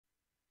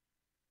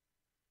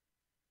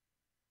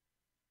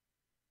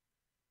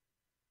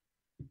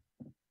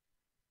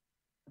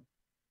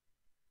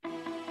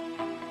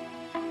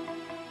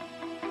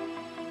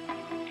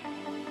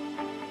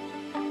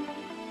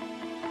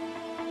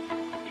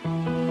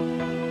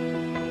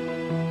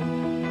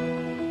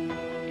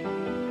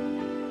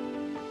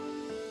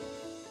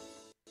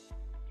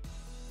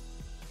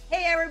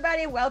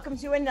everybody. Welcome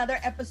to another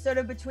episode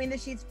of Between the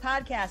Sheets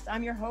podcast.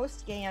 I'm your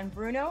host, Gaye and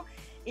Bruno.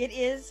 It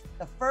is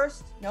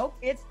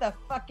it's the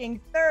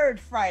fucking third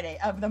Friday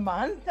of the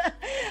month.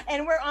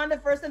 And we're on the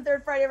first and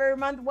third Friday of every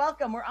month.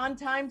 Welcome. We're on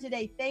time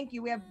today. Thank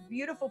you. We have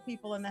beautiful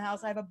people in the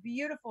house. I have a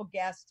beautiful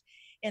guest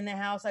in the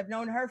house. I've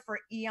known her for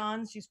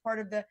eons. She's part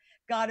of the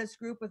Goddess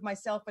group with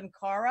myself and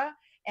Cara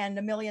and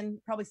a million,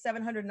 probably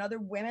 700 other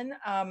women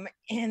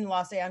in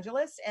Los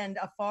Angeles and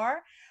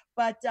afar.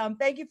 But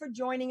thank you for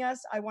joining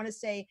us. I want to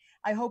say,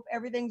 I hope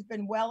everything's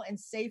been well and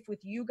safe with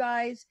you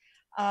guys.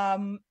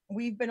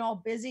 We've been all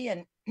busy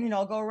and,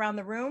 I'll go around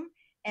the room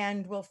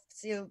and we'll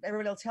see,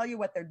 everybody will tell you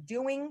what they're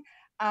doing.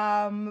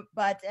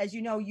 But as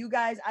you know, you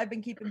guys, I've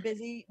been keeping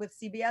busy with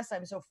CBS.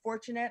 I'm so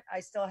fortunate.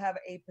 I still have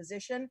a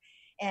position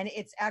and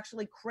it's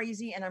actually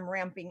crazy and I'm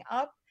ramping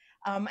up.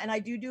 And I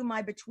do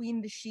my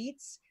Between the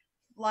Sheets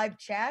live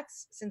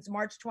chats since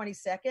March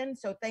 22nd.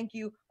 So thank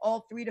you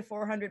all 300 to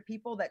 400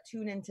 people that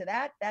tune into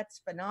that.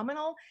 That's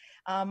phenomenal.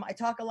 I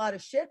talk a lot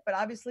of shit, but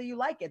obviously you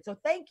like it. So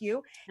thank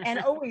you. And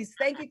always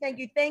thank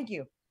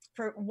you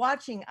for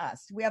watching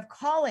us. We have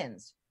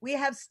call-ins. We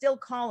have still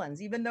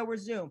call-ins, even though we're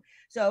Zoom.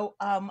 So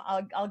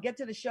I'll get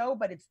to the show,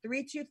 but it's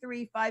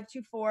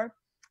 323-524-2599.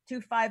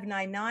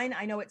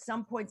 I know at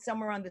some point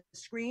somewhere on the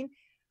screen,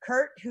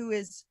 Kurt, who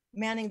is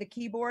manning the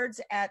keyboards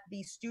at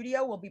the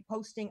studio, will be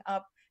posting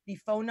up the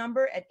phone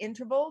number at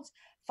intervals.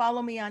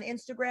 Follow me on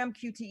Instagram,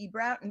 QTE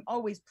Brown, and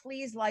always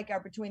please like our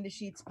Between the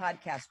Sheets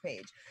podcast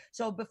page.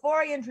 So before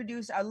I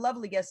introduce our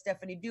lovely guest,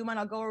 Stephanie Dumont,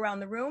 I'll go around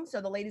the room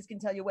so the ladies can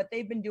tell you what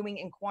they've been doing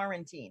in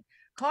quarantine.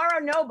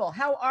 Cara Noble,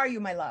 how are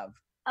you, my love?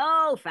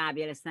 Oh,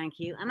 fabulous. Thank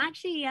you. I'm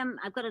actually,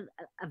 I've got a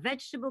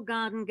vegetable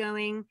garden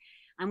going.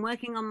 I'm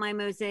working on my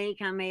mosaic.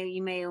 You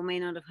may or may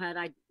not have heard,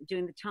 I'm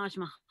doing the Taj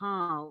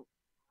Mahal.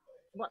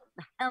 What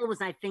the hell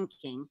was I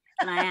thinking?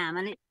 And I am.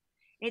 And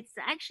it's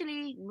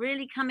actually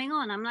really coming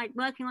on. I'm like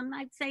working on,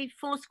 I'd say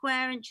 4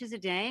 square inches a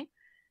day.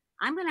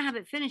 I'm going to have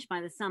it finished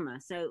by the summer.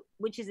 So,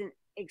 which is an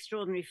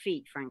extraordinary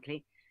feat,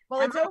 frankly.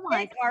 Well, it's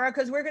okay, Cara,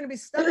 because we're going to be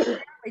stuck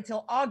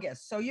until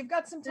August. So you've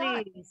got some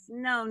time. Please.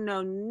 No.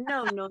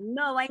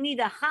 I need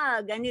a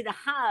hug.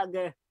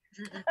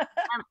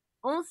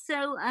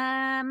 Also,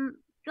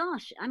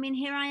 gosh, I mean,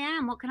 here I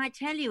am. What can I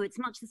tell you? It's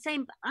much the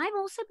same. But I've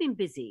also been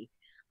busy.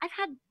 I've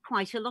had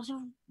quite a lot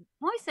of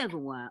voiceover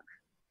work.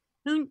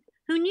 Who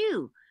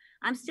knew?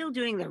 I'm still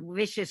doing the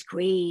vicious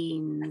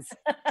queens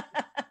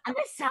and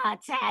the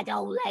sad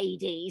old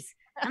ladies.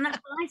 And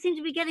I seem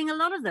to be getting a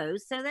lot of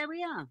those. So there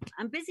we are.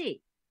 I'm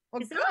busy.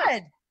 Well,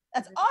 good.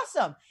 That's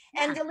awesome.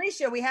 Yeah. And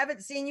Alicia, we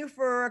haven't seen you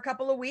for a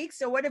couple of weeks.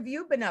 So what have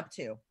you been up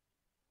to?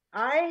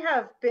 I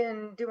have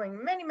been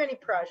doing many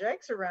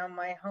projects around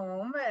my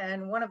home.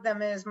 And one of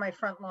them is my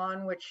front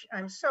lawn, which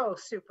I'm so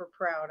super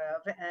proud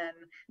of.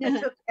 And I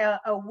took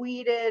a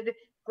weeded,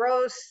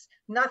 gross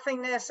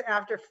nothingness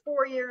after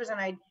 4 years.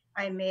 And I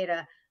made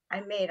a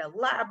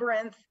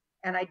labyrinth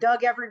and I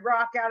dug every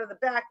rock out of the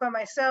back by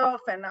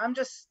myself. And I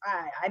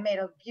made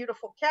a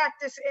beautiful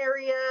cactus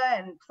area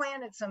and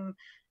planted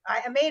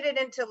I made it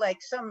into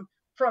like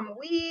from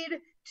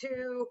weed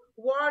to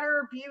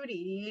water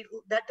beauty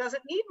that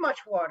doesn't need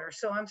much water.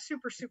 So I'm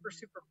super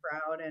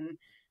proud and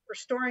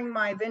restoring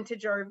my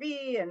vintage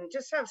RV and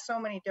just have so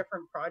many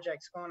different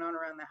projects going on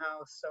around the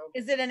house. So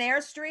is it an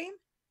Airstream?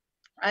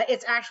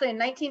 It's actually a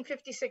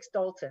 1956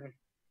 Dalton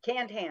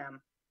canned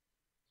ham.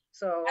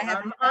 So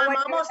I'm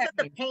almost at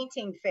the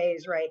painting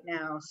phase right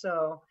now.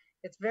 So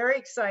it's very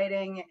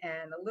exciting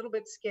and a little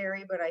bit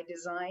scary, but I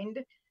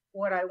designed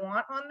what I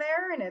want on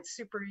there and it's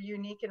super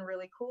unique and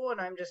really cool.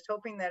 And I'm just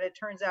hoping that it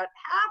turns out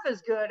half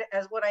as good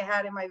as what I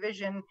had in my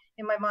vision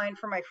in my mind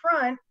for my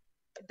front.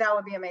 That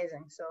would be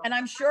amazing. So, and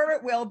I'm sure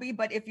it will be,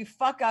 but if you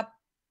fuck up,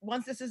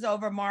 once this is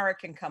over, Mara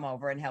can come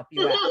over and help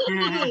you out.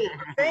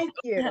 Thank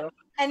you.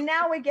 And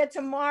now we get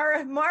to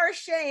Mara. Mara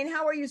Shane,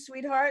 how are you,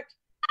 sweetheart?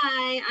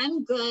 Hi,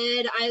 I'm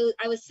good. I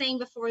was saying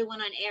before we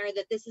went on air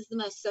that this is the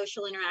most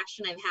social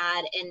interaction I've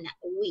had in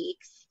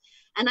weeks,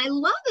 and I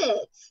love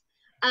it.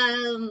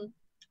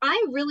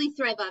 I really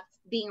thrive off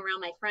being around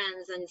my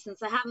friends, and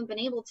since I haven't been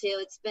able to,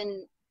 it's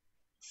been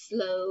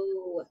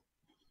slow,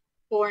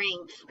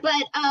 boring.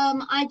 But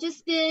I've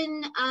just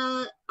been,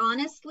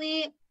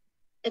 honestly,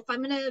 if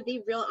I'm going to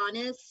be real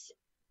honest,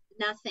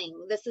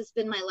 nothing. This has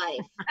been my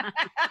life.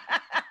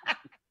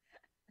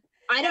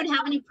 I don't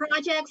have any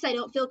projects. I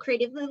don't feel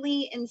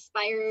creatively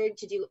inspired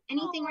to do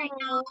anything right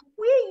now.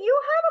 You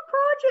have a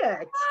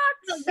project.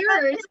 What?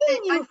 Yours.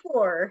 You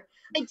for?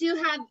 I do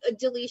have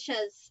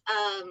Delicia's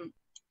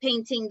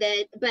painting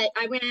but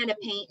I ran out of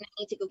paint and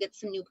I need to go get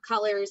some new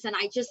colors. And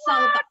I just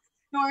saw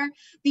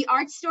the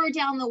art store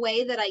down the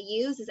way that I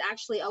use is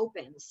actually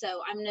open.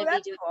 So I'm going to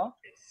be doing cool.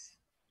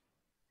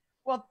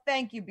 Well,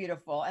 thank you,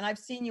 beautiful. And I've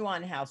seen you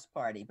on House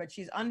Party, but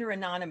she's under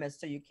anonymous,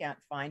 so you can't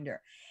find her.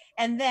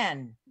 And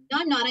then no,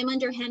 I'm not. I'm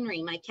under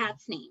Henry, my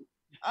cat's name.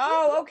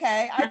 Oh,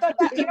 okay. I thought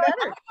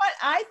that,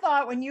 I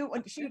thought when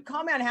she would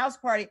call me on House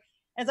Party,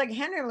 And it's like,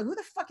 Henry, I'm like, who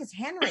the fuck is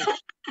Henry?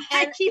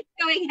 I keep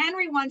going,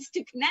 Henry wants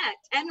to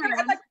connect. Henry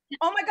wants like,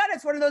 oh my God,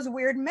 it's one of those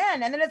weird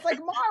men. And then it's like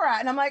Mara.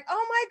 And I'm like,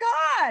 oh my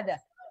God,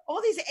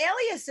 all these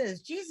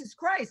aliases, Jesus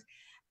Christ.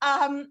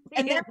 And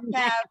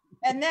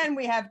then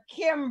we have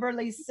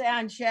Kimberly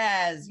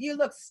Sanchez. You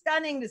look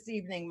stunning this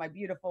evening, my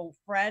beautiful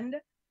friend.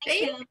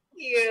 Thank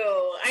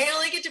you. I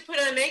only get to put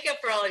on makeup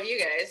for all of you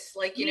guys.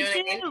 Like, you know what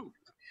I mean?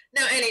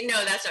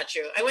 No, that's not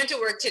true. I went to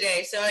work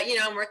today, so, you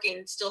know, I'm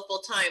working still full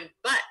time,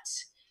 but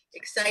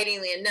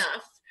excitingly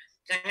enough,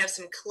 I have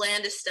some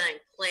clandestine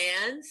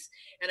plans,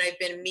 and I've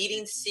been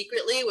meeting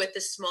secretly with the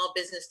Small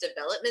Business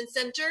Development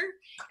Center,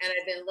 and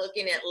I've been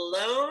looking at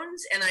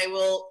loans, and I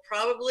will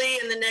probably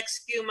in the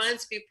next few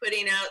months be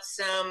putting out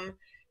some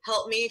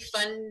help me,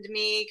 fund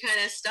me kind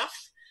of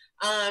stuff.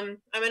 I'm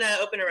going to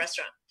open a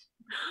restaurant.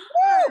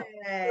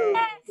 Yes.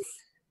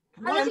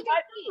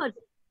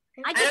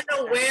 I don't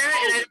know where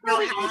and I don't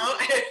know how.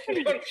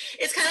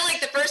 It's kind of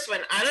like the first one.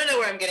 I don't know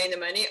where I'm getting the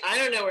money. I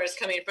don't know where it's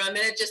coming from, and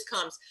it just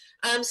comes.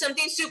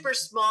 Something super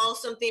small,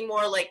 something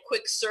more like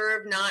quick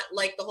serve, not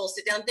like the whole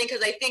sit down thing,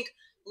 because I think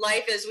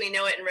life as we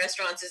know it in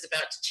restaurants is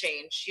about to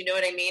change. You know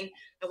what I mean?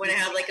 I want to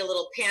have like a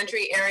little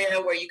pantry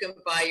area where you can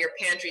buy your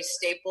pantry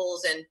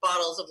staples and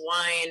bottles of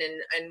wine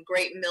and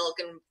great milk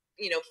and,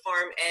 you know,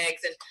 farm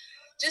eggs and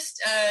just,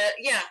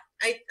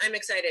 I'm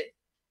excited.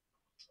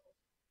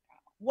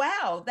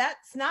 Wow,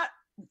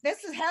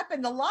 this has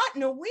happened a lot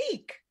in a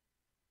week.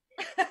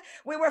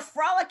 We were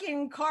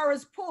frolicking in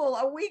Cara's pool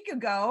a week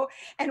ago,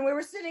 and we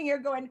were sitting here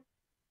going,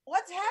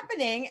 what's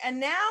happening? And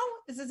now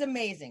this is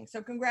amazing.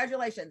 So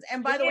congratulations.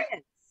 And by the way,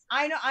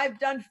 I know I've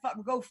done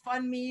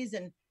GoFundMe's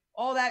and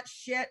all that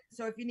shit.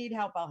 So if you need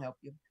help, I'll help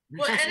you.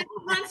 Well, and it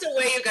runs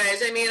away, you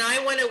guys. I mean, I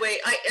went away.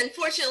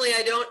 Unfortunately,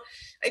 I feel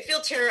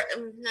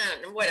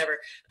whatever.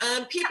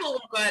 People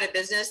will go out of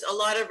business. A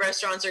lot of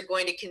restaurants are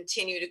going to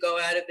continue to go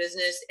out of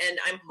business. And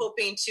I'm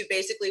hoping to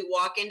basically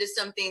walk into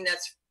something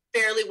that's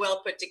fairly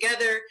well put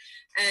together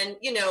and,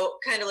 you know,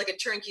 kind of like a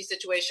turnkey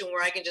situation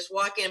where I can just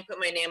walk in, put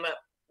my name up,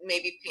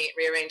 maybe paint,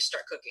 rearrange,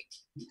 start cooking.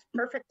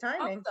 Perfect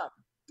timing. Awesome.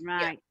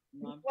 Right.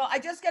 Yeah. Well, I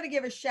just got to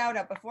give a shout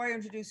out before I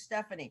introduce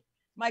Stephanie.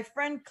 My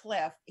friend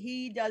Cliff,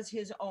 he does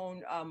his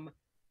own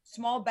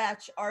small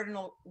batch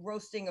artisanal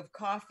roasting of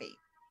coffee.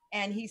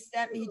 And he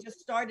just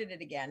started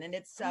it again. And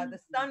it's the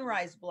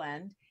Sunrise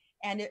blend.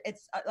 And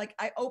it's like,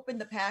 I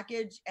opened the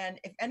package, and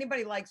if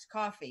anybody likes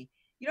coffee,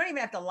 you don't even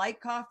have to like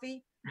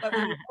coffee, but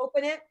when you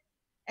open it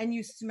and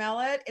you smell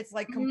it, it's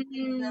like complete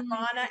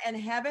nirvana and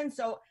heaven.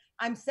 So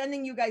I'm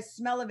sending you guys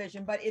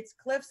smell-o-vision, but it's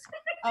Cliff's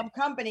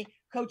company,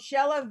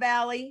 Coachella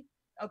Valley.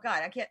 Oh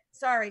God, I can't,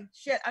 sorry,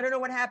 shit, I don't know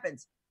what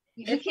happens.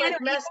 You can't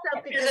mess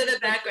up because of the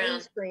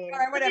background screen. All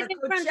right, whatever.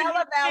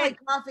 Coachella Valley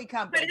Coffee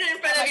Company. Put it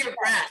in front of your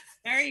breath.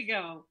 There you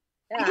go.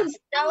 Yeah.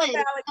 Coachella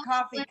Valley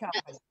Coffee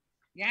Company.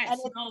 Yeah,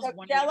 and it's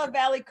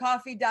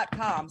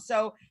CoachellaValleyCoffee.com.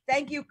 So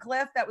thank you,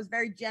 Cliff. That was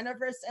very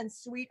generous and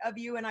sweet of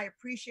you, and I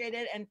appreciate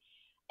it.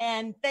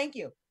 And thank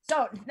you.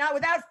 So now,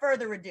 without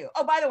further ado,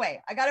 oh, by the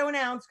way, I got to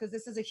announce, because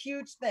this is a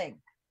huge thing,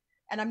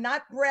 and I'm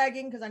not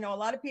bragging, because I know a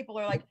lot of people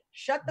are like,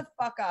 shut the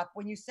fuck up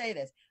when you say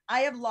this.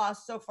 I have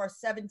lost so far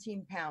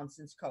 17 pounds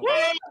since COVID.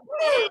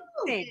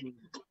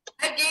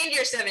 I've gained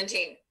your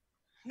 17.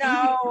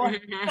 No.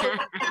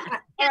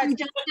 And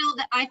just feel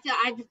that I feel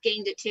I've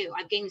gained it too.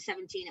 I've gained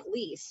 17 at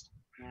least.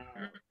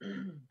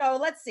 So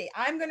let's see.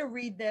 I'm going to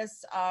read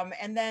this,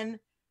 and then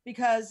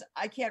because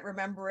I can't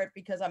remember it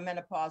because I'm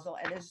menopausal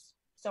and there's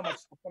so much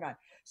stuff going on.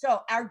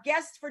 So our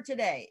guest for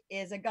today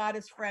is a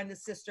goddess friend, a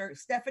sister,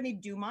 Stephanie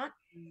Dumont.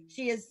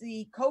 She is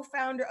the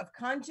co-founder of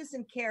Conscious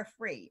and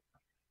Carefree.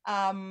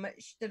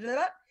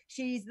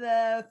 She's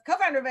the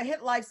co-founder of a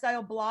hit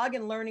lifestyle blog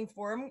and learning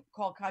forum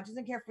called Conscious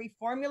and Carefree,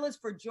 Formulas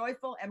for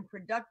Joyful and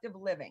Productive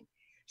Living.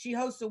 She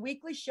hosts a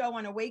weekly show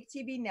on Awake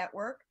TV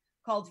network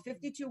called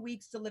 52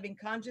 Weeks to Living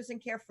Conscious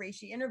and Carefree.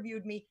 She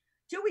interviewed me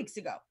 2 weeks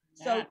ago.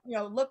 So, you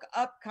know, look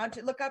up,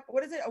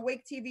 what is it?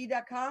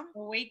 AwakeTV.com?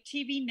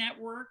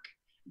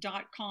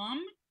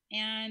 AwakeTVNetwork.com.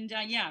 And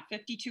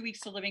 52 Weeks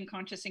to Living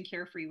Conscious and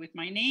Carefree with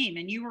my name.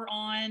 And you were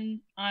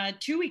on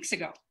 2 weeks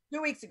ago.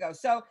 2 weeks ago.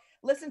 So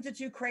listen to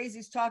two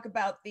crazies talk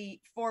about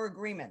the 4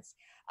 agreements.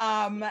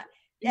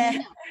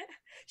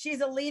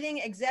 She's a leading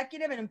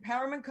executive and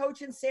empowerment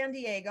coach in San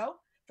Diego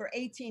for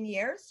 18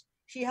 years.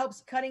 She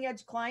helps cutting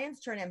edge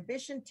clients turn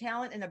ambition,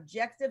 talent, and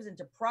objectives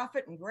into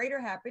profit and greater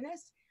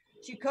happiness.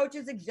 She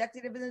coaches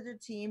executives in her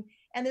team,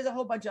 and there's a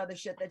whole bunch of other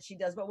shit that she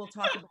does, but we'll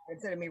talk about it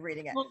instead of me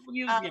reading it.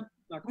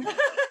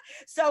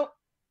 So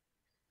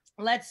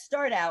let's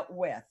start out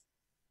with,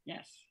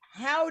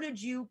 how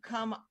did you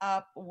come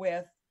up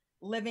with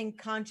living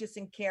conscious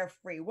and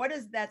carefree? What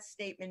does that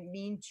statement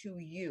mean to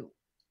you?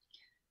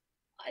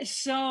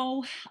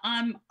 So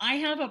I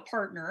have a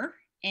partner,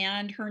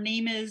 and her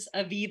name is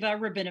Aviva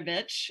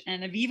Rabinovich,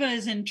 and Aviva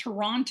is in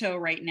Toronto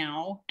right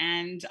now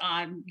and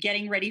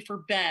getting ready for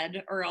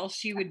bed, or else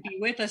she would be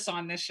with us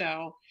on the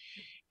show.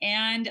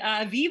 And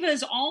Aviva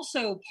is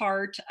also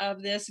part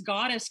of this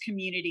goddess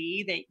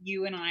community that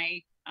you and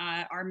I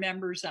are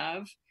members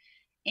of.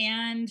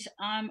 And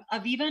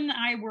Aviva and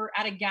I were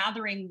at a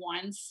gathering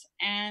once,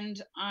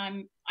 and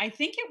I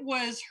think it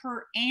was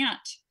her aunt.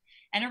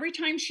 And every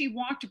time she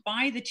walked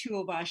by the two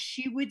of us,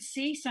 she would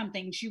say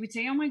something. She would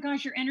say, "Oh my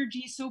gosh, your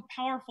energy is so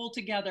powerful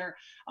together.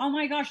 Oh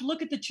my gosh,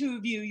 look at the two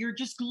of you. You're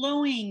just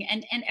glowing."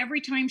 And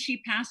every time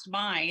she passed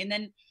by, and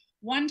then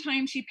one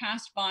time she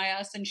passed by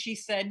us and she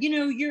said,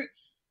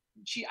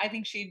 I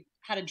think she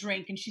had a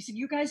drink, and she said,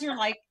 "You guys are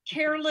like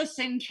careless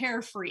and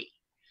carefree,"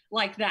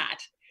 like that.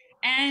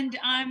 And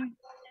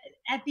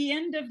at the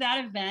end of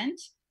that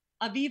event,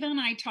 Aviva and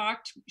I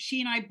talked.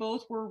 She and I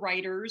both were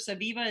writers.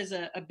 Aviva is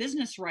a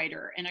business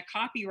writer and a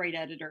copyright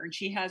editor, and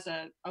she has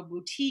a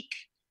boutique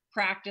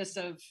practice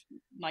of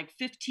like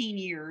 15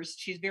 years.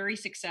 She's very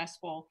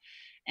successful.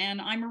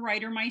 And I'm a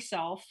writer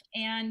myself.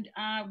 And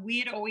we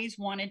had always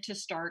wanted to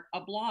start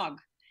a blog.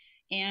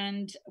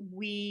 And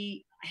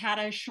we had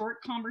a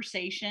short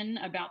conversation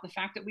about the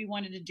fact that we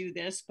wanted to do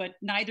this, but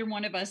neither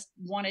one of us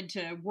wanted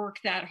to work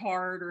that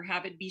hard or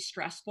have it be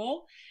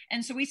stressful.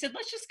 And so we said,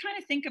 let's just kind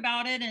of think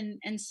about it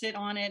and sit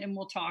on it, and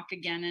we'll talk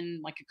again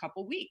in like a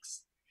couple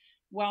weeks.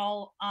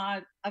 Well,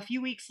 a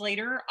few weeks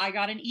later, I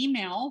got an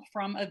email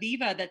from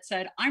Aviva that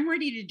said, "I'm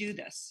ready to do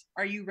this.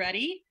 Are you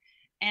ready?"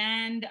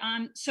 And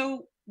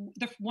so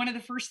one of the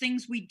first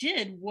things we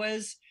did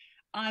was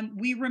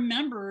we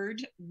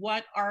remembered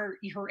what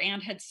her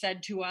aunt had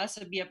said to us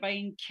about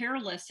being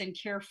careless and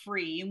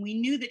carefree. And we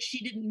knew that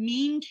she didn't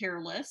mean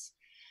careless.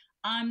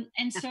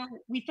 And so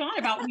we thought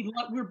about,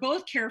 we're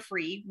both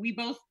carefree. We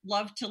both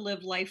love to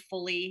live life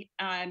fully.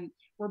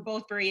 We're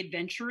both very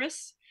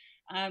adventurous.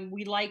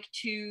 We like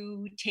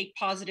to take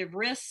positive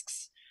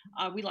risks.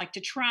 We like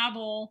to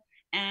travel,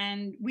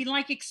 and we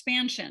like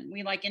expansion.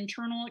 We like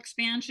internal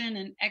expansion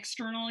and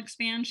external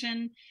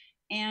expansion.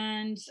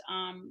 And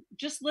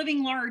just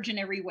living large in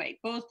every way.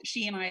 Both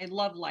she and I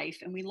love life,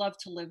 and we love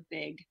to live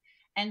big.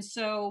 And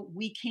so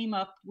we came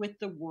up with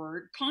the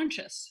word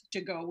conscious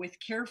to go with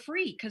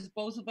carefree, because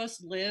both of us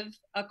live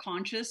a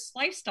conscious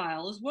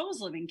lifestyle as well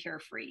as living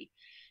carefree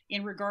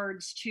in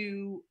regards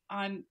to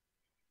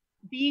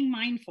being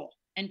mindful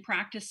and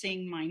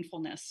practicing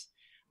mindfulness.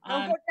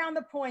 Don't go down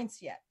the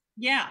points yet.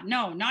 Yeah,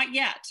 no, not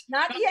yet.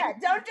 Not yet.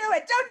 Don't do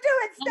it. Don't do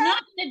it. Stop. I'm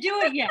not going to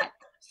do it yet.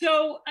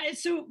 So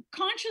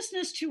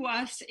consciousness to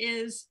us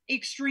is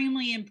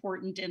extremely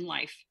important in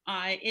life.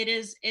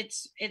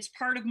 It's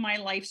part of my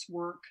life's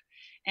work,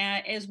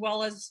 as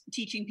well as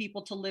teaching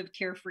people to live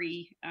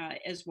carefree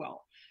as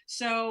well.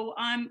 So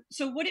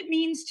what it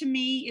means to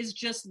me is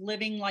just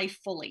living life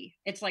fully.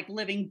 It's like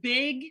living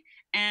big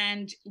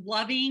and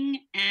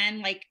loving,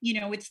 and like,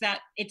 it's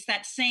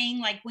that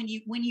saying, like when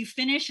you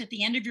finish at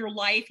the end of your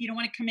life, you don't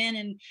want to come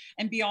in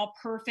and be all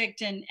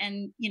perfect and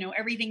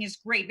everything is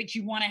great, but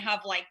you want to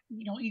have, like,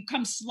 you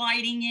come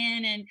sliding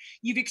in and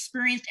you've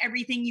experienced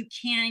everything you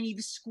can,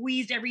 you've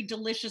squeezed every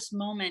delicious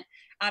moment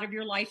out of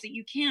your life that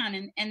you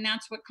can, and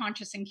that's what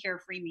conscious and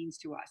carefree means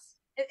to us.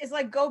 It's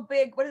like go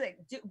big. What is it?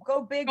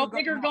 Go big. Go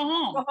big or go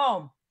home. Go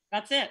home.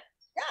 That's it.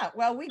 Yeah,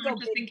 well, we go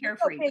big.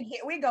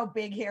 We go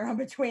big here on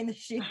Between the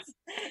Sheets.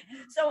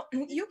 So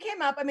you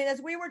came up,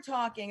 as we were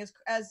talking,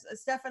 as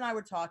Steph and I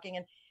were talking,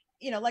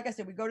 and like I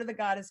said, we go to the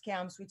goddess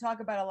camps, we talk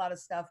about a lot of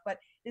stuff, but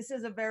this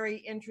is a very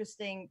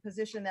interesting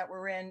position that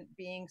we're in,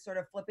 being sort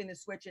of flipping the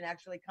switch and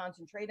actually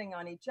concentrating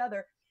on each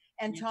other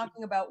and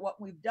talking about what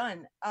we've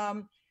done.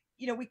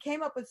 We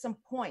came up with some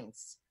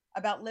points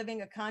about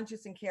living a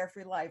conscious and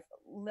carefree life.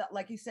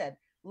 Like you said,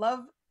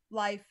 love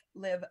life,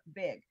 live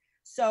big.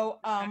 So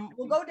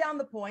we'll go down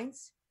the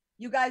points.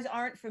 You guys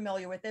aren't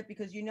familiar with it,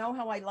 because you know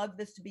how I love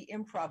this to be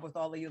improv with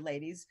all of you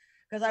ladies,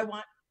 because I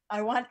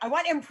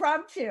want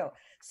impromptu.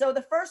 So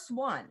the first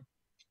one,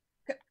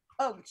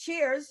 oh,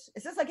 cheers.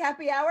 Is this like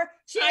happy hour?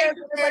 Cheers.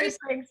 Everybody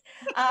drinks.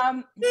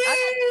 I'm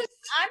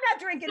not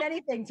drinking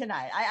anything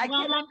tonight.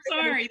 I'm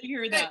sorry to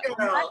hear that.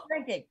 I'm not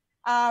drinking.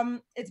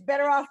 It's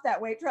better off that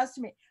way. Trust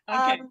me.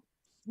 Okay.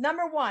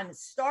 Number one,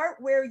 start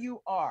where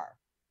you are.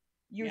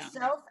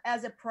 Yourself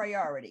as a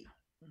priority.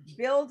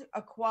 Build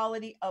a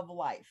quality of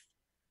life.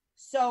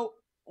 So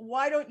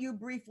why don't you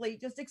briefly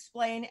just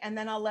explain, and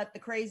then I'll let the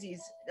crazies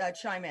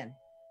chime in.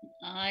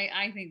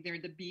 I think they're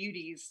the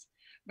beauties,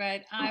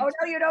 but oh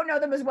no, you don't know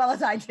them as well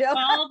as I do.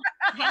 Well,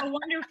 how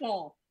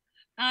wonderful.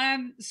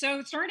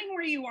 So starting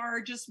where you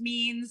are just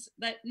means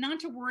that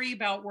not to worry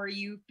about where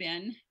you've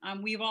been.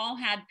 We've all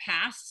had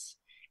pasts,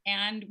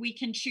 and we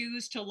can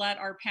choose to let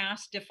our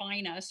past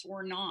define us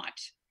or not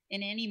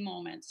in any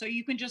moment. So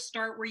you can just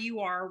start where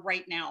you are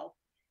right now.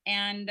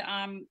 And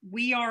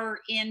we are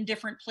in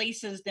different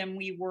places than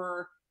we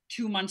were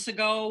 2 months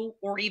ago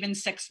or even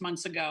 6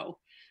 months ago,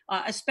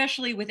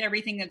 especially with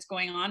everything that's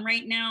going on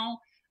right now.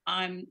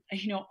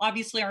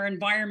 Obviously our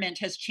environment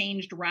has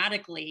changed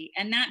radically,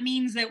 and that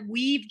means that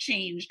we've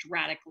changed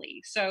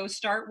radically. So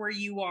start where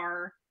you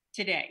are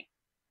today.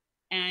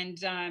 And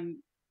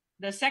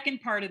the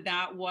second part of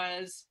that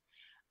was,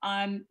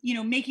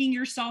 making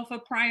yourself a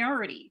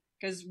priority.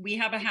 Because we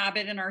have a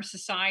habit in our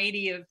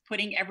society of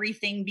putting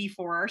everything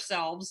before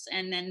ourselves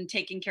and then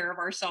taking care of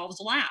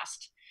ourselves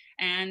last.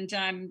 And,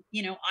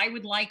 you know, I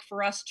would like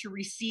for us to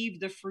receive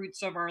the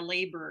fruits of our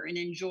labor and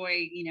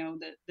enjoy, you know,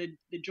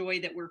 the joy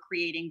that we're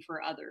creating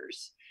for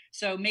others.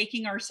 So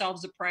making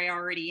ourselves a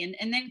priority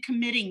and then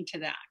committing to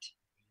that.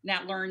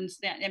 That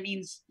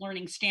means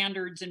learning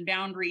standards and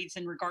boundaries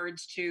in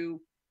regards to,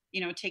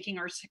 you know, taking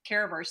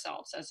care of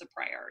ourselves as a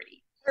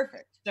priority.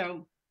 Perfect.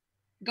 So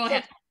go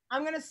ahead.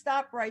 I'm going to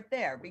stop right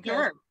there because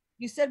Sure.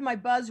 you said my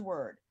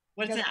buzzword.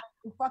 What's that?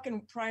 I'm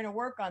fucking trying to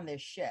work on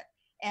this shit.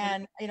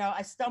 And, you know,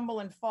 I stumble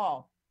and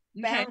fall.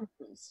 Okay.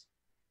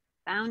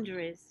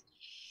 Boundaries.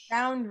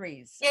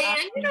 Yeah,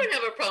 and you don't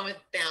have a problem with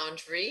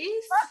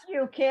boundaries. Fuck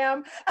you,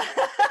 Kim.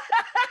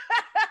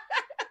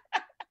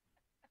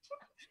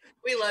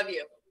 We love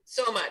you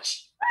so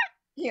much.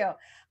 Yeah.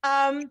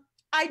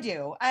 I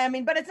do. I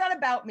mean, but it's not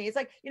about me. It's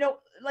like, you know,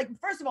 like,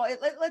 first of all,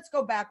 let's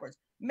go backwards.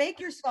 Make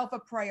yourself a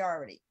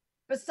priority.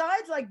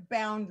 Besides like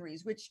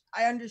boundaries, which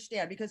I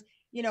understand because,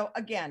 you know,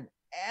 again,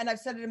 and I've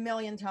said it a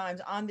million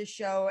times on this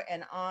show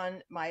and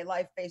on my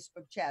live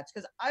Facebook chats,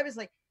 because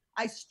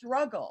I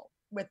struggle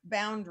with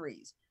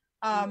boundaries.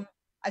 I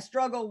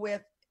struggle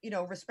with, you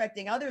know,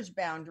 respecting others'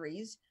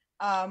 boundaries.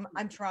 I'm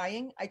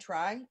trying, I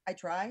try,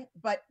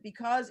 but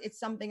because it's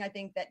something I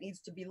think that needs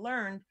to be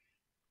learned,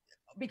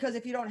 because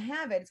if you don't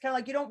have it, it's kind of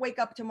like you don't wake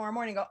up tomorrow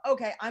morning and go,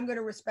 okay, I'm going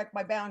to respect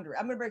my boundary.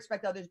 I'm going to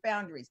respect others'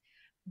 boundaries,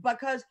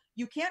 because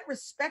you can't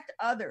respect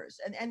others.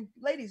 And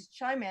ladies,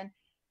 chime in.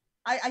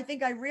 I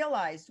think I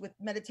realized with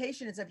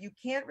meditation is if you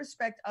can't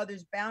respect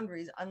others'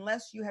 boundaries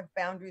unless you have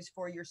boundaries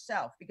for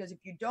yourself, because if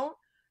you don't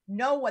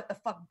know what the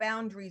fuck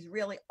boundaries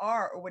really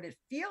are or what it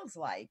feels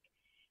like,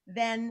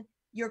 then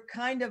you're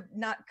kind of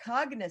not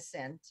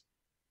cognizant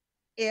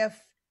if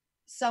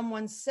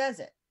someone says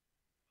it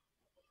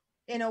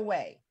in a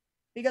way.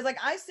 Because like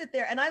I sit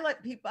there and I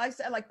let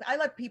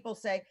people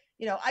say,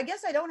 you know, I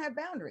guess I don't have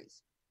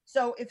boundaries.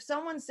 So if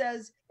someone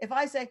says, if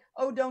I say,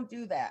 oh, don't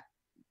do that,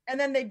 and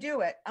then they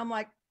do it, I'm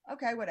like,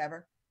 okay,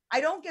 whatever.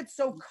 I don't get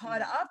so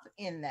caught up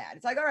in that.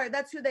 It's like, all right,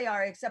 that's who they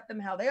are. I accept them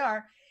how they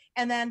are.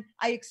 And then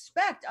I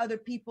expect other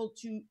people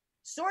to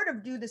sort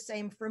of do the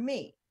same for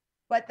me,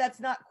 but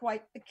that's not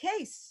quite the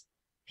case,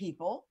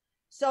 people.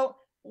 So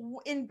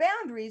in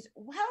boundaries,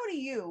 how do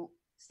you,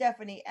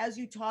 Stephanie, as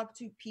you talk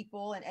to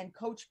people and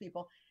coach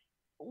people,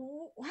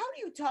 how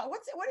do you talk?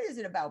 What is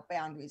it about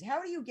boundaries?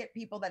 How do you get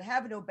people that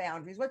have no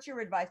boundaries? What's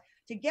your advice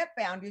to get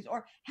boundaries,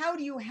 or how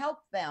do you help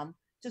them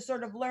to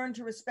sort of learn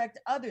to respect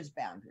others'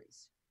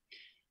 boundaries?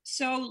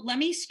 So let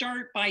me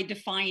start by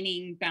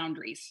defining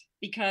boundaries,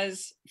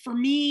 because for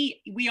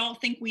me, we all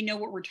think we know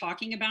what we're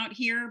talking about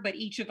here, but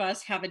each of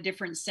us have a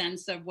different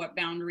sense of what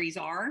boundaries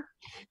are.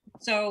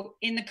 So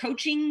in the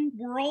coaching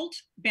world,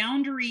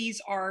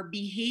 boundaries are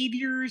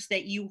behaviors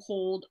that you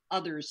hold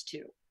others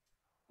to.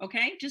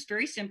 Okay, just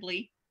very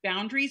simply,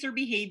 boundaries are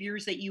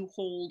behaviors that you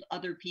hold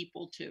other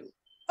people to.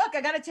 Fuck,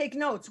 I gotta take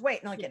notes.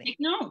 Wait, no kidding. Take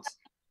notes.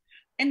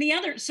 And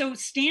so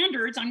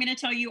standards, I'm going to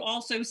tell you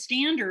also,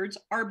 standards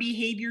are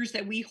behaviors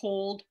that we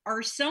hold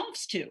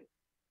ourselves to.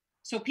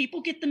 So people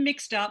get them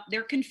mixed up,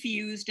 they're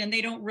confused, and they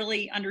don't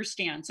really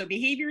understand. So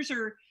behaviors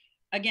are,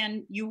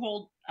 again, you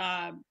hold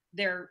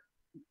their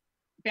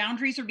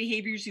boundaries are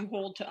behaviors you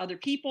hold to other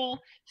people.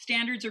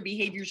 Standards are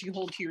behaviors you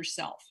hold to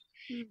yourself.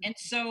 Mm-hmm. And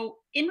so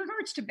in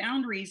regards to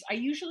boundaries, I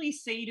usually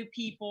say to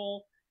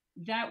people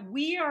that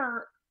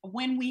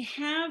when we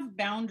have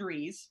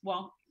boundaries,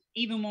 well,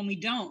 even when we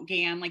don't,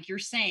 Gaye, like you're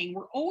saying,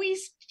 we're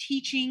always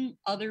teaching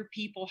other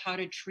people how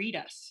to treat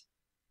us.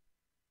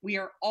 We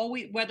are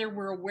always, whether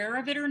we're aware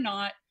of it or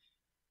not,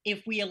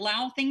 if we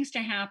allow things to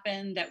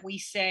happen that we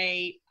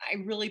say, I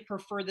really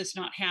prefer this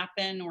not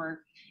happen,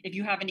 or if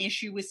you have an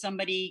issue with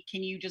somebody,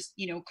 can you just,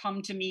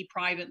 come to me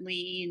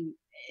privately and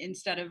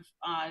instead of,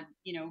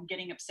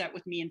 getting upset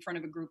with me in front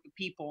of a group of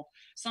people,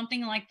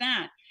 something like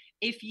that.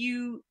 If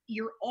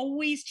you're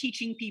always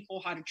teaching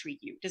people how to treat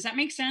you. Does that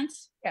make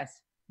sense?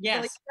 Yes.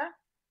 Yes.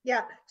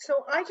 Yeah.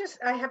 So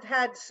I have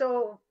had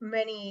so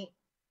many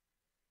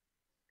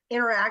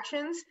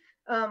interactions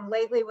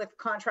lately with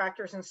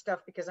contractors and stuff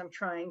because I'm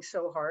trying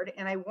so hard.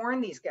 And I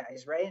warn these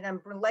guys, right? And I'm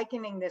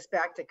likening this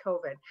back to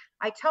COVID.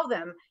 I tell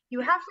them,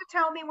 you have to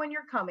tell me when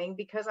you're coming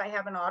because I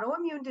have an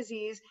autoimmune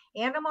disease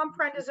and I'm on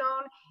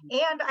prednisone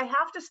and I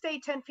have to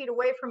stay 10 feet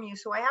away from you.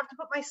 So I have to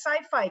put my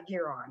sci-fi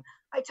gear on.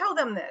 I tell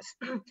them this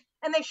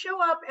and they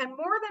show up, and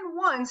more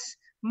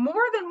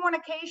than one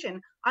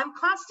occasion, I'm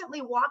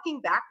constantly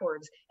walking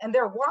backwards and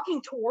they're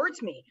walking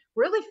towards me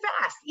really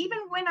fast. Even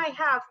when I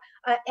have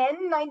an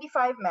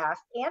N95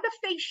 mask and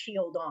a face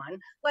shield on,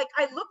 like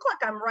I look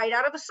like I'm right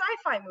out of a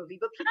sci-fi movie,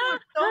 but people are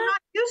so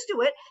not used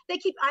to it.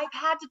 I've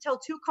had to tell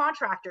 2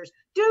 contractors,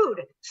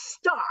 dude,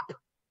 stop.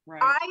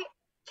 Right. I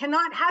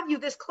cannot have you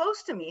this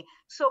close to me.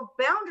 So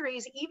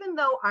boundaries, even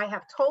though I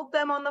have told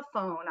them on the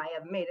phone, I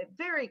have made it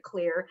very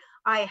clear,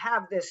 I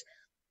have this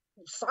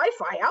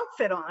sci-fi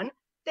outfit on,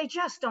 they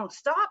just don't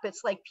stop.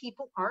 It's like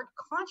people aren't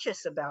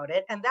conscious about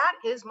it. And that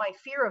is my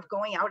fear of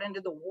going out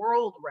into the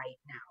world right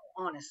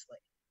now, honestly.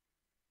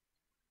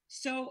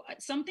 So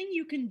something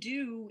you can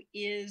do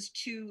is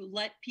to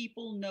let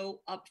people know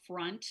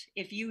upfront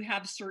if you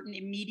have certain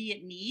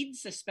immediate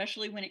needs,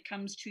 especially when it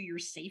comes to your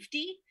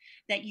safety,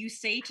 that you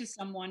say to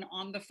someone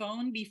on the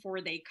phone before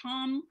they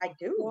come. I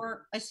do.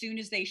 Or as soon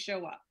as they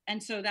show up.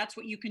 And so that's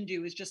what you can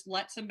do, is just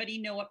let somebody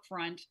know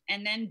upfront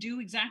and then do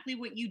exactly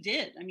what you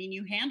did. I mean,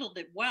 you handled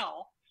it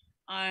well.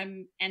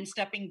 And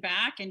stepping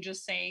back and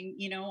just saying,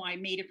 you know, I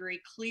made it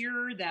very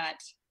clear that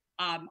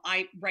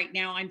right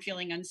now I'm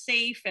feeling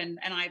unsafe and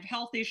I have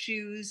health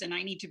issues and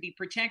I need to be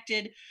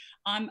protected.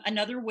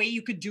 Another way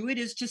you could do it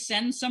is to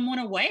send someone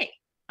away.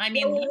 I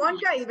mean, well, one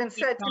guy even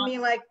said to me,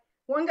 like,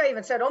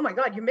 oh my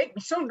God, you make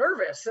me so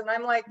nervous. And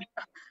I'm like,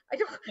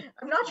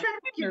 I'm not trying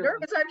to make you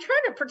nervous. I'm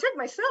trying to protect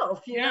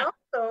myself, you know?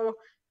 So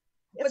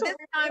it's this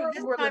time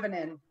we're living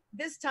in.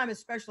 This time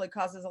especially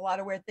causes a lot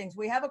of weird things.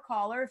 We have a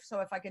caller,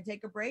 so if I can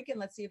take a break and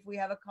let's see if we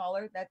have a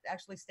caller that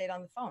actually stayed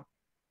on the phone.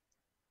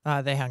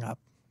 They hung up.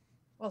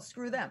 Well,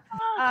 screw them.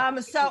 I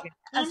was going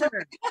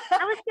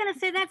to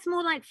say that's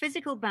more like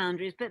physical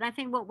boundaries, but I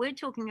think what we're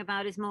talking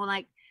about is more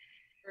like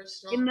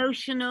personal,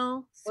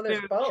 emotional,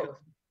 spiritual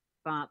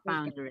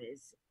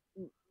boundaries.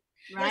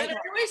 Right?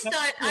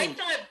 But I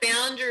thought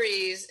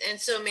boundaries, and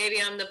so maybe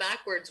I'm the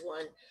backwards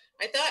one.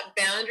 I thought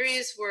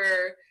boundaries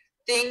were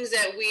things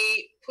that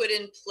we put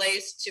in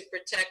place to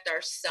protect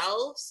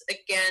ourselves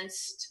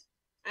against,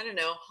 I don't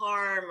know,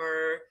 harm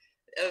or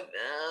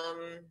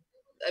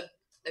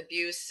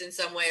abuse in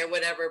some way or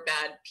whatever,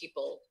 bad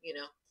people, you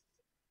know.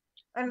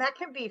 And that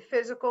can be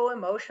physical,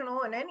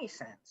 emotional, in any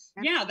sense.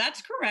 Yeah,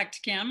 that's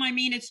correct, Kim. I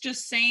mean, it's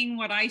just saying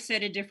what I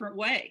said a different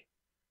way.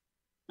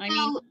 I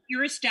mean,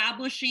 you're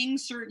establishing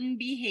certain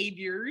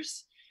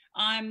behaviors.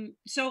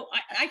 So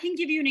I can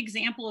give you an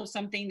example of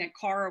something that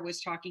Cara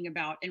was talking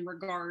about in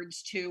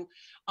regards to,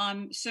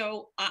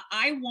 so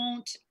I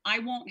won't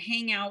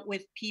hang out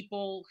with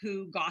people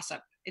who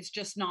gossip. It's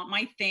just not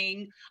my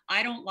thing.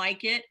 I don't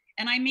like it.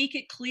 And I make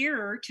it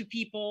clearer to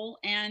people.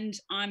 And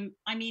I'm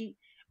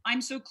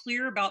so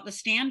clear about the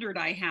standard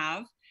I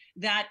have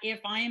that if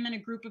I am in a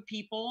group of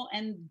people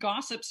and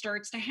gossip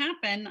starts to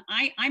happen,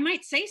 I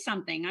might say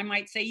something. I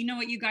might say, you know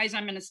what, you guys,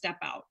 I'm going to step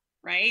out,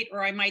 right?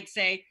 Or I might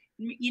say,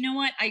 you know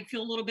what, I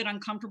feel a little bit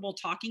uncomfortable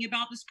talking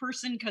about this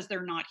person because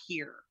they're not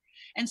here.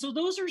 And so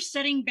those are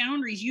setting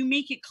boundaries. You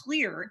make it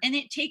clear, and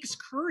it takes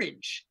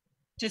courage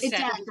to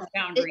set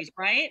boundaries,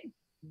 right?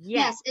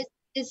 Yes,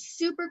 it's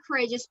super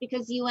courageous,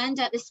 because you end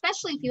up,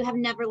 especially if you have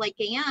never, like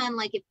Gayan,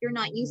 like if you're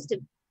not used to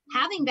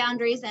having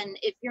boundaries and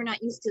if you're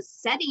not used to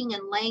setting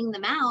and laying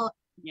them out,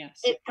 yes,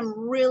 it can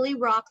really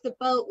rock the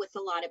boat with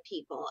a lot of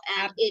people.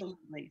 And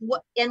absolutely.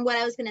 what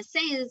I was going to say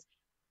is,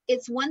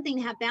 it's one thing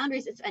to have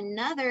boundaries, it's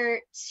another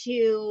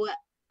to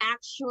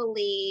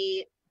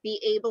actually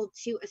be able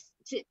to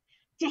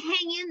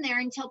hang in there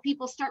until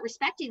people start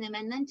respecting them,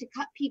 and then to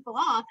cut people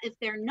off if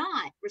they're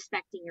not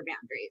respecting your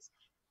boundaries.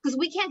 Because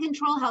we can't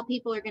control how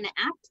people are going to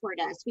act toward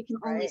us. We can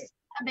only set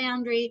a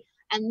boundary,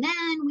 and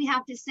then we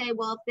have to say,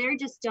 well,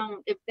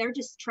 if they're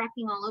just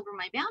trekking all over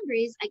my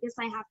boundaries, I guess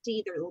I have to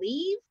either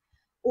leave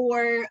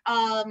or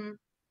I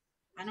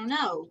don't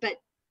know, but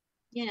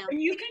you know.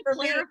 You can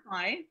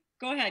clarify.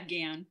 Go ahead,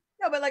 Gan.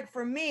 No, but like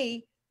for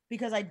me,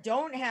 because I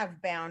don't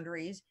have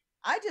boundaries,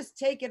 I just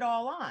take it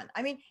all on.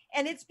 I mean,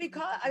 and it's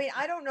because, I mean,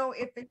 I don't know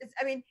if it's,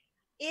 I mean,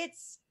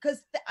 it's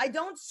because I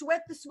don't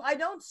sweat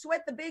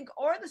the big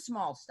or the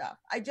small stuff.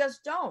 I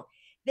just don't.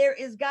 There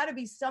is got to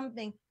be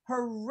something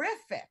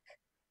horrific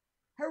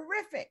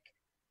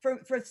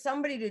for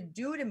somebody to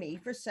do to me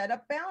for set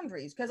up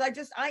boundaries. Because I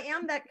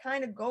am that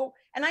kind of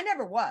and I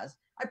never was.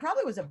 I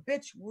probably was a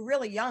bitch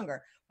really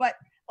younger, but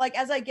like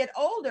as I get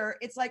older,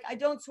 it's like I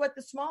don't sweat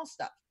the small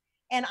stuff.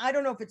 And I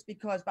don't know if it's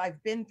because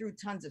I've been through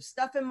tons of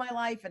stuff in my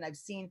life and I've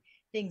seen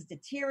things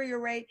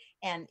deteriorate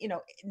and, you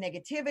know,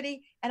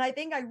 negativity. And I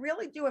think I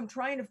really do. I'm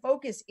trying to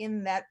focus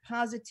in that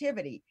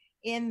positivity,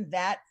 in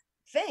that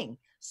thing.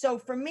 So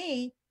for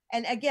me,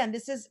 and again,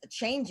 this is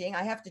changing.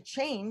 I have to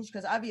change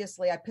because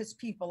obviously I piss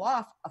people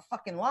off a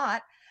fucking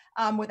lot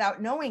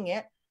without knowing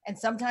it. And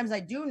sometimes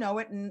I do know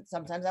it. And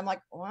sometimes I'm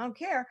like, well, I don't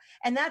care.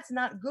 And that's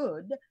not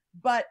good.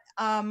 But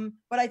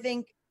I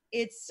think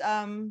it's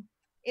hard.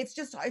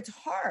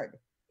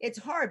 It's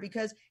hard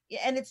because,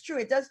 and it's true,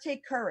 it does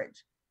take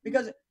courage,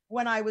 because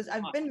when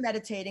I've been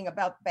meditating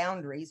about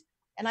boundaries,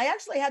 and I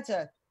actually had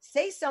to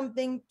say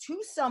something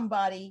to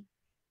somebody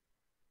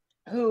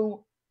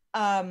who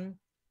I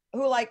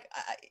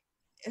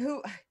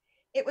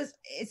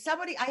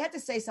had to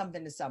say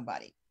something to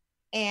somebody,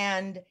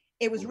 and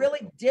it was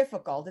really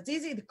difficult. It's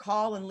easy to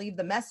call and leave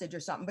the message or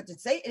something, but to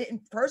say it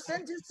in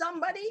person to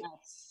somebody,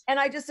 and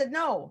I just said,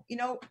 no, you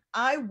know,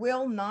 I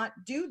will not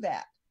do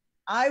that.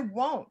 I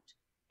won't.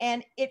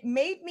 And it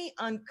made me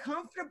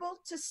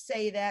uncomfortable to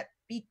say that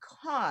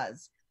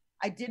because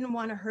I didn't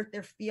want to hurt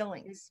their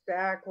feelings.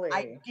 Exactly.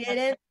 I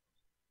didn't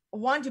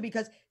want to,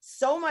 because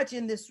so much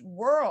in this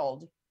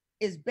world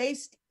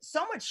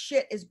so much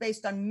shit is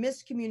based on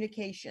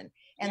miscommunication.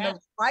 and Yes. the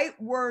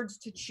right words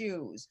to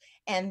choose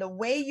and the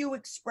way you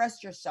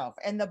express yourself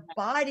and the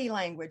body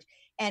language.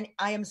 And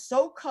I am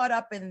so caught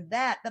up in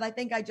that I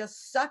think I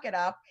just suck it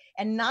up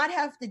and not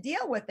have to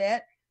deal with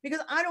it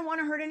because I don't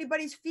want to hurt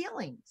anybody's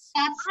feelings.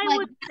 That's I like,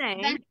 would say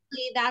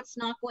eventually that's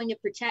not going to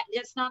protect,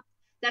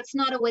 that's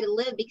not a way to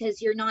live,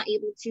 because you're not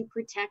able to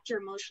protect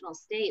your emotional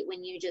state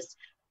when you just,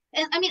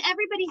 I mean,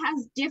 everybody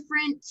has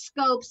different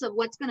scopes of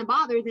what's going to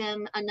bother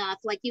them enough.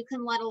 Like, you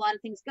can let a lot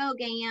of things go,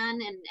 Gayan,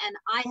 and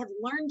I have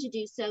learned to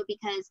do so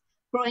because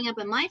growing up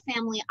in my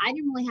family, I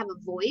didn't really have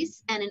a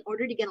voice. And in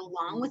order to get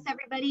along with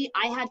everybody,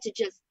 I had to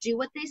just do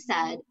what they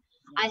said.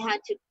 I had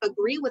to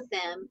agree with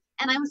them.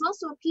 And I was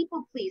also a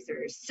people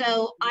pleaser.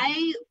 So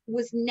I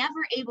was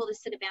never able to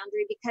set a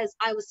boundary because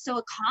I was so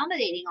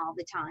accommodating all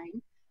the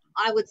time.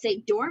 I would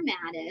say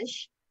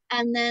doormatish.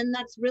 And then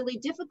that's really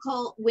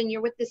difficult when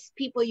you're with this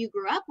people you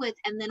grew up with.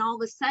 And then all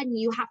of a sudden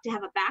you have to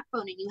have a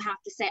backbone and you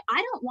have to say,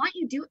 I don't want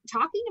you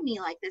talking to me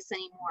like this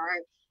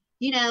anymore.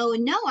 You know,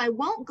 no, I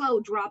won't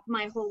go drop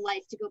my whole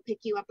life to go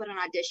pick you up at an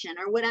audition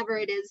or whatever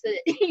it is that,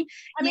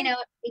 I mean, it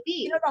may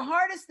be. You know, the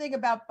hardest thing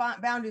about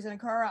boundaries, and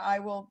Cara, I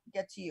will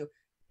get to you,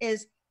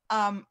 is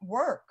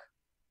work.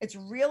 It's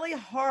really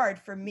hard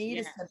for me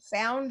to set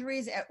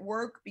boundaries at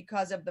work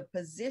because of the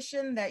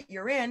position that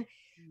you're in,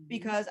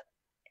 because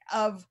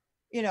of,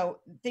 you know,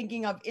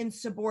 thinking of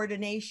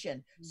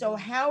insubordination. So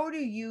how do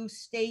you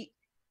state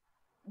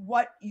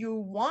what you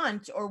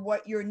want or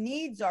what your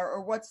needs are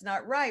or what's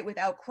not right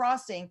without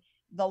crossing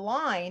the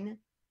line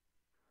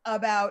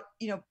about,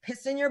 you know,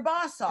 pissing your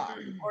boss off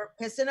or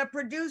pissing a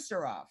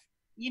producer off?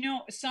 You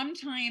know,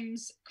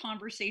 sometimes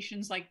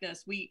conversations like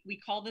this, we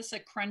call this a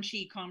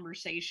crunchy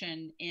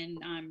conversation in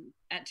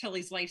at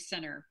Tilly's Life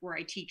Center, where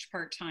I teach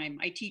part-time.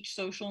 I teach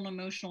social and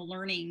emotional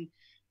learning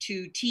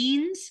to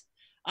teens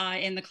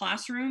in the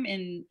classroom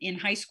in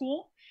high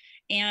school.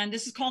 And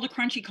this is called a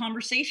crunchy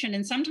conversation.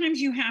 And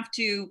sometimes you have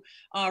to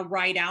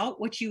write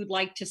out what you would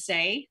like to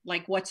say,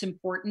 like what's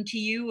important to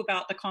you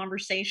about the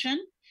conversation.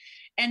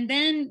 And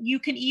then you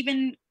can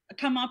even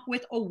come up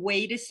with a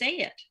way to say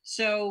it.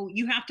 So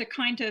you have to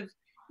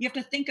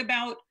think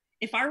about,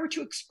 if I were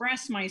to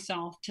express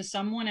myself to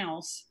someone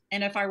else,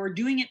 and if I were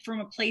doing it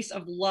from a place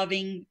of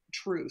loving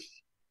truth,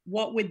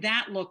 what would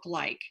that look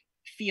like,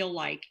 feel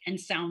like, and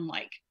sound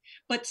like?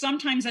 But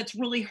sometimes that's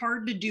really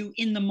hard to do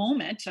in the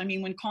moment. I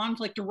mean, when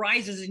conflict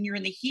arises and you're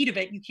in the heat of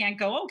it, you can't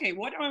go, okay,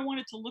 what do I want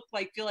it to look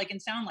like, feel like,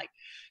 and sound like?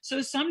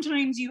 So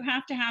sometimes you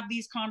have to have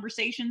these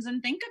conversations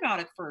and think about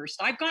it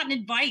first. I've gotten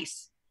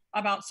advice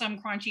about some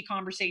crunchy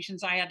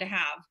conversations I had to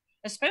have,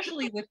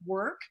 especially with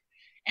work.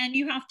 And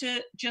you have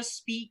to just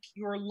speak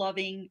your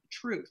loving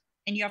truth.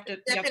 And you have to,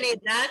 Stephanie,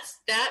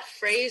 that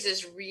phrase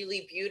is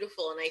really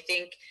beautiful. And I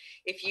think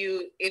if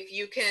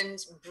you can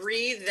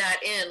breathe that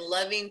in,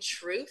 loving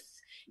truth,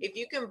 if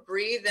you can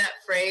breathe that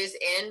phrase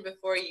in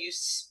before you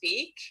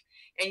speak,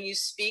 and you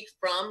speak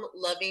from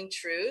loving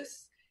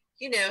truth,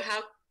 you know,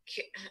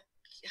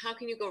 how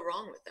can you go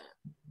wrong with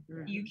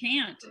that? You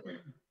can't.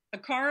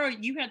 Akara,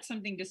 you had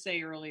something to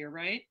say earlier,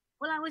 right?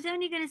 Well, I was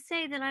only going to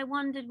say that I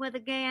wondered whether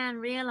Gayan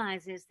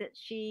realizes that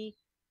she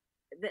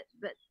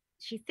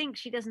thinks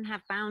she doesn't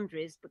have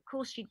boundaries, but of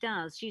course she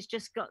does. She's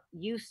just got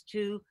used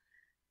to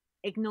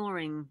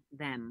ignoring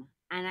them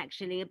and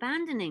actually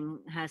abandoning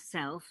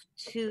herself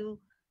to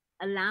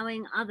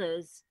allowing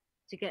others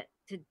to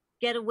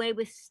get away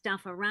with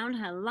stuff around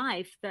her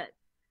life that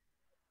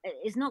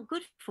is not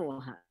good for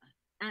her.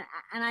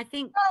 And I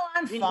think, oh,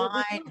 I'm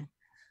fine.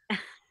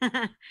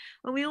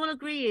 what we all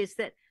agree is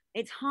that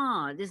it's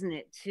hard, isn't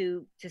it,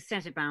 to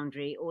set a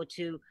boundary or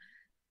to,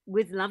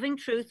 with loving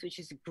truth, which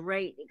is a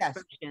great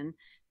expression,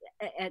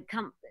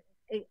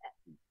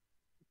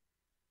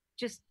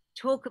 just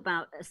talk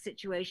about a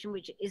situation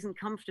which isn't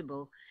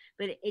comfortable,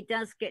 but it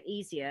does get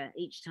easier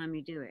each time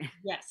you do it.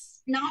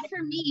 Yes. Not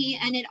for me.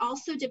 And it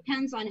also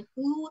depends on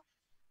who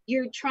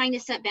you're trying to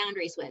set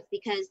boundaries with,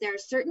 because there are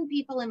certain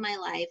people in my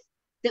life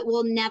that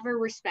will never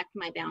respect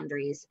my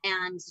boundaries.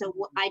 And so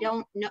I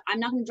don't know, I'm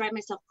not going to drive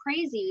myself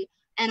crazy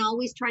and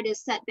always try to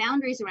set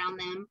boundaries around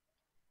them,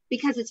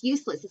 because it's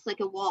useless. It's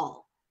like a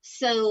wall.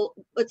 So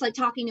it's like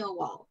talking to a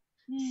wall.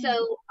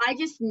 So I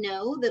just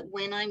know that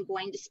when I'm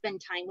going to spend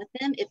time with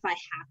them, if I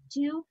have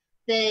to,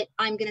 that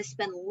I'm going to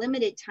spend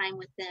limited time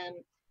with them.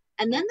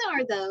 And then there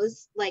are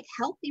those like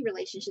healthy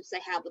relationships I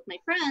have with my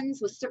friends,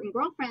 with certain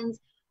girlfriends,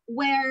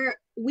 where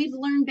we've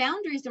learned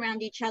boundaries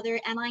around each other.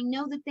 And I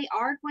know that they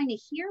are going to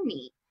hear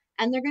me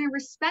and they're going to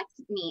respect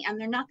me and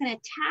they're not going to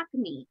attack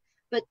me.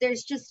 But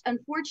there's just,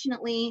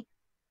 unfortunately,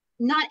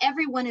 not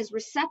everyone is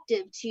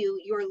receptive to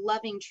your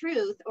loving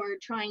truth or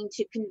trying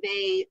to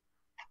convey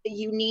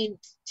you need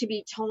to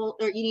be told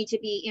or you need to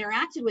be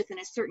interacted with in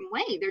a certain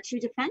way. They're too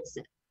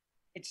defensive.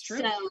 It's true.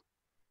 So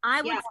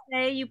I would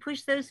say you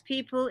push those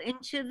people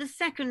into the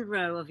second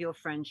row of your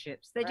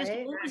friendships. They're just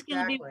always going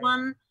to be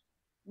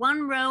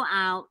one row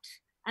out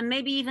and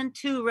maybe even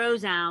 2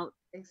 rows out.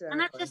 And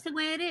that's just the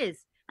way it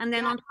is. And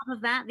then on top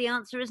of that, the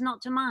answer is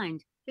not to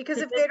mind. Because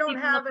if they don't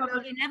have enough,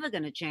 probably never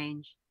going to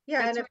change.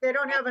 Yeah, and if they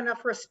don't have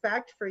enough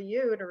respect for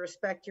you to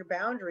respect your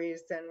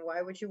boundaries, then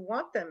why would you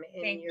want them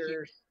in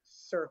your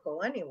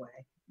circle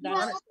anyway?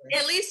 Honestly.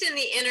 At least in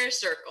the inner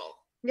circle.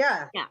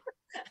 Yeah. Yeah.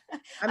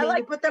 I mean,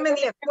 you put them in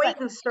the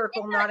acquaintance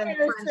circle, not in the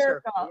friend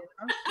circle.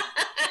 You know?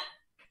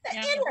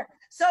 Inner.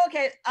 So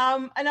okay,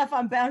 enough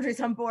on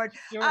boundaries on board.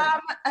 Sure. I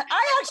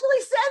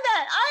actually said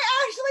that.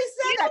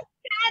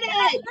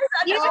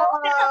 Here's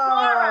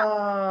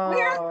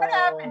what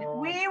happened.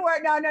 We were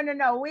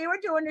no. We were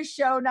doing a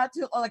show not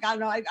too like I don't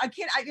know. I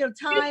can't.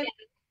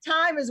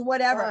 Time is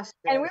whatever.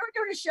 And we were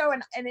doing a show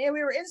and we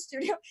were in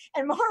studio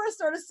and Mara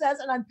sort of says,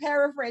 and I'm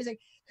paraphrasing,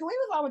 can we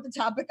move on with the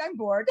topic? I'm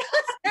bored.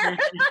 Oh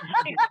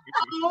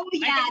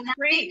yeah, that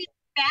great. made me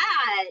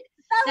bad.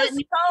 That was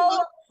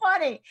so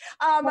funny.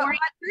 No,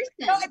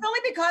 it's only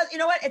because you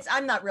know what?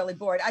 I'm not really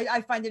bored.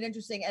 I find it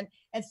interesting. And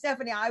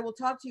Stephanie, I will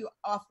talk to you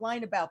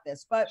offline about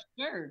this, but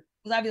sure,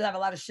 because obviously I have a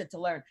lot of shit to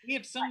learn. We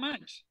have so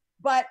much.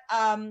 But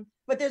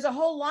there's a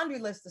whole laundry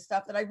list of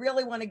stuff that I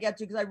really want to get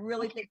to because I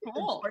really think it's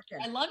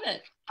important. I love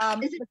it.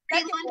 Is it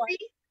dirty laundry?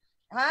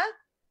 Huh?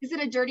 Is it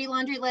a dirty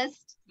laundry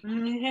list?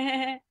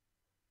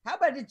 How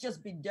about it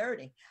just be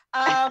dirty?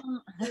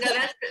 No,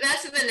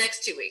 that's in the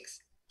next 2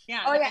 weeks.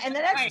 Yeah. Oh yeah, and the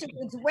next 2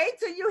 weeks. Wait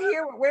till you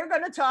hear what we're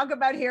going to talk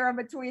about here on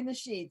Between the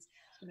Sheets.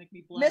 Make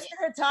me blush. Mr.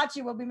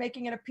 Hitachi will be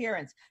making an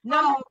appearance.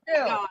 Number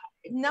two.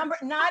 He's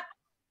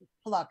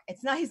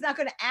not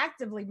going to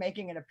actively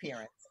making an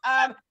appearance.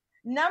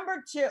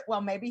 Number two,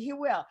 well, maybe he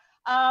will.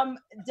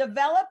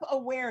 Develop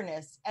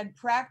awareness and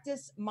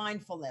practice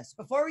mindfulness.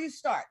 Before you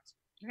start,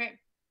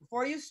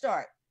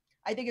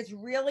 I think it's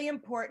really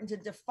important to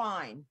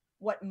define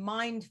what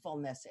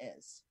mindfulness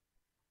is.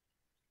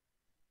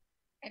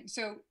 And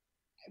so,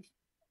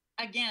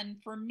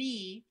 again, for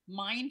me,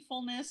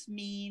 mindfulness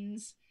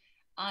means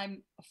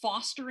I'm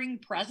fostering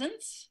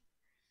presence,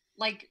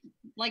 like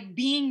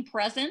being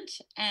present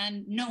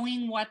and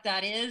knowing what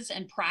that is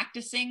and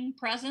practicing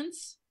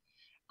presence.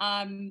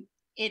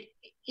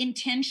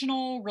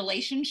 Intentional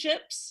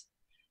relationships,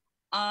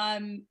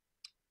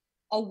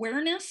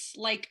 awareness,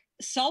 like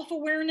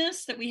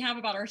self-awareness that we have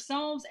about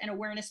ourselves and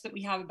awareness that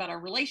we have about our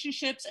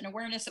relationships and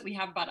awareness that we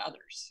have about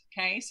others.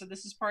 Okay, so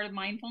this is part of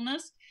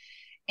mindfulness.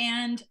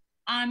 And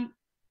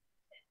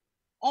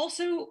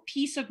also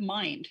peace of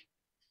mind.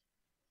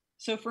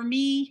 So for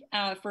me,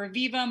 for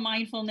Aviva,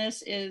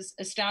 mindfulness is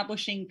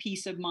establishing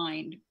peace of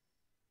mind.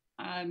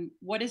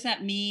 What does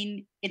that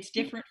mean? It's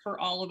different for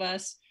all of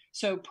us.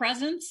 So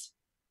presence,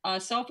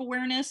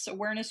 self-awareness,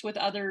 awareness with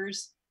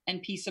others,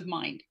 and peace of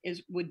mind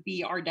would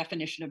be our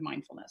definition of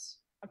mindfulness.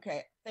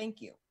 Okay, thank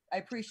you. I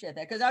appreciate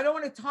that because I don't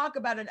want to talk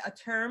about a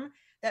term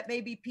that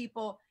maybe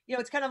people,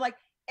 it's kind of like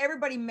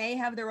everybody may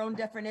have their own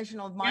definition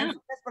of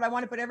mindfulness, but I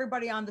want to put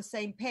everybody on the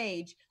same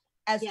page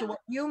as to what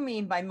you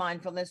mean by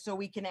mindfulness so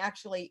we can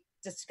actually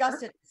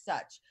discuss it as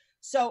such.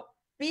 So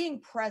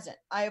being present,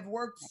 I have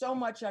worked so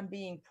much on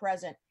being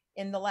present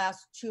in the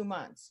last 2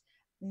 months.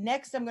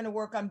 Next, I'm going to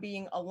work on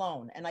being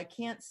alone, and I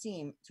can't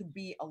seem to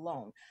be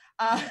alone.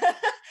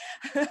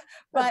 But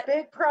a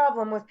big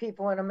problem with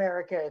people in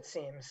America, it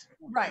seems.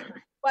 Right.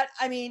 But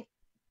I mean,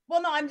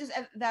 well, no,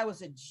 that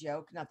was a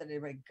joke. Not that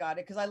anybody got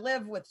it, because I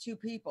live with 2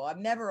 people.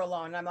 I'm never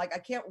alone. I'm like,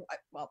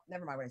 well,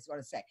 never mind what I was going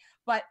to say.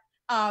 But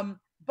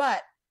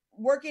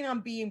working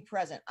on being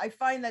present, I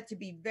find that to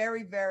be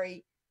very,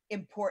 very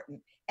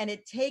important. And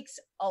it takes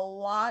a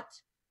lot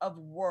of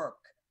work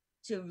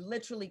to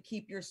literally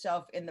keep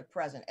yourself in the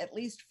present, at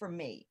least for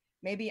me.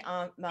 It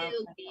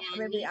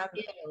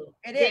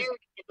is,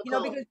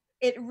 because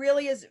it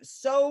really is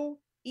so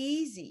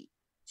easy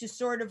to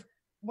sort of,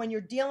 when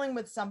you're dealing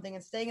with something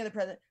and staying in the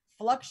present,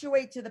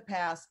 fluctuate to the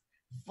past,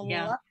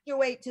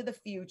 fluctuate to the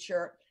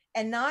future,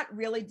 and not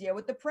really deal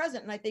with the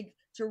present. And I think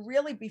to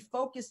really be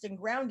focused and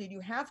grounded,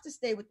 you have to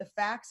stay with the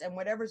facts and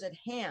whatever's at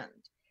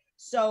hand.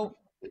 So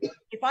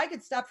if I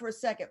could stop for a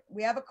second,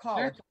 we have a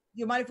caller. Sure. Do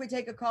you mind if we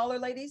take a caller,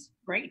 ladies?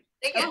 Great.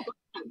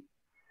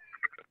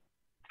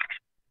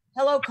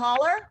 Hello,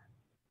 caller.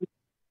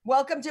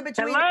 Welcome to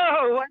Between.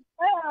 Hello, what's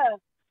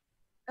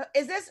up? Who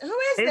is this?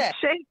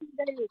 Shake and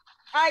Bake.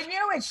 I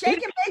knew it.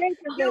 Shake and Bake.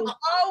 You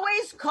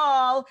always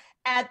call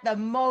at the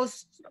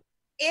most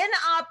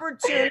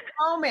inopportune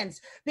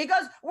moments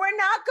because we're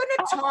not going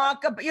to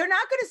talk about, you're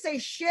not going to say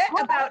shit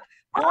about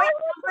point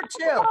number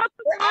 2.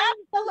 We're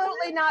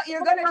absolutely not.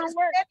 You're going to just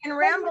sit and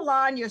ramble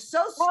on. You're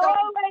so stupid.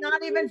 It's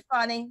not even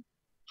funny.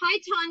 Hi,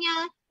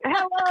 Tanya.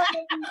 Hello.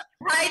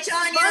 Hi,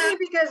 Tanya. Funny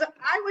because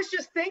I was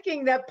just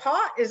thinking that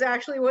pot is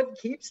actually what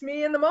keeps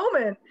me in the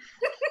moment.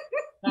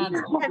 And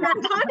then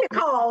Tanya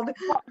called.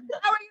 How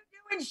are you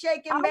doing,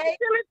 Shake and Bake? I was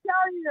going to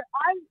tell you,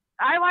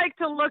 I like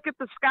to look at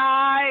the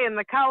sky and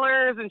the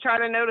colors and try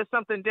to notice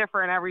something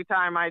different every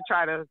time I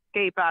try to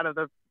escape out of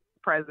the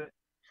present.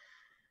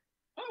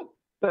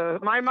 So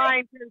my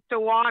mind tends to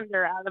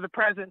wander out of the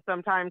present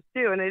sometimes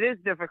too, and it is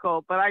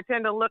difficult, but I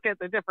tend to look at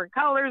the different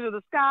colors of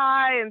the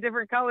sky and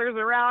different colors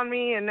around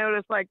me and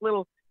notice like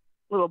little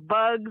little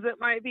bugs that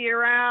might be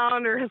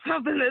around or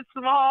something that's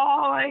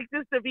small, like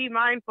just to be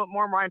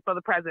more mindful of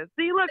the present.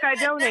 See, look, I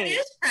donate.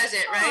 That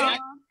is present, right?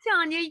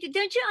 Tanya, are you living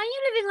on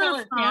a Tell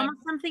us, farm yeah. or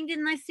something?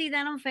 Didn't I see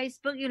that on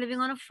Facebook? You're living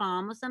on a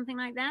farm or something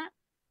like that?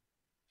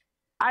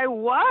 I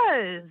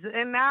was,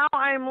 and now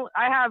I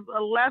have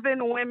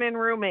 11 women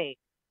roommates.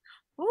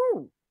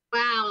 Oh,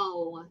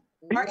 Wow.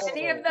 Are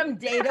any of them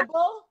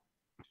dateable?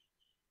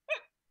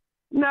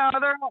 No,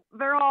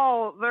 they're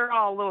all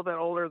a little bit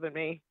older than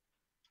me.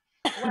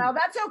 Well,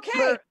 that's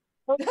okay.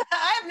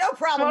 I have no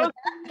problem with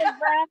that.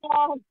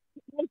 Most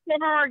of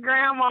them are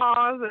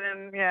grandmas,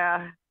 and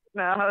yeah,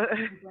 no.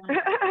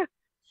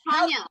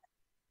 Tanya.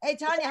 Hey,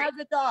 Tanya, how's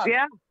the dog?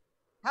 Yeah,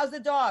 How's the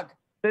dog?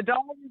 the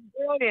dog is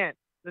brilliant.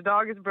 The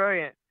dog is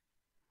brilliant.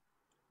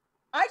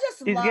 I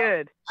just He's love,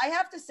 good. I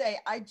have to say,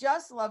 I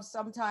just love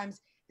sometimes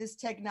this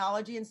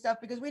technology and stuff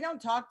because we don't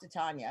talk to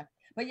Tanya,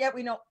 but yet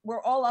we know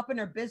we're all up in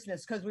her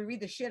business because we read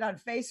the shit on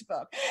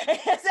Facebook.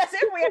 It's as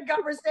if we had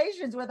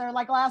conversations with her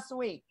like last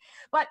week.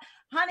 But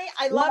honey,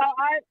 I love. Well,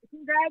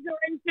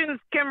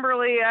 congratulations,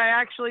 Kimberly. I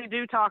actually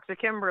do talk to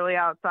Kimberly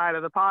outside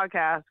of the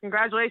podcast.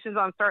 Congratulations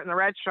on starting the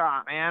Red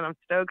Shop, man. I'm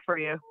stoked for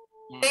you.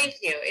 Thank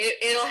you.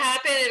 It'll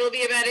happen. It'll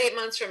be about 8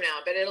 months from now,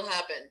 but it'll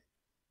happen.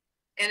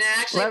 And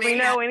actually, Let me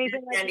know happen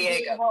anything in I San can do to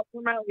Diego. help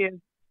promote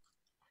you.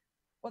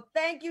 Well,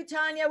 thank you,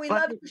 Tanya. We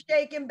love you,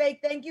 Shake and Bake.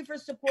 Thank you for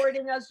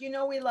supporting us. You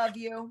know we love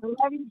you. I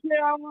love you too.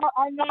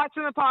 I'm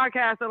watching the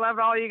podcast. I love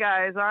all you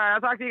guys. All right,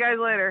 I'll talk to you guys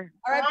later.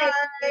 All right,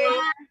 babe.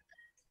 Bye.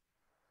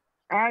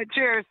 All right,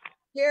 cheers.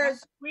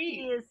 Cheers.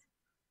 please.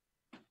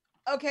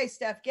 Okay,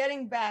 Steph,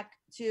 getting back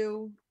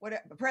to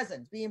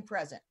being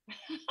present.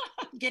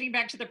 Getting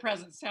back to the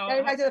present. So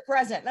Getting back to the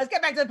present. Let's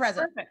get back to the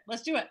present. perfect.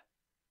 Let's do it.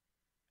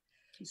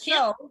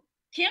 So,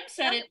 Kim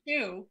said it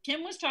too.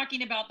 Kim was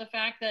talking about the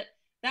fact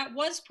that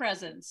was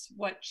presence,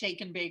 what Shake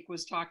and Bake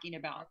was talking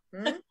about.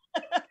 you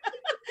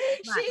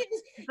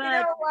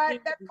know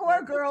what? That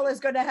poor girl is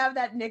going to have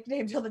that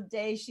nickname till the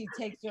day she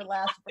takes her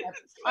last breath.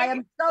 I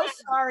am so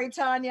sorry,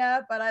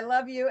 Tanya, but I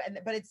love you,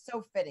 but it's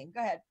so fitting.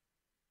 Go ahead.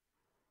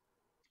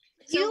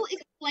 You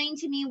explain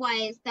to me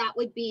why that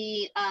would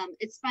be,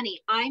 it's funny.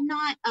 I'm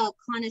not a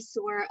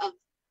connoisseur of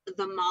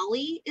the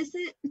Molly, is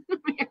it?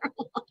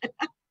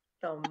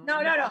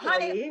 No,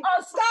 honey.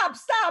 Oh,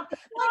 stop.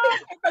 Let me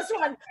take this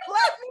one.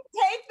 Let me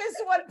take this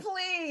one,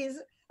 please.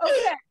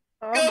 Okay.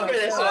 Go for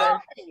this one.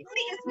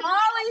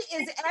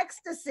 Molly is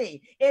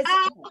ecstasy. It's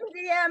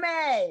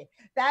MDMA.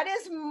 That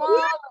is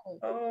Molly.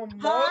 Oh,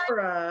 Pot,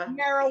 Mara.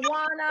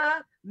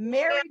 marijuana,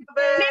 Mary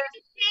Jane,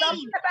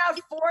 something about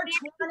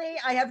 420.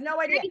 I have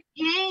no idea.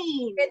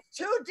 It's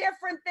two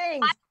different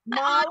things.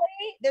 Molly,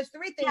 there's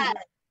three things. Yes.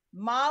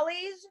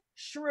 Molly's,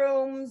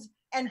 shrooms,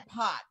 and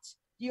pot.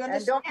 Do you And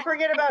understand? don't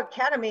forget about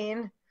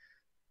ketamine.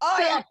 Oh,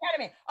 yeah,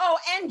 ketamine. Oh,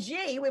 and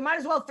G. We might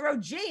as well throw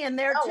G in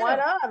there, Oh, too. why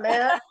not,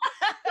 man?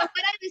 So what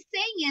I was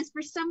saying is,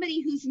 for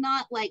somebody who's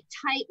not like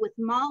tight with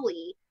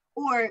Molly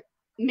or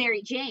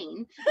Mary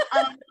Jane,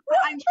 what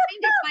I'm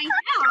trying to find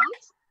out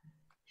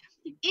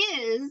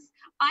is,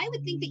 I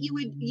would think that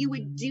you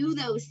would do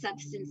those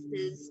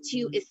substances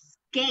to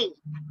escape,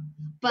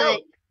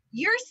 but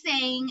you're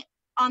saying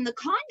on the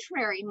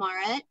contrary,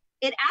 Mara,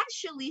 it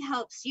actually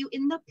helps you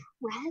in the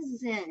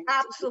present.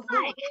 Absolutely.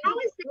 Why? How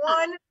is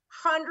that?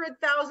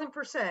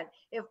 100,000%.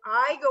 If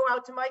I go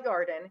out to my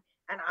garden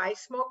and I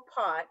smoke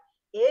pot,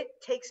 it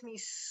takes me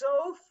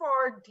so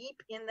far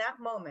deep in that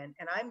moment.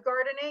 And I'm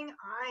gardening,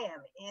 I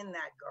am in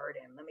that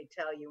garden. Let me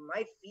tell you,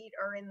 my feet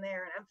are in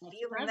there and I'm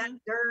feeling that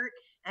dirt,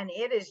 and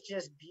it is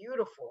just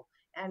beautiful.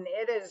 And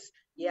it is,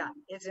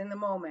 it's in the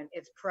moment,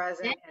 it's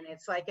present, and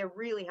it's like, it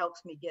really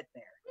helps me get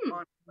there,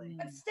 honestly.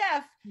 But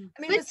Steph,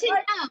 I mean, Good to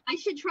know. I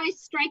should try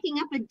striking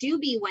up a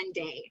doobie one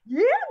day.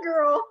 Yeah,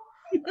 girl.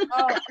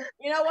 Oh,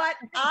 you know what?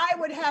 I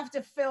would have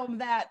to film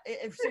that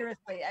if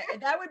seriously.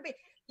 That would be,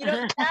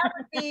 that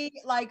would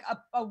be like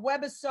a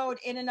webisode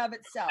in and of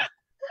itself.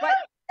 But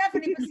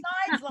Stephanie,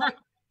 besides like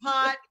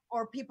pot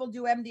or people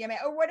do MDMA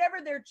or whatever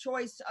their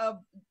choice of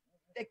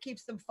that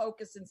keeps them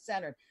focused and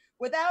centered,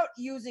 without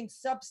using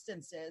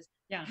substances,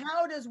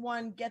 how does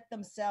one get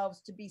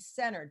themselves to be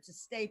centered, to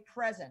stay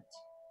present?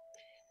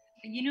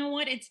 You know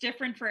what? It's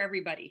different for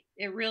everybody.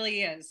 It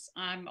really is.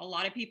 A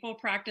lot of people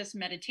practice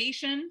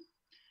meditation.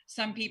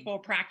 Some people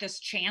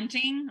practice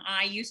chanting.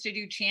 I used to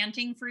do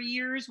chanting for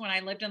years when I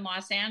lived in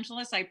Los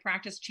Angeles. I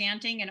practiced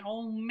chanting, and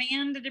oh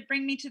man, did it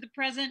bring me to the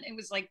present. It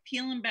was like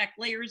peeling back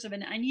layers of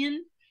an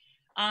onion.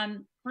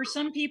 For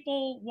some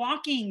people,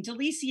 walking.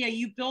 Delicia,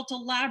 you built a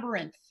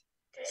labyrinth.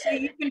 So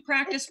you can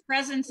practice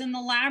presence in the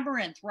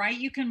labyrinth, right?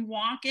 You can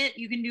walk it.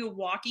 You can do a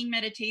walking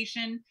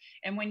meditation.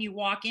 And when you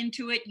walk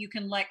into it, you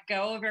can let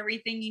go of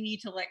everything you need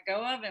to let go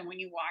of. And when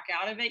you walk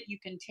out of it, you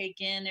can take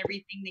in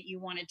everything that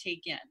you want to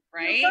take in,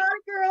 right? You got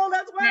it, girl.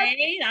 That's what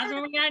That's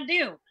what we got to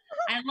do.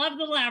 I love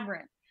the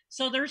labyrinth.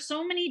 So there's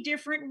so many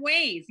different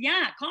ways.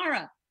 Yeah,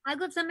 Cara. I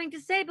got something to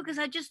say because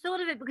I just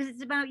thought of it because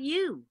it's about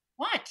you.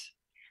 What?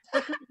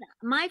 Because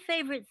my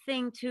favorite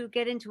thing to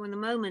get into in the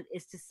moment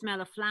is to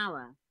smell a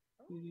flower.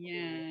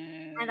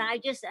 Yeah.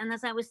 And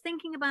as I was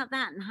thinking about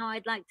that and how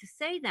I'd like to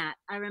say that,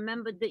 I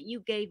remembered that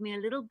you gave me a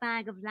little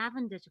bag of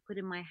lavender to put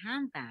in my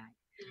handbag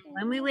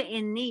when we were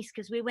in Nice,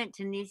 because we went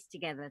to Nice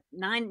together.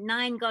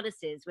 Nine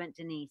goddesses went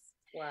to Nice.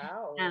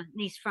 Wow.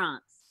 Nice,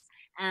 France.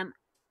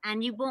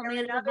 And you bought me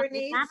a little Another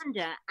bottle of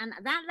lavender, and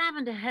that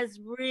lavender has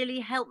really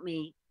helped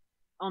me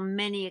on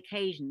many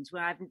occasions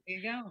where There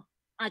you go.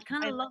 I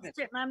kind I of love lost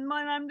it. it, and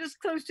I'm just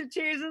close to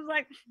tears. It's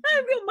like,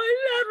 I've got my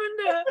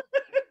lavender.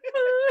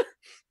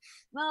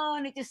 Oh,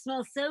 and it just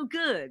smells so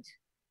good.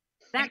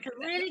 That's a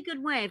really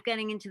good way of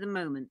getting into the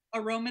moment.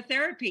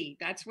 Aromatherapy,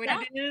 that's what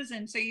it is.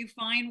 And so you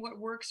find what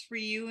works for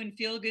you and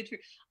feel good.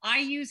 I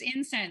use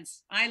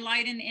incense. I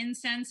light an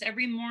incense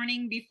every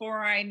morning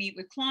before I meet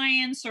with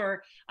clients,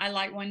 or I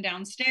light one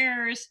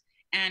downstairs,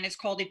 and it's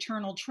called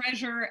Eternal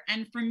Treasure.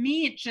 And for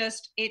me,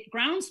 it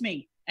grounds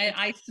me.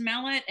 I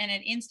smell it and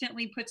it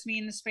instantly puts me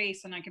in the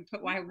space, and I can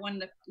put one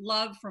that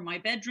love for my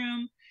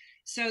bedroom.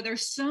 So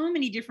there's so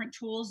many different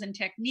tools and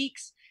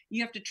techniques.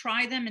 You have to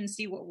try them and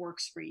see what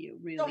works for you,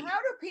 really. So how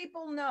do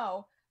people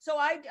know? So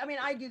I mean,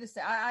 I do the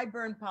same. I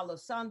burn Palo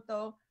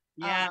Santo.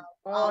 Yeah.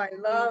 I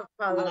love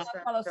Palo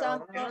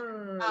Santo.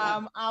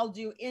 Santo. I'll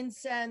do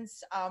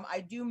incense.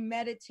 I do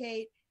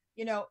meditate,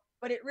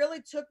 but it really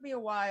took me a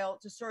while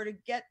to sort of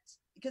get,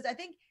 because I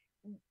think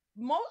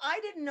I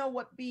didn't know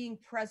what being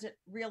present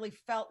really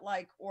felt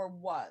like or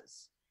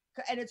was.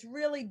 And it's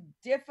really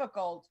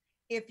difficult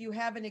if you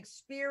haven't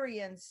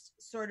experienced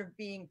sort of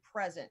being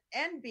present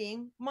and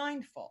being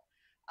mindful.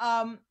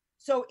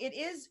 So it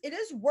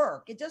is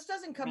work. It just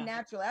doesn't come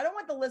naturally. I don't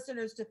want the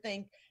listeners to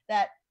think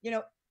that,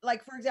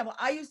 like, for example,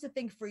 I used to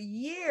think for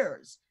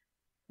years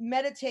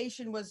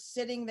meditation was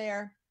sitting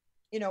there,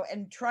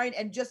 and trying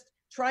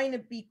to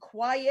be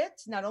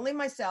quiet, not only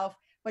myself,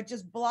 but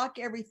just block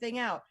everything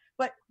out.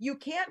 But you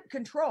can't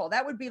control.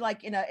 That would be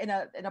like in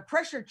a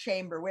pressure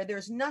chamber where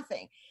there's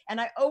nothing. And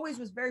I always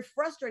was very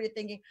frustrated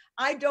thinking,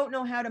 I don't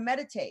know how to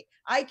meditate.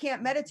 I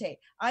can't meditate.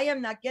 I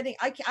am not getting,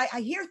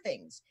 I hear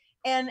things.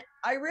 And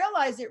I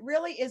realize it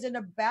really isn't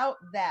about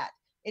that.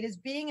 It is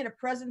being in a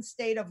present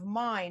state of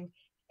mind,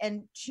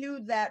 and to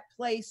that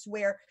place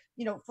where,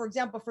 for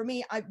example, for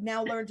me, I've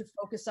now learned to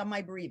focus on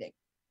my breathing.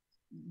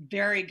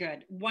 Very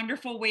good.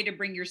 Wonderful way to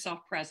bring yourself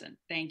present.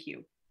 Thank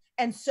you.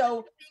 And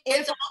so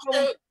it's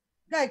also,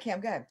 go ahead,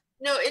 Cam, go ahead.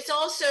 No, it's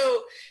also,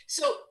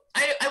 so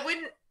I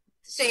wouldn't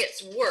say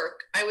it's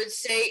work. I would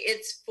say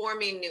it's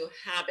forming new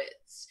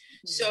habits.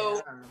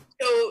 So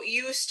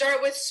you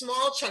start with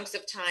small chunks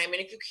of time.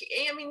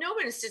 And no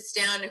one sits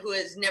down who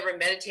has never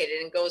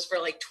meditated and goes for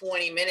like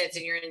 20 minutes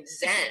and you're in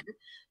Zen.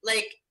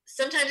 Like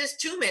sometimes it's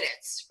 2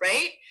 minutes,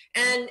 right?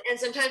 And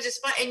sometimes it's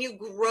 5, and you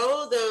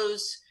grow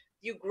those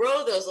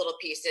little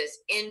pieces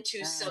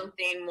into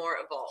something more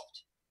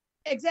evolved.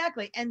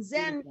 Exactly. And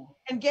Zen,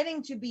 and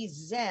getting to be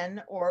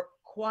Zen or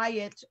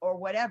quiet or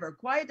whatever.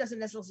 Quiet doesn't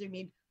necessarily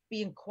mean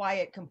being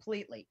quiet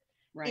completely.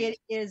 Right. It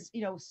is,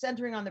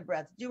 centering on the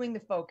breath, doing the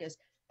focus.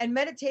 And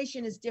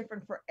meditation is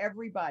different for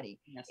everybody.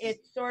 Yes.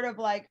 It's sort of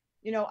like,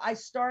 I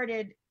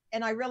started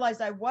and I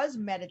realized I was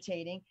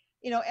meditating,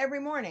 every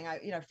morning.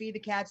 I, feed the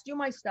cats, do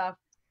my stuff,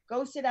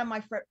 go sit on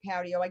my front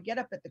patio. I get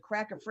up at the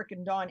crack of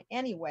frickin' dawn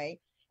anyway,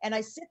 and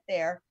I sit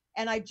there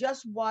and I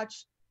just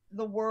watch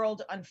the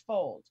world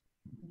unfold.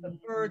 The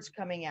birds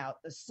coming out,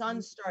 the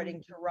sun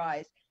starting to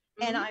rise.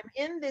 And I'm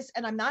in this,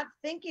 and I'm not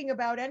thinking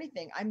about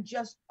anything. I'm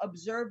just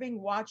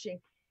observing, watching,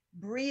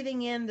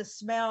 breathing in the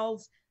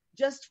smells,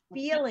 just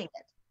feeling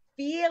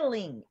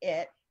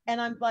it.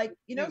 And I'm like,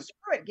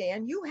 screw it, Gaye,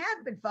 you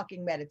have been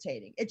fucking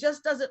meditating. It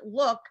just doesn't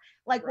look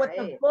like what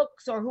the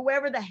books or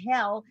whoever the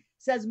hell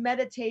says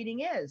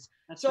meditating is.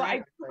 That's so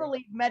right. I do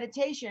believe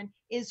meditation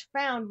is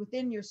found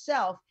within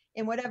yourself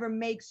in whatever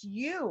makes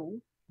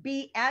you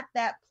be at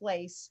that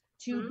place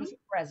to be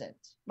present.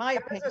 My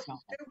opinion. That's a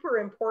super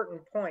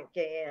important point,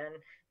 Gaye,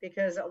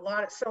 because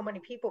so many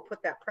people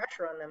put that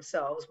pressure on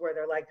themselves where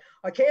they're like,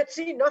 I can't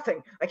see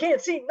nothing.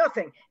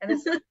 And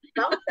it's not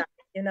about that.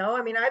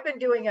 I've been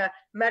doing a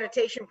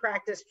meditation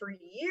practice for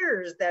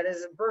years that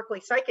is a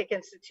Berkeley Psychic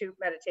Institute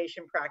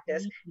meditation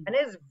practice, and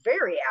it is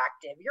very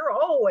active. You're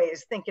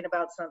always thinking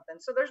about something.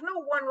 So there's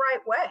no one right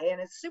way, and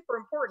it's super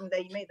important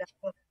that you made that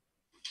point.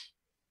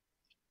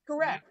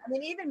 Correct.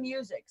 Even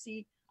music.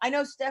 See, I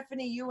know,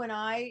 Stephanie, you and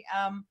I,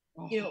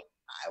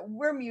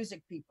 we're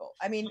music people.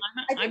 I think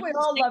we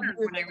all love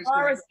music.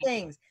 Laura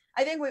sings.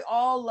 I think we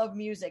all love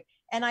music.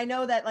 And I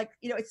know that,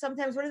 it's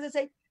sometimes, what does it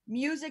say?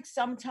 Music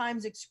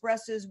sometimes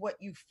expresses what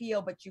you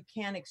feel, but you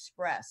can't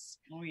express.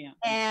 Oh, yeah.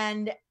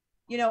 And,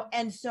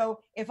 and so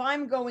if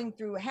I'm going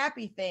through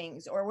happy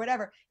things or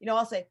whatever,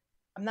 I'll say,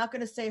 I'm not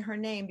going to say her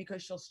name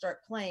because she'll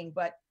start playing,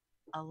 but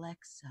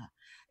Alexa,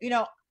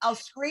 I'll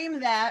scream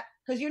that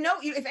because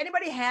if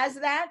anybody has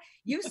that,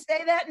 you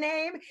say that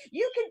name,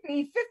 you could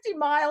be 50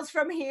 miles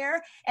from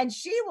here and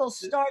she will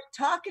start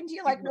talking to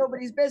you like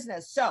nobody's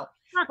business. So,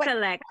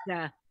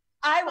 Alexa.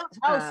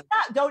 Stop.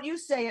 Don't you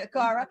say it,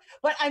 Cara.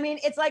 But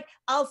it's like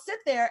I'll sit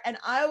there and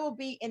I will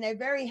be in a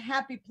very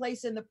happy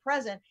place in the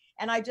present,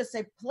 and I just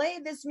say, play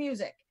this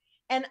music.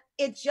 And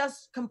it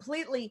just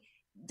completely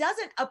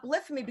doesn't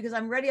uplift me because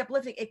I'm already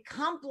uplifting. It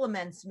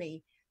compliments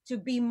me to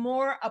be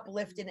more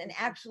uplifted and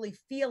actually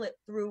feel it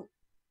through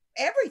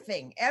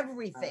everything.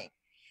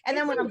 And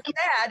then when I'm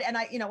sad, and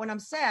when I'm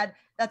sad,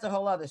 that's a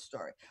whole other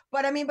story.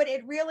 But I mean, but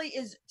it really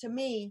is, to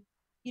me,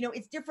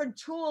 it's different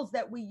tools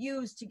that we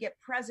use to get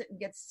present and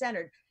get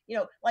centered.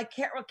 Like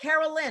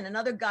Carol Lynn,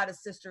 another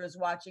goddess sister, is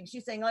watching.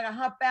 She's saying like a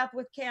hot bath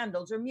with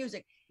candles or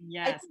music.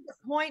 Yes. I think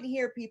the point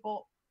here,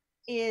 people,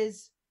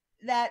 is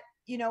that,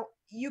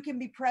 you can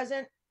be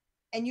present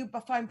and you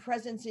find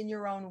presence in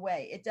your own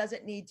way. It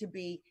doesn't need to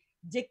be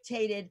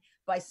dictated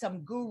by some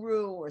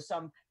guru or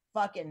some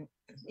fucking,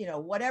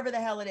 whatever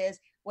the hell it is.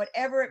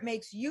 Whatever it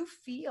makes you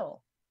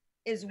feel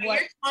is what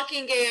you're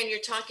talking, Gaye, and you're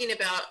talking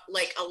about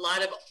like a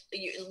lot of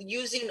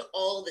using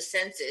all the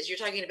senses. You're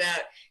talking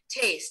about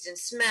taste and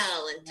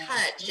smell and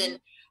touch and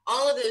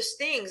all of those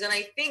things. And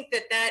I think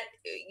that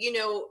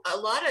a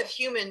lot of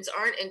humans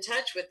aren't in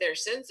touch with their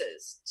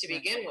senses to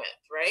begin with,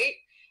 right?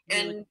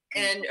 And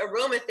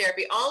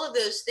aromatherapy, all of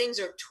those things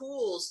are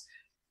tools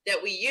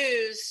that we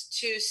use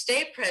to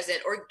stay present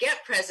or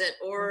get present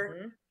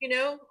or,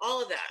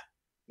 all of that.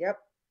 Yep.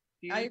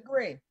 I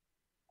agree.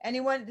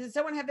 Did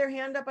someone have their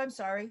hand up? I'm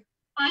sorry.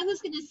 I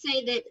was going to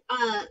say that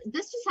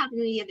this just happened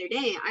to me the other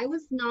day. I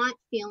was not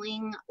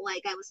feeling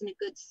like I was in a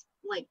good,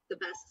 like the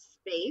best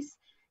space.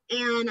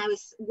 And I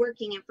was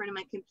working in front of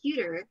my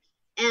computer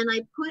and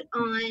I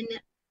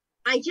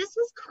just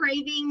was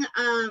craving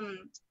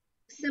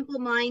Simple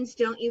Minds,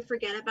 Don't You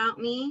Forget About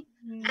Me.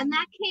 And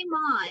that came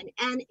on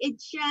and it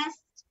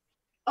just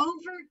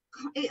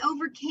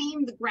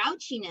overcame the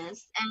grouchiness.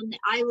 And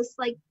I was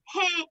like,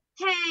 hey,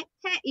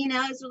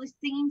 I was really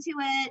singing to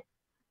it.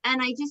 And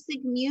I just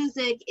think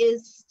music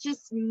is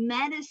just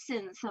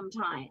medicine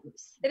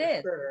sometimes. It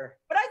is. Sure.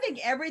 But I think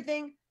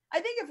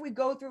if we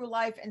go through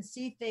life and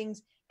see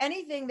things,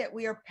 anything that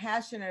we are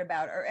passionate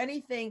about or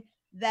anything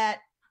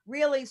that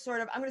really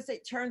sort of, I'm going to say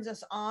turns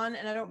us on,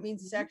 and I don't mean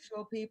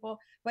sexual people,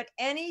 but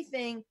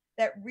anything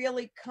that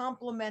really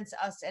compliments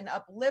us and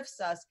uplifts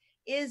us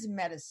is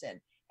medicine.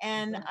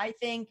 And I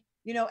think,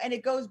 and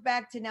it goes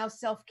back to now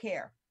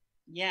self-care.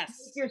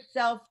 Yes. Make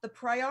yourself the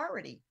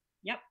priority.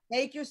 Yep.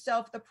 Make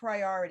yourself the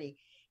priority.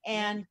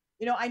 And,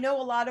 I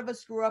know a lot of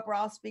us grew up, or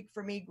I'll speak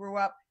for me, grew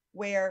up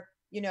where,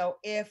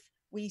 if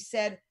we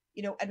said,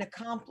 an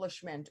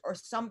accomplishment or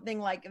something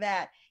like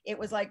that, it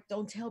was like,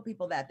 don't tell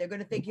people that. They're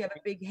going to think you have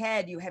a big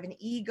head, you have an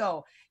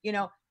ego,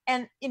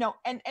 and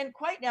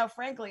quite now,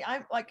 frankly,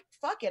 I'm like,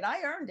 fuck it.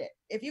 I earned it.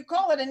 If you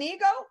call it an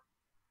ego,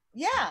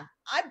 yeah,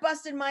 I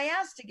busted my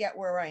ass to get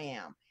where I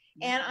am.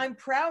 And I'm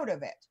proud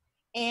of it.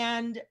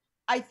 And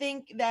I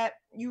think that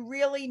you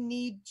really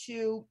need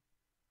to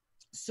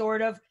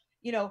sort of,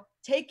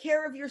 take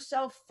care of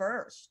yourself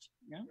first,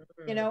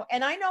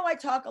 and I know I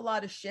talk a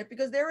lot of shit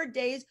because there are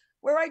days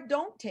where I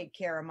don't take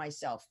care of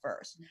myself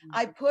first.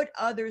 I put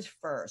others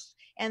first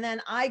and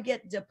then I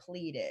get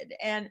depleted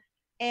and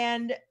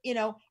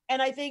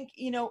I think,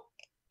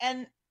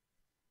 and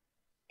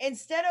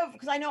instead of,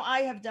 because I know I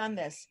have done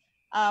this,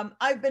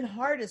 I've been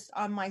hardest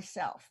on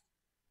myself.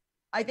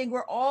 I think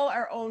we're all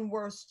our own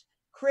worst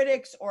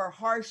critics or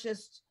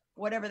harshest,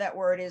 whatever that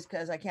word is,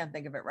 because I can't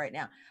think of it right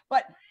now.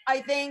 But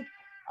I think,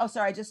 oh,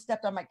 sorry, I just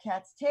stepped on my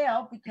cat's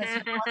tail because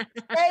he wants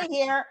to stay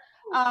here.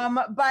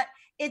 But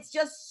it's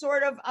just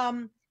sort of,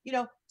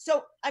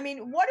 so, I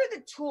mean, what are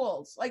the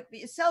tools, like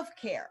the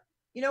self-care?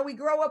 We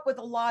grow up with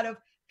a lot of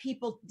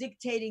people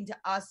dictating to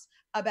us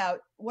about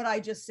what I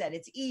just said.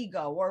 It's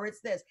ego or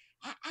it's this.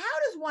 How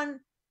does one,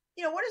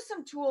 what are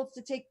some tools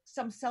to take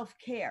some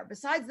self-care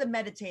besides the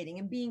meditating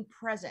and being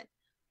present?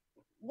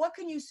 What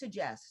can you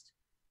suggest?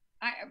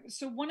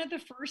 So one of the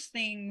first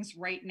things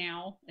right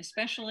now,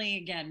 especially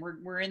again,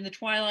 we're in the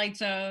twilight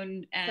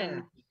zone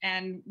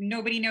and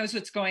nobody knows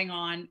what's going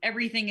on.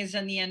 Everything is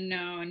in the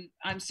unknown.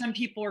 Some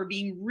people are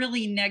being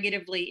really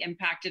negatively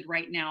impacted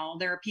right now.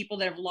 There are people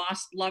that have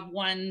lost loved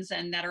ones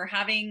and that are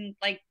having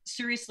like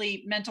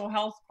seriously mental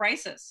health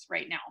crisis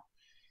right now.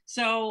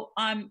 So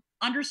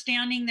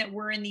understanding that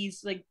we're in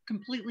these like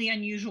completely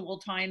unusual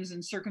times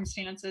and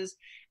circumstances.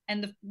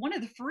 And one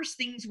of the first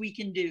things we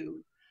can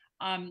do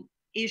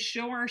is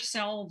show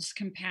ourselves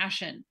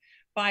compassion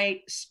by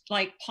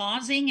like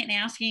pausing and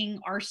asking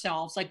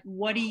ourselves, like,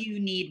 what do you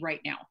need right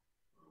now?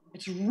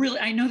 It's really,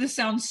 I know this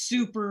sounds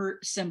super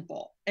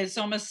simple. It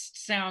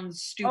almost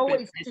sounds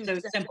stupid. It's so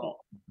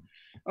simple.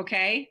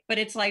 Okay. But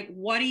it's like,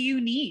 what do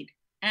you need?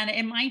 And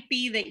it might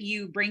be that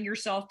you bring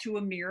yourself to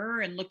a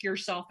mirror and look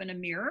yourself in a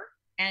mirror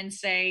and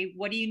say,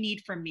 what do you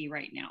need from me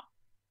right now?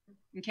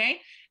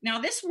 Okay. Now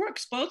this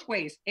works both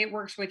ways. It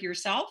works with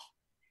yourself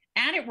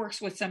and it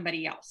works with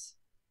somebody else.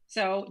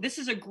 So this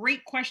is a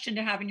great question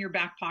to have in your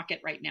back pocket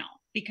right now,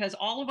 because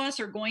all of us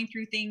are going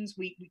through things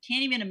we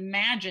can't even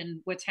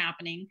imagine what's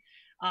happening,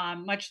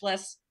 much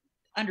less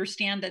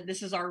understand that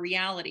this is our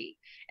reality.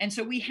 And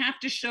so we have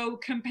to show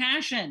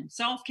compassion,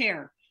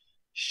 self-care.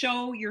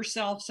 Show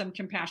yourself some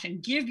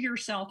compassion. Give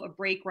yourself a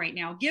break right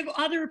now. Give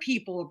other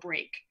people a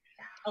break.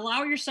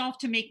 Allow yourself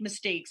to make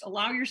mistakes.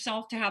 Allow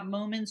yourself to have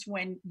moments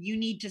when you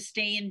need to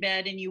stay in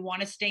bed and you want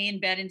to stay in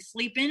bed and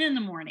sleep in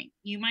the morning.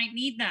 You might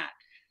need that.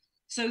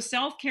 So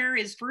self-care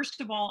is,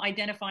 first of all,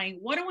 identifying,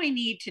 what do I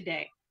need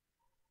today,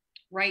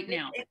 right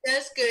now?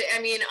 That's good.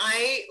 I mean,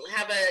 I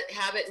have a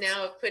habit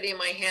now of putting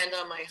my hand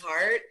on my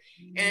heart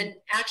and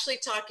actually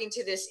talking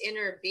to this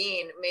inner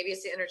being. Maybe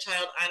it's the inner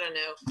child, I don't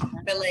know.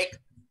 But like,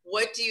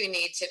 what do you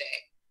need today?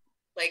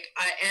 Like,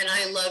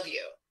 I love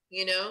you,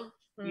 you know?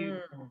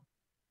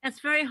 That's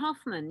very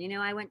Hoffman. You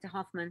know, I went to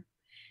Hoffman,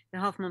 the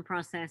Hoffman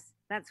process.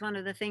 That's one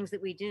of the things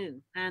that we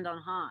do, hand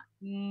on heart.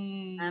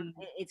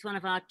 It's one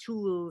of our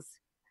tools.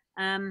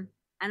 And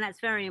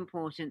that's very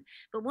important.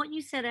 But what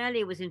you said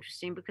earlier was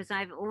interesting, because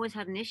I've always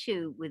had an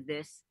issue with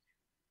this.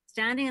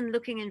 Standing and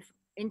looking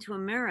into a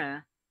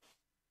mirror,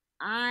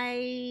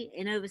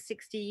 in over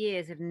 60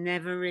 years, have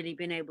never really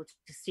been able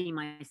to see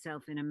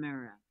myself in a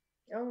mirror.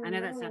 I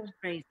know that sounds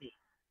crazy.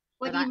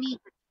 What do you mean?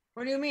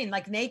 What do you mean?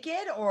 Like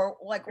naked or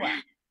like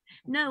what?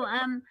 No,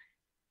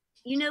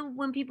 you know,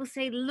 when people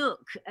say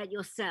look at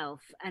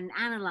yourself and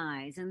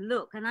analyze and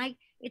look, and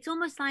it's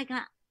almost like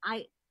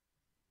I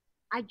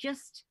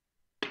just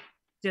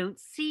don't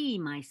see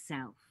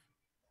myself.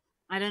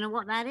 I don't know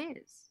what that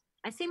is.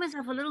 I see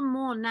myself a little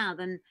more now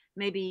than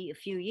maybe a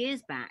few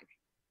years back.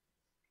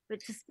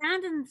 But to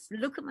stand and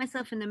look at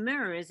myself in the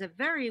mirror is a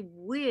very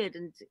weird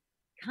and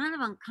kind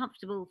of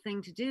uncomfortable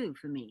thing to do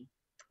for me.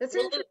 It's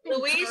interesting,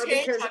 Louise,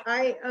 because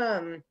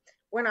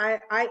when I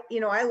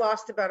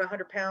lost about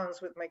 100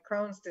 pounds with my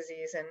Crohn's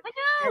disease, and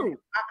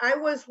I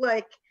was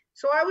like,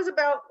 so I was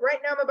right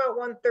now I'm about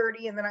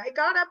 130, and then I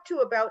got up to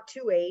about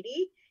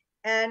 280,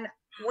 and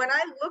when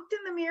I looked in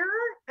the mirror,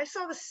 I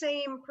saw the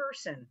same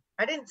person.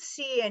 I didn't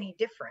see any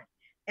different,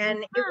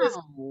 and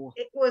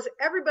it was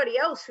everybody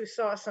else who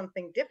saw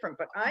something different,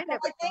 but I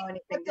never saw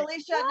anything.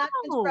 Alicia, not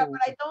to interrupt,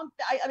 but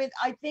I mean,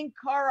 I think,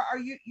 Cara,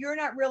 you're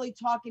not really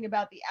talking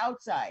about the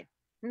outside.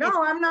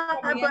 No, I'm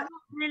not, but that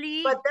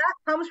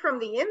comes from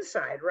the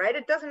inside, right?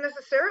 It doesn't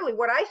necessarily,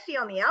 what I see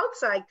on the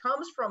outside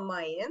comes from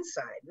my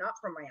inside, not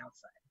from my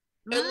outside.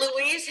 But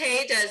Louise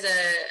Hay does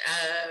a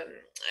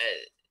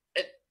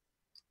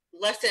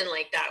lesson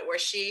like that, where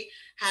she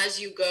has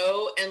you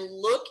go and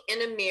look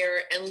in a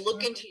mirror and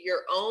look into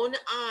your own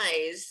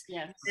eyes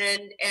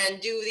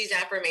and do these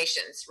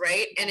affirmations,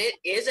 right? And it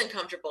is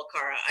uncomfortable,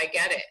 Cara. I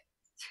get it.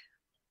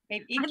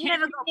 It can be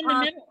in the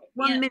middle.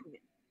 1 minute.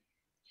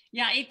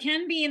 Yeah, it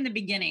can be in the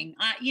beginning.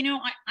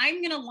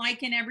 I'm going to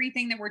liken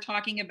everything that we're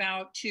talking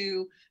about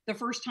to the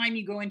first time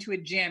you go into a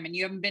gym and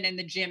you haven't been in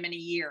the gym in a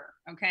year,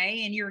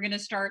 okay? And you're going to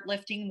start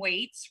lifting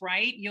weights,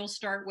 right? You'll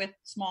start with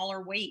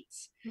smaller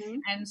weights.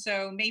 And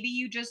so maybe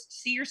you just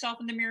see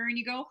yourself in the mirror and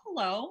you go,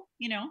 hello,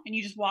 and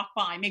you just walk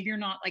by. Maybe you're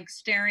not like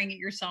staring at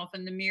yourself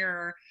in the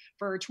mirror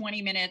for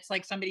 20 minutes,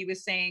 like somebody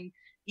was saying.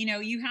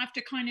 You have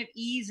to kind of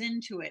ease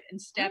into it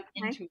and step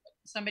into it.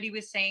 Somebody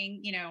was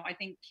saying, I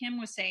think Kim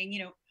was saying,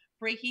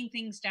 breaking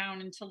things down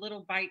into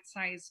little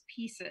bite-sized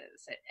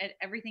pieces.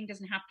 Everything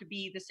doesn't have to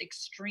be this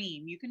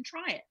extreme. You can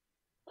try it.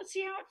 Let's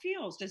see how it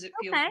feels. Does it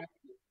feel good?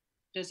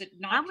 Does it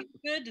not feel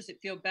good? Does it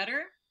feel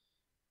better?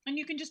 And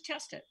you can just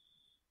test it.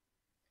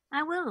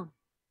 I will.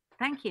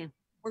 Thank you.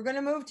 We're going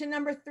to move to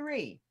number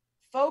 3.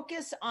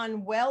 Focus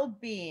on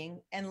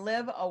well-being and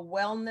live a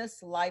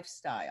wellness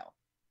lifestyle.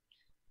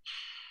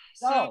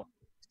 So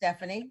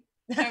Stephanie.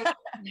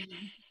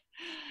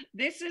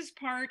 This is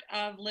part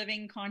of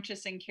living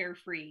conscious and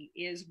carefree,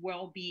 is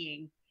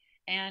well-being.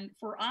 And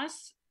for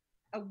us,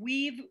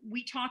 we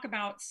talk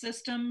about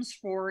systems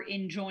for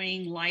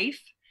enjoying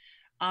life,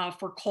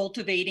 for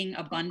cultivating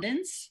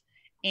abundance,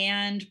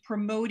 and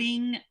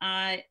promoting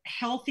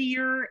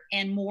healthier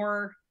and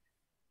more,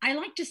 I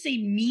like to say,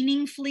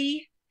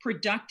 meaningfully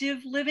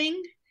productive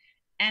living.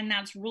 And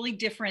that's really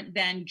different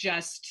than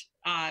just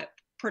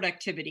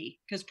productivity,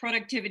 because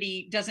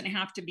productivity doesn't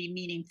have to be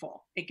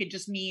meaningful. It could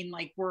just mean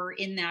like we're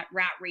in that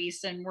rat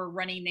race and we're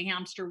running the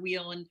hamster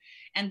wheel,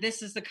 and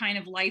this is the kind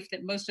of life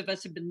that most of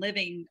us have been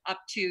living up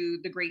to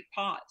the Great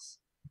Pause,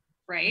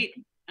 right?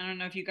 I don't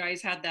know if you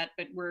guys had that,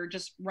 but we're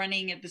just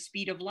running at the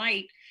speed of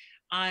light,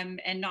 and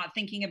not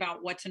thinking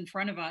about what's in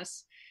front of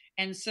us.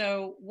 And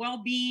so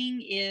well-being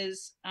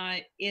is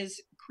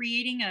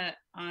creating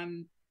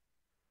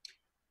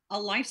a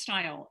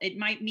lifestyle. It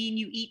might mean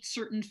you eat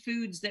certain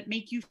foods that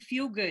make you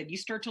feel good. You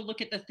start to look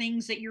at the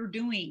things that you're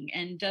doing,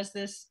 and does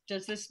this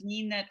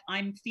mean that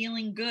I'm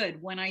feeling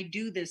good when I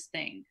do this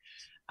thing?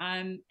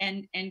 And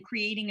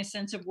creating a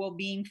sense of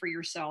well-being for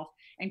yourself,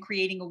 and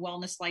creating a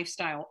wellness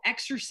lifestyle.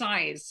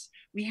 Exercise.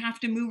 We have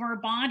to move our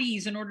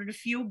bodies in order to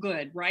feel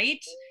good, right?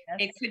 Yes.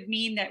 It could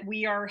mean that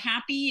we are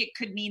happy. It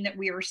could mean that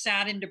we are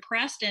sad and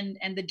depressed, and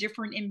the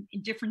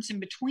difference in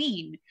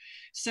between.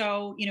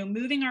 So,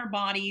 moving our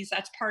bodies,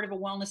 that's part of a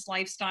wellness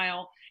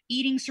lifestyle.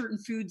 Eating certain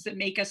foods that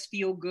make us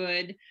feel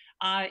good,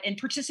 and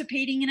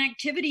participating in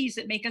activities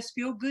that make us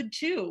feel good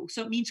too.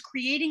 So it means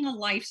creating a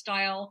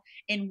lifestyle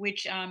in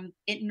which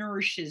it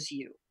nourishes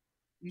you.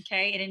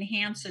 Okay, it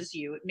enhances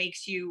you. It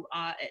makes you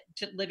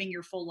to living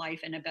your full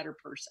life and a better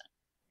person.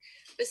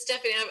 But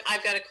Stephanie,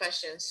 I've got a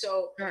question.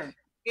 So, Sure.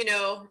 you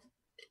know,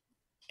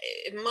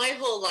 my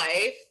whole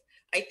life,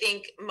 I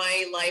think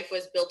my life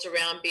was built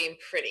around being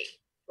pretty,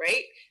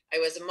 right? I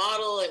was a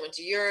model. I went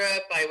to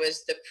Europe. I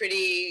was the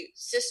pretty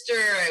sister.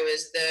 I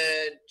was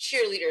the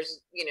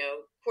cheerleader's,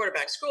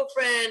 quarterback's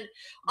girlfriend,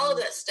 all of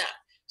that stuff.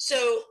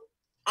 So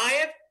I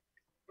have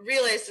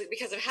realized that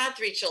because I've had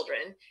 3 children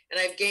and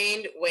I've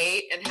gained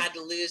weight and had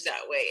to lose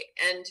that weight.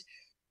 And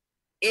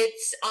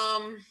it's,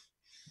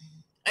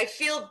 I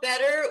feel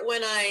better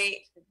when I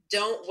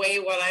don't weigh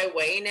what I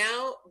weigh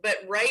now. But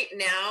right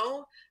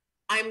now,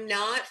 I'm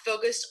not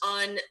focused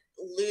on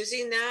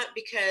losing that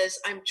because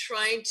I'm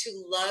trying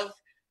to love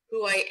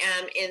who I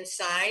am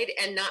inside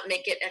and not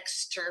make it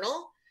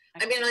external.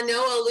 I mean, I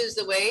know I'll lose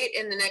the weight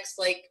in the next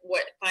 5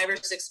 or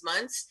 6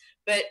 months,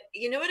 but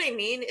you know what I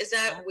mean? Is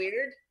that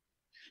weird?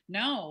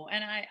 No.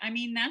 And I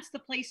mean, that's the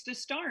place to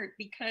start,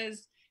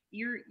 because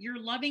you're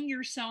loving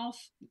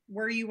yourself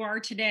where you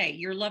are today.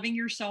 You're loving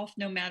yourself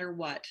no matter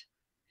what.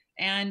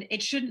 And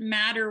it shouldn't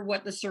matter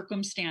what the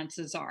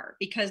circumstances are,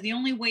 because the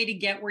only way to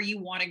get where you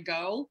want to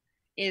go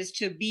is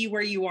to be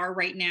where you are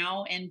right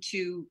now. And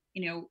to,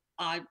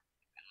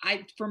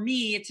 for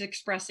me, it's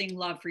expressing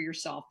love for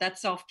yourself.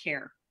 That's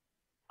self-care.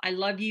 I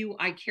love you.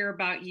 I care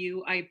about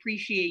you. I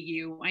appreciate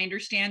you. I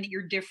understand that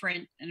you're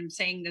different. And I'm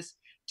saying this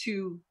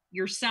to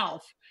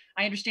yourself.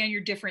 I understand you're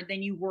different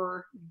than you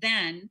were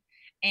then.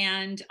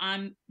 And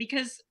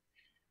because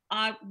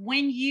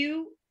when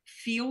you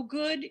feel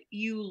good,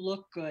 you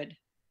look good.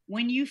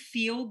 When you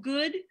feel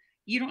good,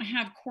 you don't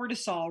have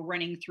cortisol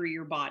running through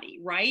your body,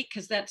 right?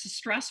 Because that's a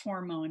stress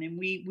hormone, and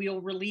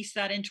we'll release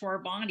that into our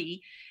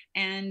body,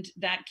 and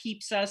that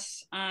keeps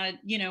us, at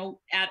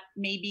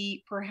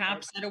maybe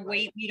perhaps at a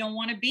weight we don't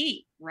want to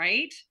be,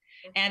 right?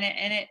 And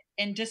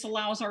it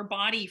disallows our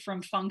body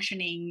from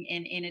functioning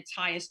in its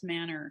highest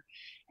manner.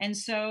 And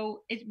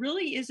so it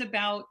really is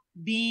about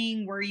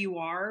being where you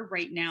are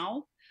right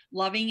now,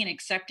 loving and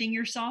accepting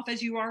yourself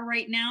as you are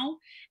right now.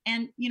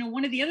 And,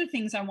 one of the other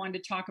things I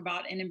wanted to talk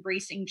about in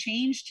embracing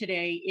change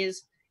today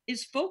is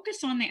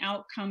focus on the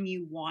outcome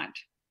you want.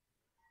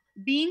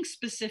 Being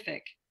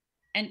specific.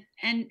 And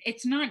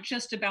it's not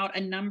just about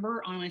a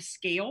number on a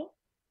scale,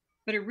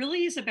 but it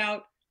really is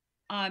about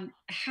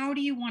how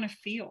do you want to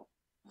feel?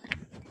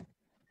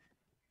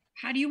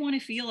 How do you want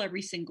to feel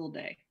every single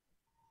day?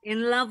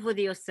 In love with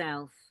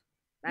yourself.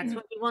 That's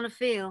what you want to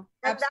feel.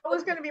 And that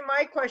was going to be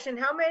my question.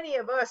 How many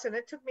of us, and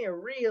it took me a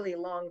really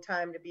long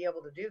time to be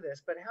able to do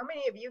this, but how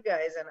many of you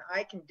guys, and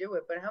I can do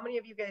it, but how many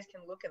of you guys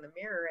can look in the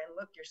mirror and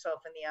look yourself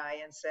in the eye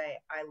and say,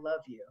 I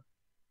love you?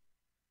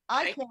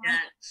 I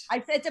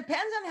can't. It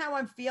depends on how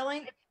I'm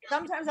feeling.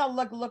 Sometimes I'll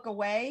look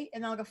away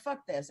and I'll go,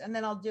 fuck this, and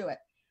then I'll do it.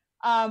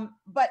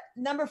 But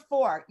number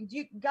 4,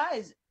 you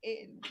guys,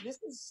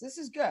 this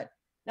is good.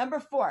 Number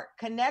 4,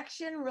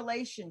 connection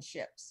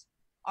relationships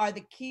are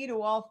the key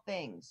to all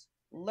things.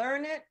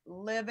 Learn it,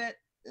 live it,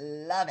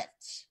 love it.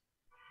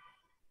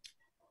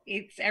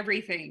 It's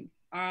everything.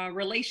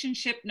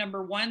 Relationship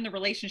number 1, the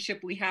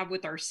relationship we have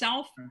with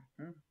ourselves,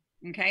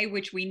 okay,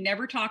 which we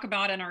never talk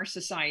about in our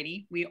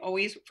society. We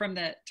always, from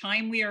the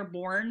time we are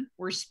born,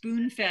 we're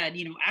spoon-fed,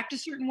 act a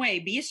certain way,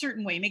 be a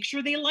certain way, make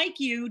sure they like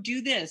you,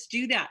 do this,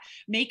 do that,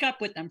 make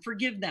up with them,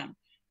 forgive them.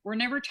 We're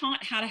never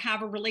taught how to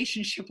have a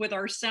relationship with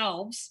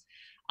ourselves.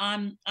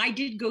 I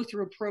did go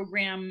through a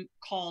program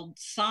called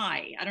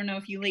PSI. I don't know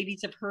if you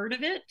ladies have heard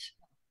of it.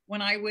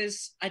 When I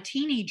was a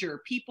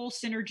teenager, people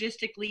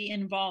synergistically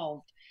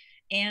involved.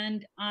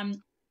 And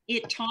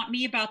it taught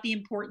me about the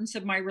importance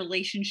of my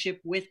relationship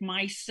with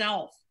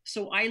myself.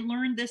 So I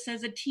learned this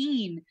as a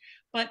teen,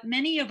 but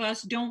many of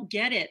us don't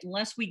get it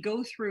unless we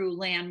go through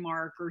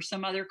Landmark or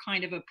some other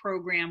kind of a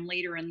program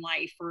later in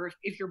life, or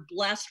if you're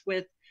blessed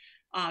with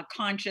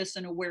conscious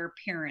and aware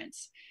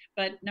parents.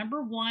 But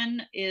number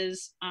 1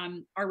 is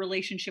our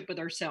relationship with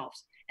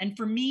ourselves. And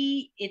for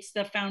me, it's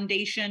the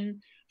foundation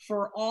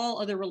for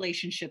all other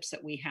relationships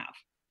that we have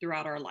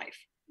throughout our life.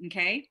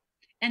 Okay.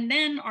 And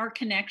then our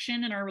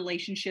connection and our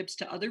relationships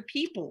to other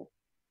people.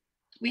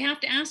 We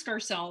have to ask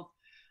ourselves,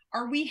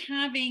 are we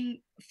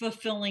having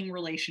fulfilling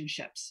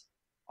relationships?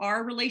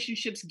 Are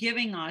relationships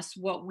giving us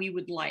what we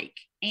would like?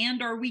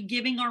 And are we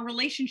giving our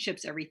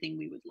relationships everything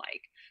we would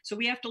like? So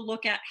we have to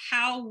look at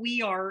how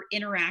we are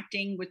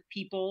interacting with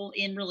people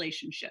in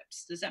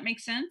relationships. Does that make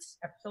sense?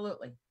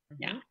 Absolutely.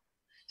 Mm-hmm. Yeah.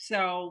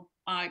 So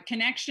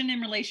connection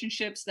and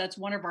relationships, that's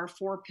one of our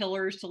 4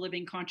 pillars to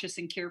living conscious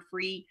and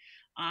carefree.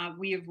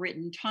 We have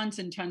written tons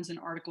and tons of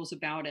articles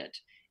about it.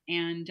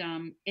 And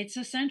it's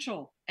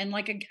essential. And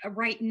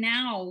right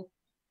now,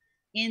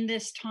 in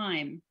this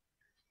time,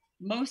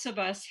 most of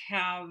us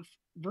have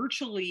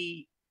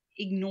virtually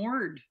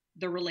ignored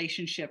the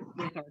relationship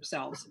with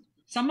ourselves.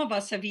 Some of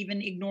us have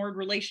even ignored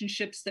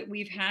relationships that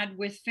we've had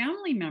with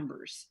family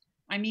members.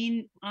 I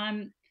mean,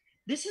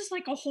 this is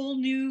like a whole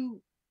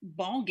new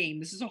ball game.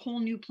 This is a whole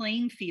new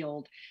playing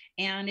field.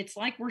 And it's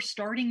like we're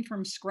starting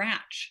from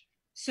scratch.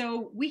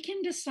 So we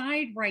can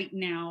decide right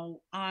now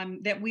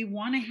that we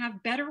want to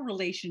have better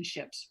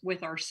relationships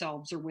with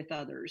ourselves or with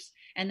others.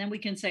 And then we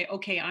can say,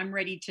 okay, I'm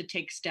ready to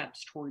take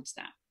steps towards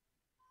that.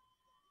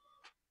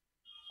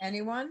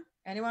 Anyone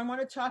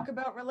want to talk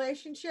about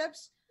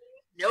relationships?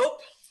 Nope.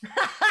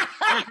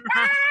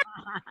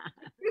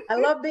 I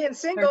love being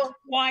single.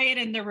 Quiet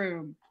in the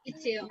room. Me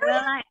too.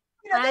 Well,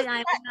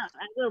 I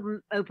will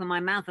open my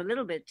mouth a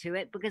little bit to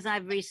it because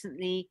I've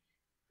recently,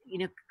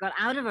 got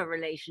out of a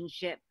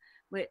relationship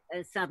with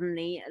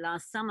suddenly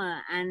last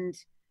summer, and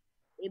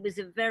it was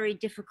a very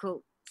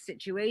difficult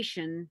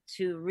situation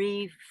to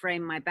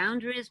reframe my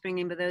boundaries,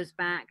 bringing those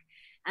back,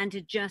 and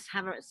to just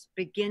have us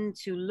begin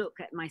to look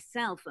at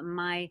myself and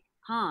my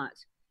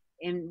part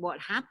in what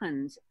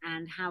happened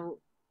and how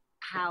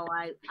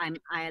I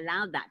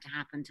allowed that to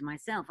happen to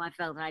myself. I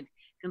felt I'd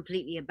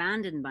completely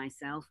abandoned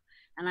myself,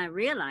 and I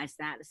realized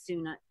that as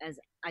soon as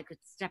I could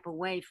step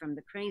away from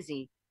the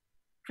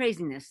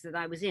craziness that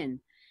I was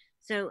in.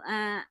 So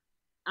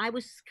I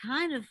was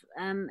kind of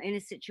in a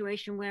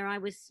situation where I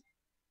was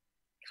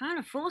kind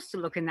of forced to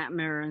look in that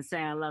mirror and say,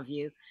 I love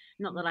you.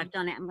 Not that I've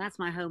done it, and that's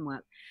my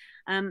homework.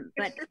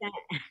 But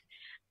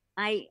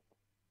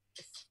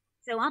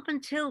so up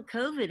until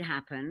COVID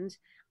happened,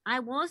 I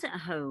was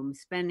at home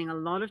spending a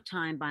lot of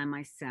time by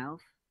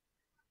myself,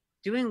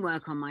 doing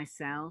work on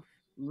myself,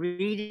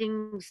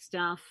 reading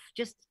stuff,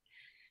 just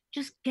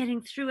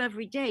getting through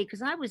every day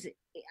because I was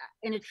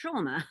in a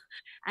trauma.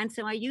 And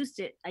so I used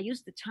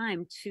the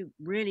time to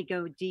really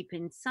go deep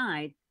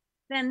inside.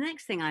 Then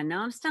next thing I know,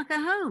 I'm stuck at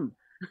home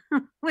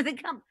with a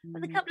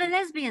couple of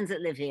lesbians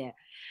that live here.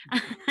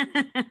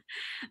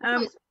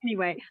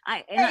 Anyway,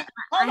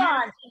 hold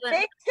on.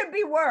 Things could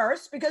be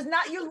worse because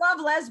you love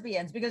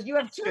lesbians because you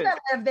have two that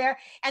live there,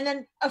 and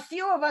then a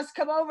few of us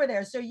come over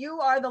there. So you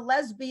are the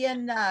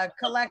lesbian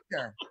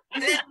collector.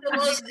 It's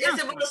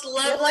the most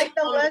lovely. You're like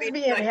the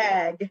lesbian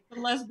hag.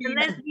 The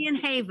lesbian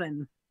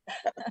haven.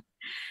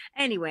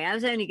 Anyway, I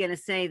was only going to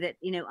say that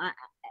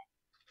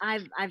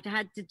I've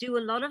had to do a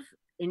lot of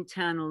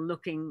internal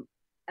looking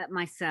at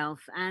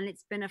myself, and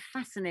it's been a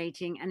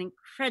fascinating and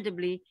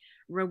incredibly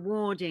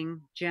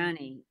rewarding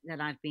journey that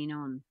I've been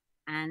on,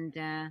 and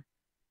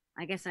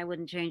I guess I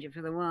wouldn't change it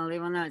for the world,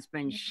 even though it's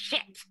been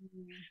shit.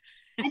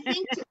 I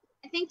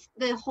think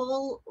the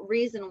whole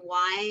reason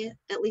why,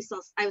 at least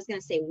I was going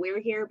to say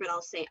we're here, but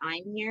I'll say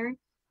I'm here,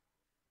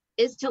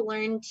 is to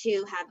learn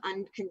to have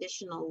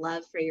unconditional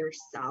love for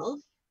yourself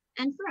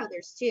and for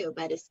others too,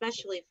 but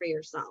especially for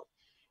yourself.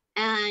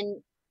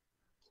 And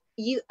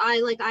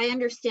I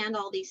understand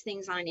all these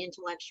things on an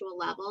intellectual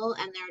level,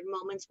 and there are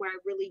moments where I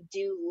really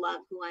do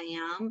love who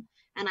I am,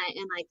 and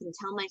I can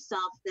tell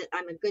myself that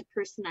I'm a good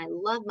person. I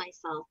love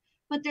myself,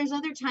 but there's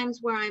other times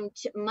where I'm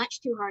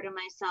much too hard on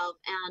myself,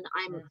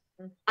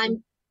 and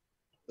I'm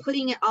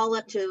putting it all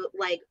up to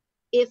like,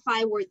 if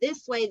I were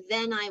this way,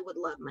 then I would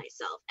love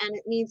myself, and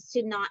it needs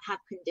to not have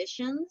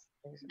conditions.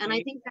 And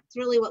I think that's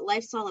really what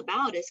life's all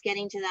about, is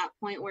getting to that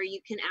point where you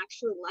can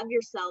actually love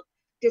yourself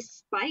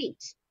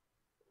despite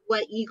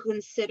what you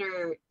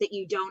consider that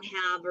you don't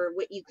have or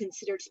what you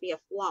consider to be a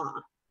flaw.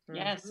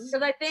 Yes.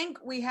 Because I think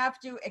we have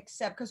to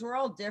accept, because we're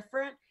all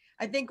different.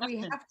 I think we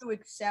have to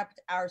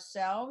accept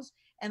ourselves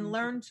and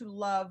learn to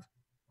love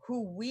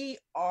who we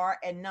are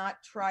and not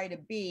try to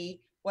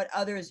be what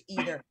others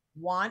either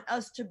want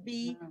us to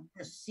be,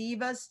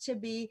 perceive us to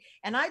be.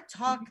 And I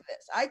talk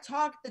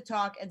the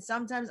talk, and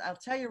sometimes I'll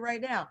tell you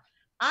right now,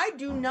 I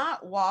do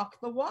not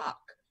walk the walk.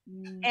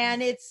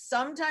 And it's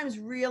sometimes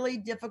really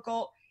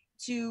difficult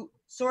to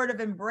sort of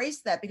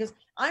embrace that, because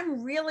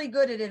I'm really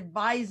good at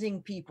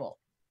advising people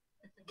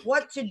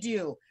what to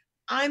do.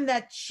 I'm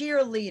that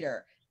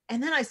cheerleader.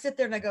 And then I sit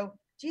there and I go,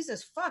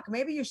 Jesus fuck,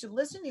 maybe you should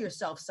listen to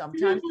yourself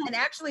sometimes and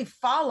actually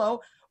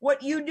follow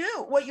what you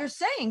do, what you're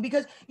saying,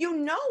 because you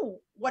know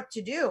what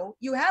to do.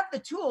 You have the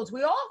tools.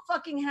 We all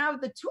fucking have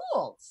the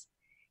tools.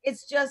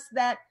 It's just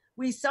that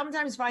we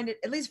sometimes find it,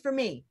 at least for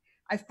me,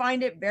 I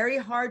find it very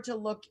hard to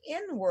look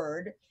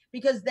inward,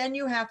 because then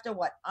you have to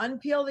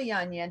unpeel the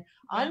onion,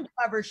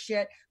 uncover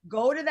shit,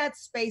 go to that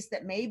space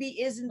that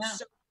maybe isn't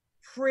so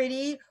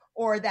pretty,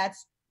 or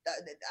that's,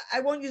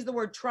 I won't use the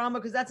word trauma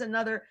because that's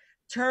another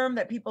term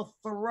that people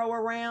throw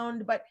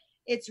around, but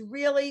it's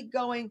really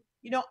going,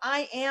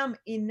 I am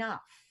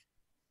enough.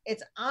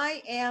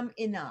 I am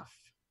enough.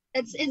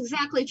 It's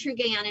exactly true,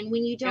 Gayan. And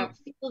when you don't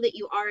feel that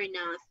you are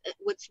enough,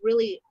 what's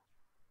really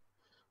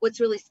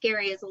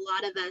scary is a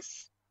lot of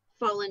us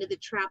fall into the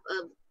trap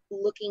of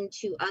looking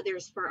to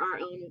others for our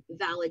own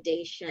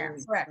validation.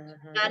 That's correct.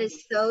 That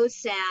is so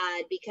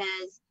sad,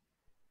 because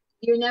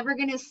you're never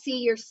going to see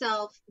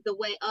yourself the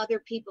way other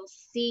people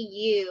see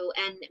you,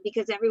 and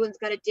because everyone's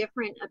got a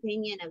different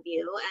opinion of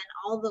you, and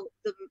all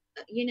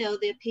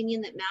the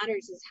opinion that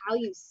matters is how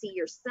you see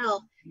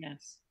yourself.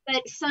 Yes.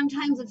 But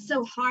sometimes it's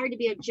so hard to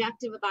be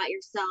objective about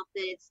yourself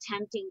that it's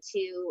tempting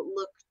to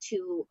look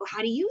to,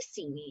 how do you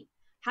see me?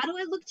 How do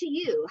I look to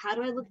you? How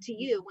do I look to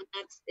you? When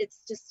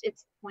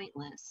it's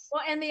pointless.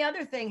 Well, and the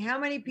other thing, how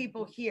many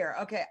people here,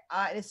 okay,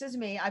 this is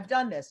me, I've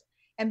done this,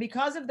 And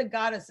because of the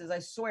goddesses, I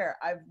swear,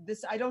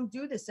 I don't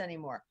do this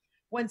anymore.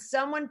 When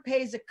someone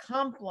pays a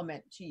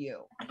compliment to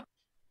you,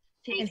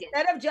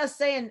 instead of just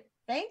saying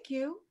thank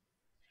you,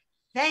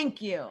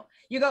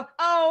 you go,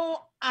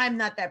 oh, I'm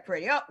not that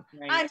pretty. Oh,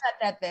 right. I'm not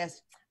that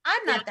this.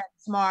 I'm not that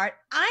smart.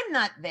 I'm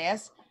not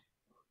this.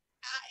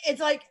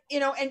 It's like, you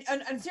know,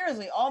 and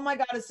seriously, all my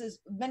goddesses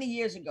many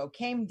years ago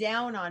came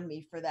down on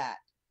me for that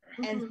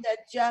and said,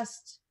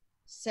 just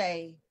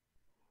say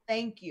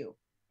thank you,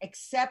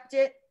 accept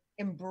it,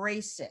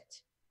 embrace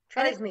it.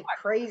 Drives me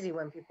crazy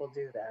when people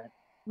do that.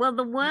 Well,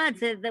 the words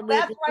that that's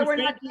why we're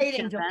not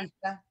dating,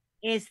 Delisa.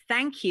 Is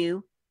thank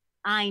you,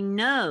 I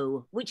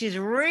know, which is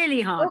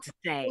really hard to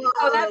say.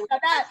 Oh,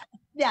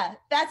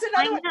 that's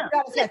another one.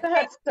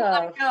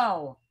 I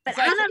know. But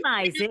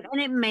analyze it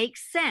and it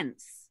makes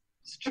sense.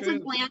 That's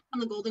what Blanche on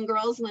the Golden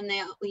Girls, when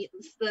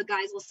the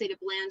guys will say to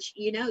Blanche,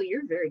 you know,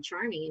 you're very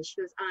charming. And she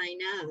goes, I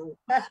know.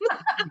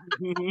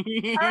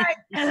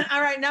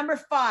 All right. Number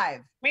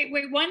 5.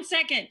 Wait 1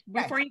 second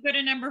before you go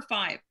to number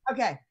 5.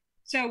 Okay.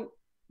 So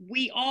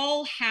we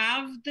all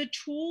have the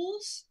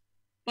tools,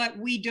 but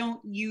we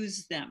don't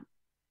use them.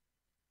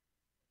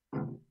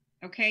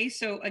 Okay.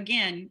 So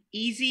again,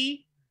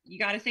 easy. You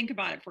got to think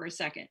about it for a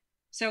second.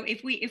 So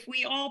if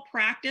we all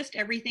practiced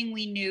everything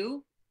we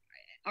knew,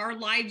 our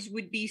lives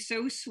would be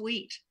so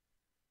sweet.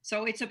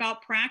 So it's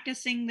about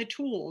practicing the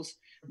tools.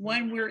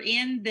 When we're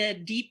in the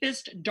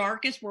deepest,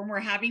 darkest, when we're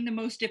having the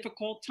most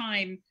difficult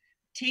time,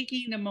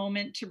 taking the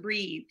moment to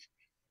breathe,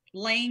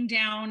 laying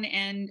down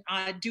and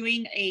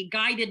doing a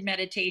guided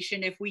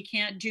meditation if we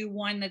can't do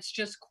one that's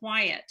just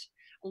quiet,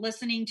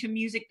 listening to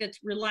music that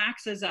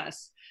relaxes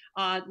us,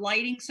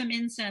 lighting some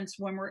incense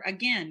when we're,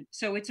 again,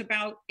 so it's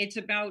about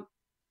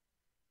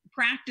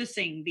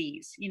practicing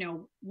these, you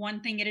know, one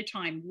thing at a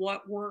time,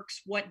 what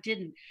works, what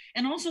didn't,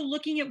 and also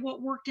looking at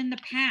what worked in the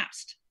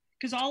past,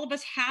 because all of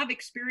us have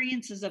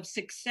experiences of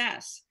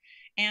success.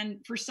 And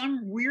for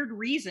some weird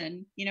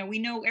reason, you know, we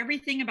know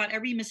everything about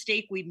every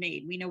mistake we've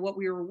made. We know what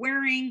we were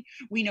wearing.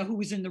 We know who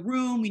was in the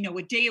room. We know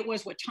what day it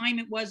was, what time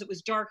it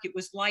was dark, it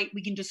was light.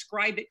 We can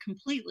describe it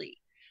completely.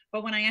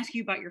 But when I ask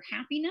you about your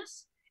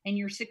happiness and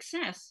your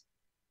success,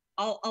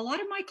 a lot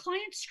of my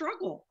clients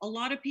struggle. A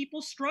lot of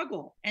people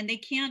struggle and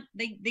they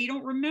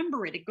don't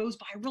remember it. It goes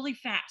by really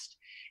fast.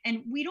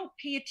 And we don't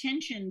pay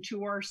attention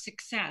to our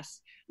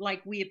success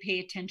like we pay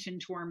attention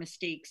to our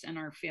mistakes and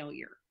our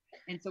failure.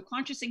 And so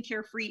Conscious and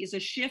Carefree is a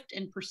shift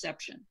in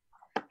perception.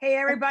 Hey,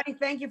 everybody.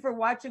 Thank you for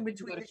watching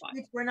Between the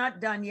Sheets. We're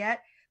not done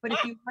yet, but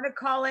if you want to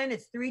call in,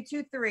 it's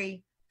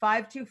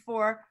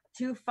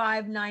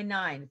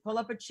 323-524-2599. Pull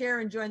up a chair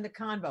and join the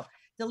convo.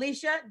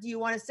 Delisha, do you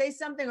want to say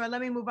something, or let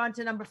me move on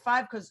to number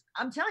 5? Because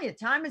I'm telling you,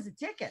 time is a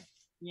ticking.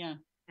 Yeah.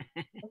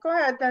 Go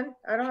ahead then.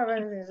 I don't have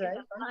anything to say.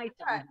 Right.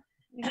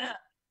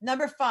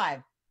 Number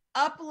 5,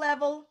 up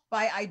level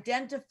by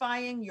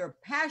identifying your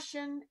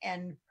passion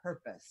and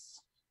purpose.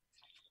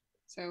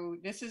 So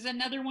this is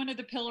another one of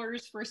the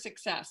pillars for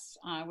success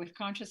with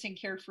Conscious and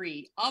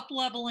Carefree, up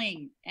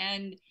leveling.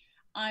 And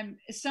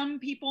some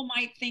people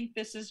might think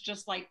this is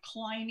just like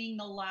climbing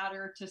the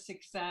ladder to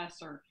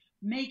success or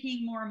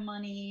making more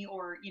money,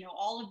 or, you know,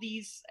 all of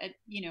these,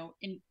 you know,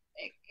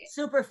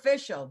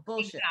 superficial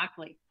bullshit.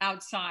 Exactly.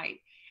 Outside.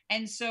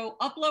 And so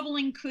up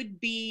leveling could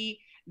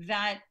be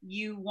that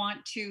you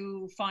want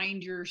to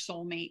find your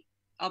soulmate.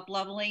 Up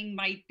leveling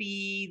might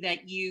be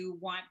that you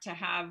want to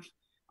have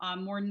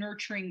more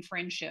nurturing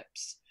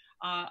friendships.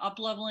 Up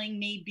leveling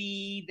may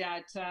be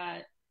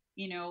that,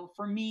 you know,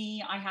 for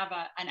me, I have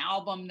an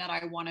album that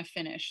I want to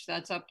finish.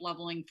 That's up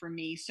leveling for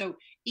me. So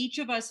each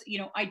of us, you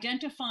know,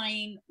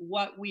 identifying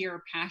what we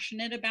are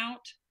passionate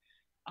about,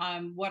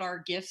 what our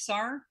gifts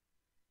are.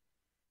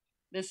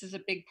 This is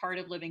a big part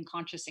of living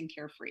conscious and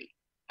carefree.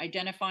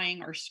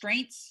 Identifying our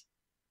strengths,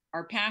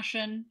 our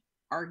passion,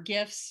 our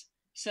gifts,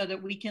 so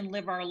that we can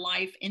live our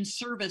life in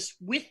service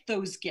with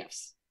those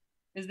gifts.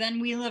 Because then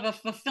we live a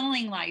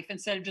fulfilling life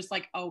instead of just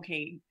like,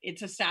 okay,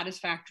 it's a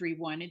satisfactory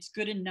one. It's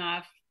good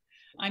enough.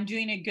 I'm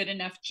doing a good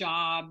enough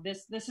job.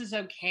 This is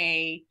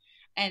okay.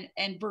 And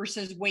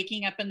versus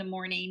waking up in the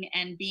morning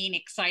and being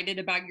excited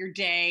about your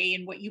day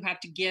and what you have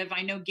to give.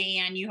 I know,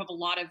 Gaye, you have a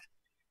lot of,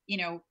 you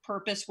know,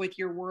 purpose with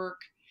your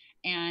work.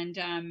 And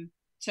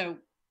so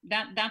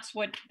that's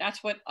what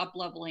up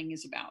leveling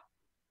is about.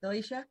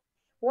 Alicia?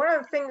 One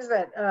of the things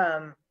that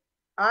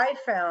I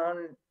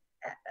found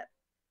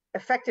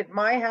affected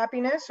my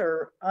happiness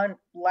or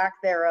lack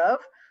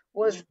thereof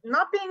was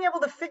not being able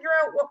to figure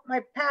out what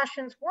my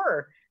passions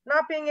were,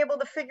 not being able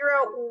to figure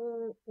out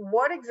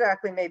what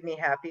exactly made me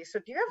happy. So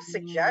do you have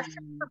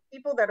suggestions for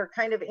people that are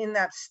kind of in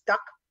that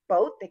stuck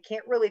boat? They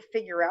can't really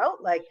figure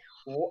out, like,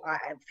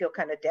 I feel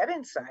kind of dead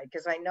inside,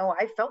 because I know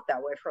I felt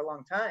that way for a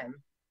long time.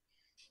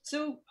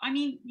 So, I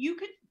mean, you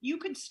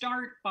could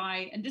start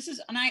by, and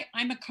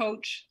I'm a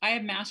coach. I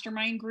have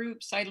mastermind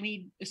groups. I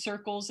lead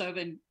circles of,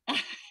 and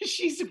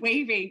she's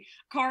waving.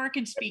 Cara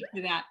can speak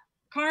to that.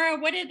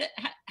 Cara,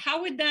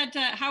 how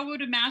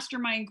would a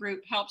mastermind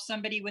group help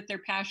somebody with their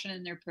passion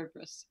and their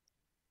purpose?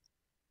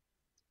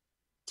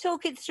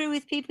 talk it through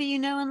with people you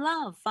know and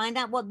love. Find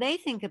out what they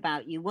think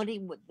about you.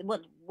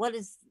 What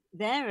is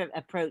their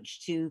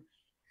approach to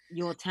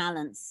your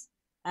talents?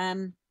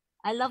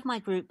 I love my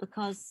group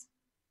because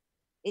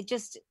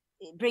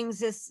it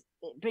brings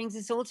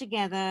us all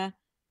together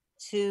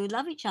to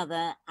love each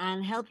other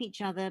and help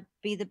each other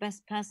be the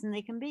best person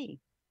they can be.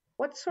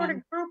 What sort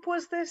of group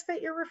was this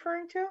that you're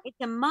referring to? It's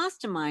a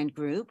mastermind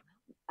group,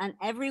 and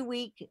every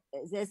week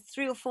there's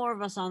 3 or 4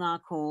 of us on our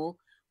call.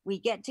 We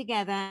get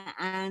together,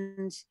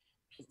 and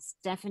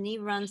Stephanie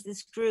runs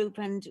this group,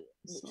 and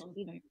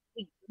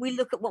we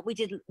look at what we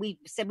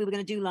said we were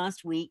going to do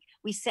last week.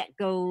 We set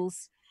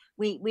goals.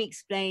 We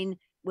explain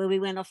where we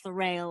went off the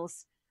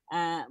rails.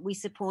 We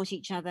support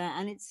each other,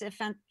 and it's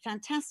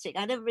fantastic.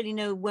 I don't really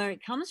know where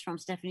it comes from.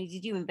 Stephanie,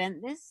 did you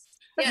invent this?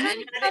 But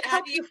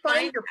how do you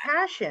find your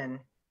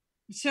passion?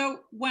 So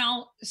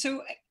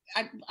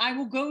I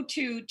will go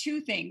to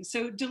 2 things.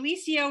 So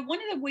Delicia, one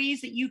of the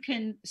ways that you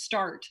can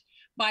start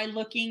by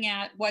looking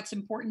at what's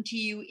important to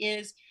you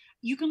is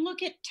you can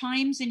look at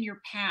times in your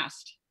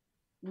past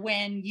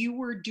when you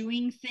were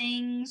doing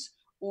things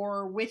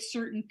or with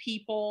certain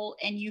people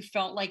and you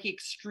felt like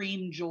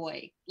extreme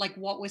joy, like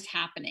what was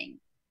happening.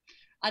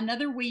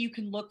 Another way you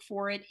can look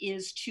for it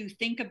is to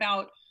think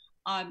about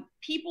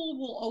people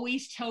will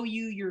always tell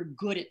you you're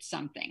good at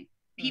something.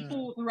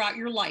 People throughout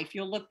your life,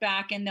 you'll look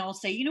back and they'll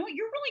say, you know what,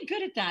 you're really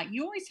good at that.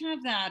 You always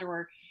have that.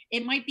 Or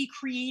it might be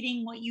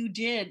creating what you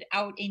did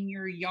out in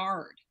your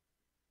yard.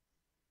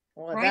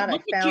 Well, right?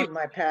 That I found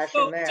my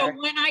passion there. So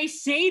when I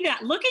say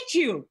that, look at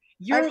you.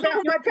 I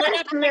found my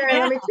passion there,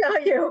 let me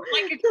tell you.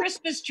 Like a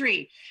Christmas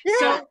tree. Yeah.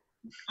 So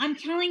I'm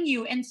telling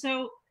you. And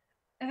so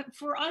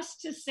for us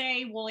to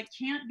say, well, it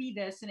can't be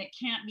this and it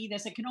can't be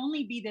this, it can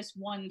only be this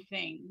one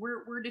thing.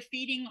 We're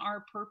defeating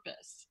our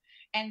purpose.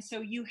 And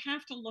so you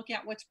have to look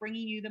at what's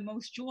bringing you the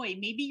most joy.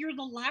 Maybe you're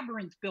the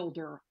labyrinth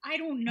builder. I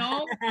don't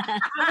know.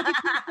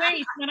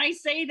 Face when I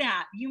say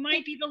that, you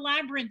might be the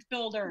labyrinth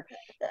builder.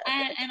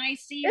 And I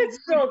see you. It's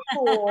so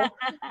cool.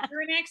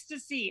 You're in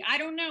ecstasy. I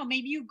don't know.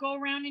 Maybe you go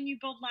around and you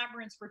build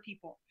labyrinths for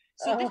people.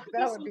 So this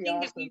is something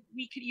awesome.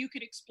 That you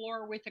could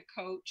explore with a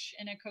coach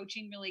in a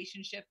coaching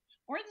relationship.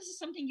 Or this is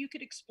something you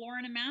could explore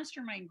in a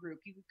mastermind group.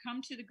 You could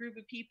come to the group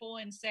of people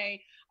and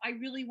say, I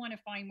really want to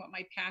find what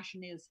my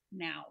passion is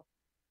now.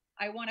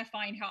 I want to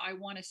find how I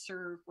want to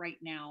serve right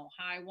now,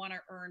 how I want to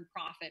earn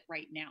profit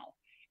right now.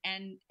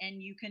 And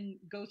you can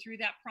go through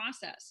that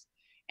process.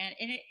 And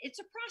it's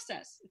a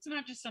process. It's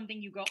not just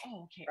something you go,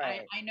 oh, okay,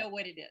 right. I know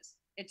what it is.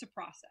 It's a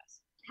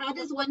process. How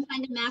does one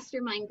find a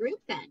mastermind group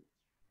then?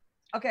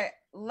 Okay,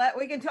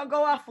 we can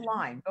go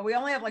offline, but we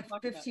only have like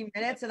 15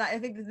 minutes. And I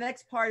think the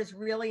next part is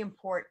really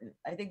important.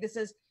 I think this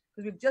is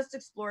because we've just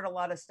explored a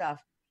lot of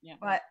stuff. Yeah.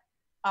 But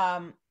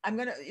I'm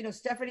going to,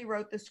 Stephanie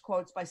wrote this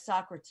quotes by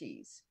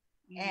Socrates.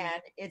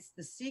 And it's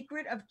the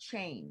secret of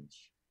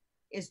change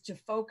is to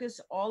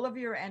focus all of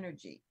your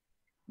energy,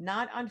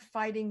 not on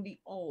fighting the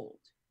old,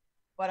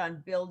 but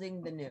on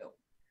building the new.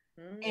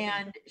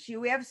 And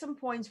we have some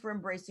points for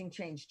embracing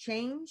change.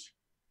 Change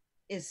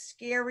is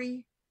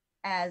scary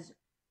as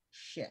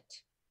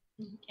shit.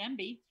 Can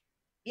be.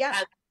 Yeah.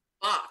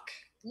 Fuck.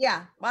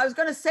 Yeah. Well, I was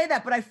going to say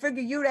that, but I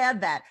figured you'd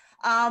add that.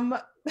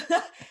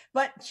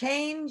 But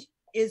change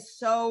is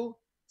so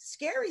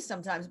scary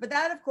sometimes. But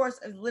that, of course,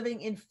 is living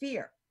in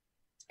fear.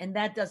 And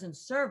that doesn't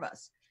serve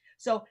us.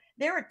 So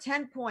there are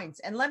 10 points.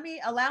 And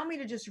allow me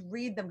to just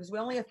read them because we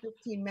only have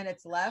 15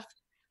 minutes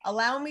left.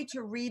 Allow me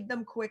to read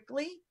them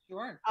quickly.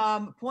 Sure.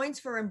 Points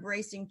for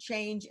embracing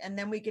change, and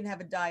then we can have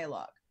a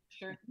dialogue.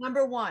 Sure.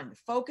 Number 1,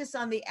 focus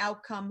on the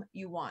outcome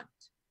you want.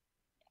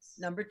 Yes.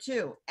 Number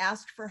 2,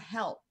 ask for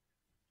help.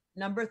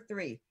 Number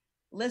 3,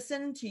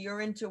 listen to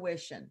your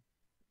intuition,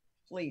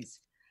 please.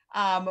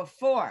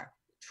 4,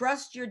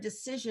 trust your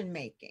decision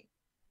making.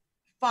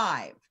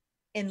 5,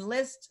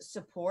 enlist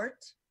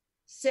support.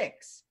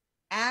 6,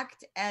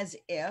 act as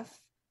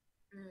if.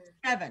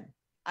 7,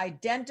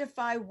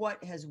 identify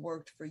what has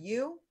worked for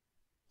you.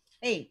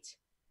 8,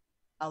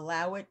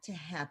 allow it to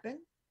happen.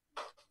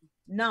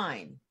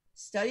 9,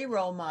 study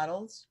role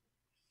models.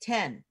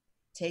 10,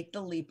 take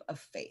the leap of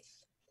faith.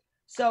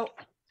 So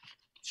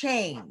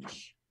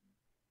change.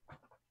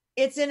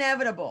 It's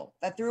inevitable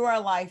that through our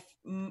life,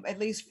 at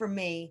least for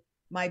me,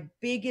 my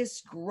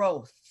biggest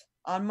growth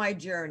on my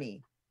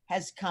journey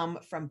has come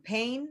from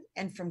pain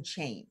and from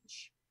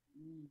change.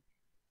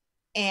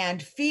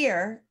 And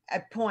fear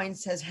at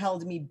points has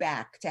held me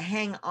back to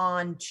hang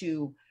on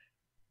to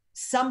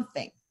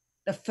something,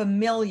 the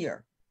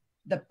familiar,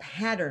 the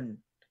pattern.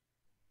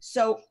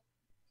 So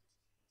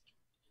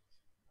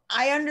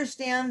I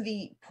understand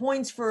the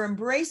points for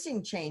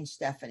embracing change,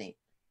 Stephanie,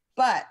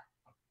 but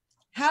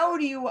how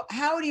do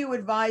you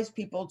advise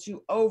people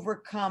to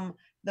overcome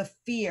the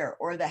fear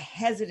or the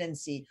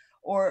hesitancy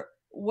or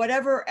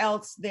whatever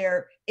else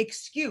their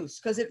excuse,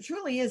 because it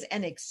truly is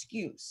an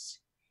excuse?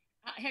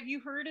 Have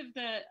you heard of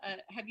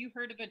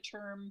a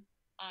term,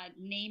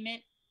 name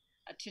it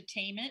to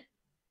tame it?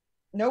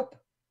 Nope.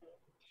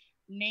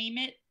 Name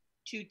it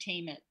to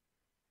tame it.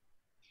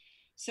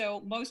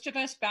 So most of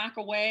us back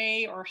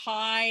away or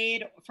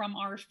hide from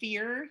our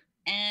fear.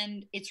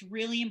 And it's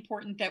really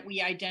important that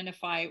we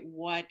identify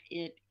what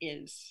it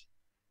is.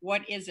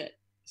 What is it?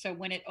 So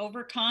when it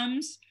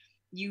overcomes,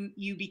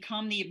 you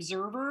become the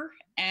observer,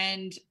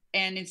 and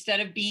instead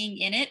of being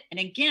in it.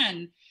 And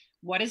again,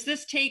 what does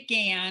this take,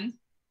 Gayan?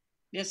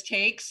 This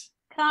takes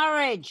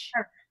Courage.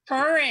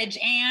 Courage.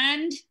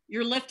 And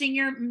you're lifting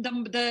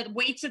the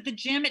weights at the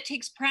gym. It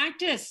takes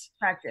practice.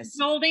 Practice.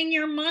 Building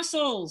your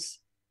muscles.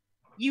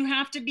 You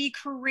have to be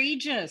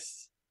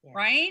courageous,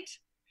 right?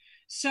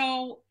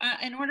 So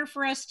in order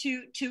for us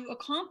to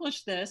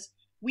accomplish this,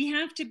 we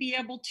have to be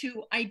able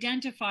to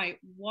identify,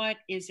 what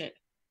is it?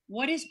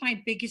 What is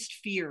my biggest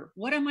fear?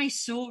 What am I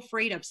so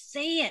afraid of?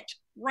 Say it,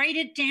 write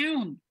it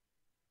down.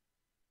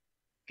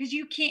 Because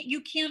you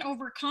can't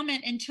overcome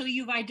it until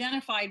you've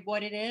identified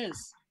what it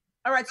is.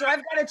 All right, so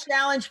I've got a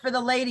challenge for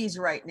the ladies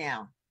right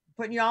now.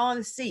 Putting you all on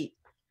the seat.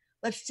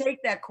 Let's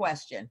take that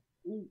question.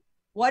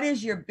 What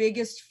is your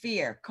biggest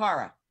fear,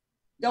 Cara?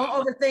 Don't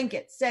overthink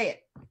it. Say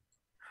it.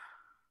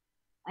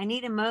 I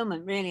need a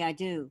moment, really, I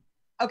do.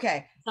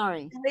 Okay.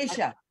 Sorry.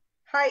 Alicia.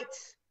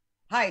 Heights.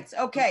 Heights.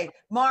 Okay.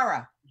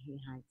 Mara.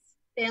 Heights.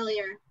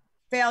 Failure.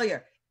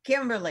 Failure.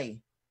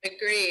 Kimberly.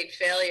 Agreed.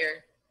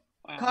 Failure.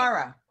 Wow.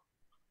 Cara.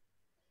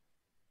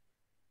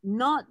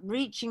 Not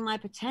reaching my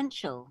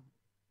potential.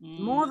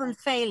 More than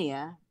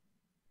failure.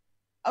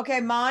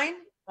 Okay, mine.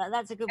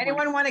 That's a good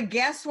Anyone one. want to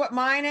guess what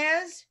mine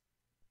is?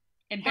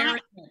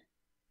 Embarrassment.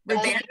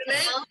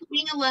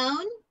 Being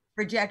alone.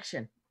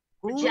 Rejection.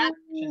 Rejection.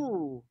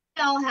 Ooh.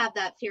 We all have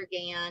that fear,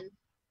 Gayan.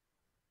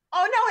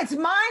 Oh no, it's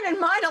mine and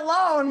mine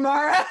alone,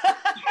 Mara.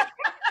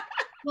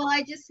 Well,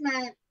 I just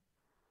meant,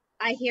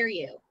 I hear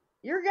you.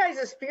 Your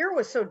guys' fear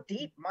was so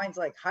deep. Mine's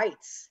like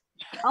heights.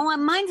 Oh,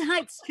 and mine's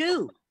heights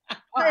too. Oh,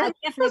 I'm I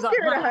definitely got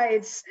scared of heights.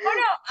 heights. Oh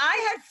no,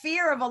 I had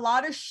fear of a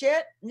lot of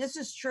shit. And this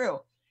is true.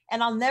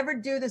 And I'll never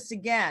do this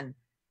again.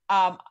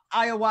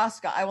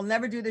 Ayahuasca. I will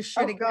never do this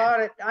shit Oh again.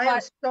 God, I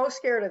am so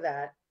scared of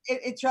that.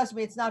 Trust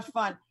me, it's not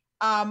fun.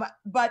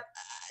 But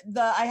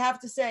I have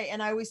to say,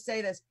 and I always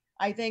say this,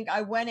 I think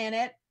I went in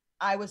it.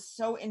 I was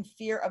so in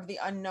fear of the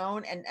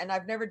unknown, and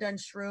I've never done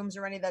shrooms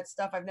or any of that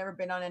stuff. I've never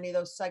been on any of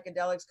those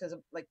psychedelics because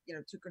of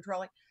too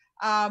controlling.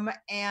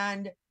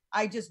 And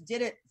I just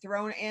did it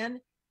thrown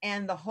in,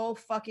 and the whole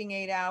fucking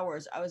 8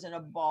 hours I was in a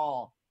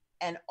ball,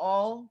 and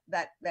all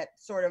that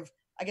sort of,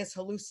 I guess,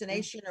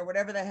 hallucination or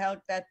whatever the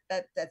hell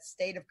that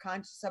state of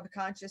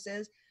subconscious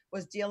is,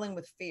 was dealing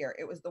with fear.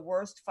 It was the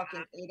worst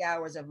fucking 8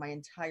 hours of my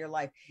entire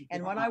life.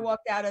 And when I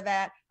walked out of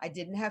that, I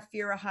didn't have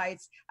fear of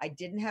heights. I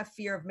didn't have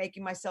fear of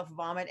making myself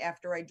vomit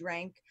after I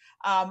drank.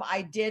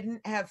 I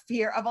didn't have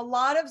fear of a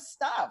lot of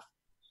stuff.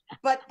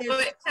 But So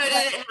did it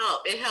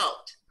help? It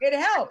helped. It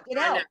helped. It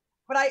I helped.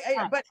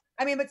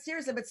 know. But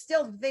seriously, but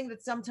still, the thing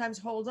that sometimes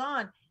holds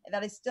on,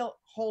 that I still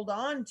hold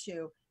on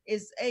to,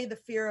 is the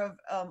fear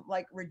of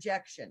like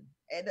rejection,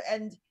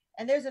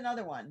 and there's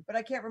another one, but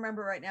I can't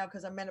remember right now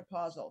because I'm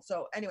menopausal.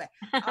 So anyway,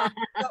 so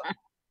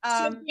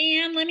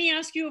Dan, let me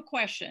ask you a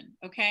question,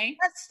 okay?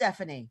 That's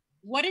Stephanie.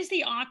 What is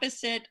the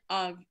opposite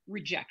of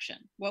rejection?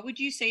 What would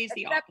you say is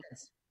the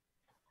opposite?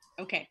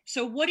 Okay,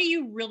 so what do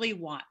you really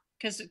want?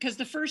 Because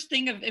the first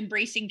thing of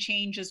embracing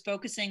change is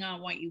focusing on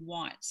what you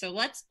want. So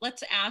let's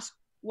ask,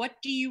 what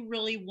do you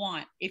really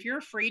want? If you're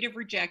afraid of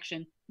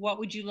rejection, what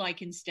would you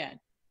like instead?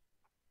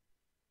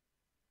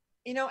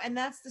 And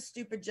that's the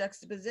stupid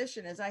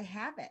juxtaposition, is I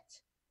have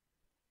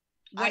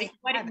it.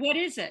 What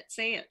is it?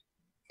 Say it.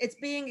 It's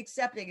being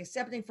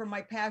accepting for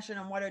my passion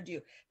on what I do,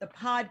 the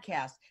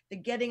podcast, the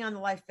getting on the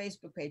live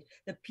Facebook page,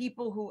 the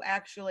people who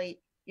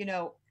actually,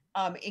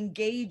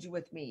 engage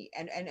with me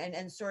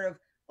and sort of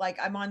like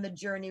I'm on the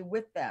journey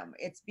with them.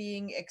 It's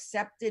being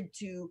accepted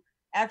to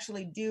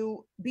actually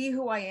be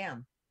who I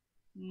am.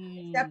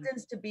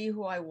 Acceptance to be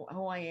who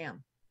I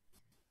am.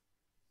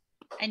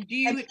 And do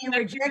you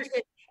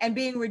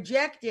being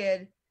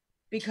rejected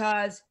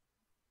because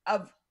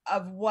of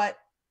what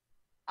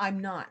I'm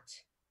not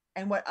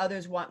and what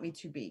others want me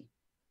to be.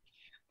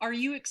 Are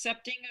you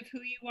accepting of who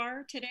you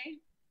are today?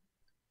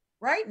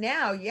 Right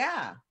now,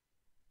 yeah.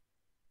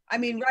 I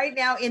mean, right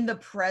now in the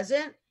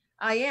present,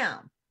 I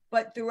am.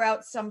 But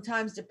throughout,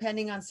 sometimes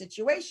depending on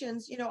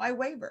situations, I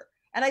waver.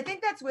 And I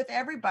think that's with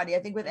everybody. I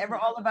think with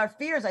all of our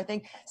fears, I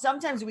think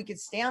sometimes we could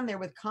stand there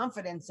with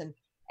confidence and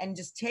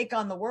just take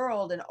on the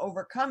world and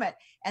overcome it.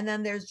 And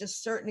then there's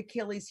just certain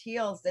Achilles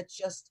heels that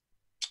just,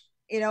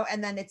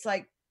 and then it's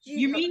like.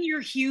 You mean you're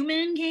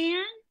human,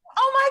 Gayan?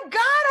 Oh my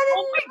God, I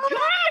didn't know.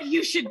 God,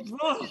 you should.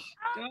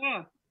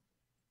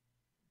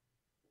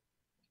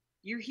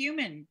 You're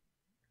human.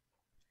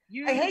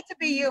 I hate to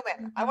be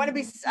human. I want to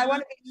be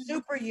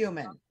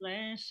superhuman.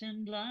 Flesh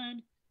and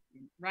blood.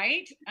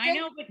 Right? I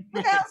know, but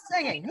who the hell's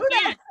singing? Who the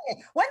hell's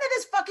singing? When did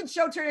this fucking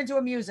show turn into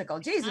a musical?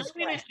 Jesus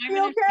Christ.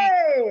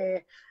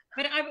 Okay.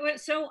 But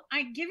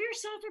I give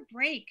yourself a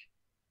break.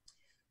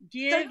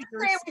 We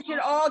should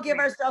all give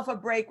ourselves a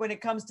break when it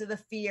comes to the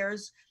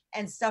fears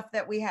and stuff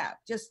that we have.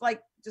 Just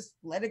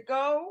let it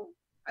go.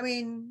 I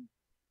mean,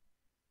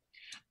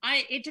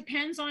 It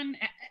depends on,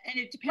 and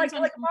it depends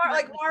on. Like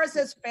Mara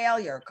says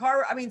failure.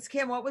 Cara, I mean,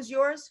 Kim, what was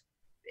yours?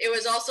 It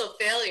was also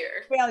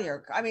failure.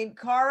 Failure. I mean,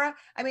 Cara,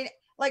 I mean,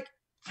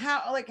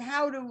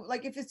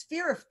 if it's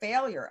fear of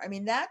failure, I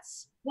mean,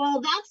 that's.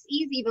 Well, that's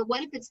easy, but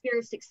what if it's fear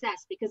of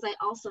success? Because I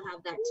also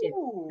have that too.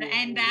 Ooh.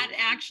 And that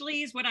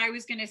actually is what I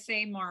was going to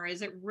say, Mara.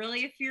 Is it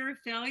really a fear of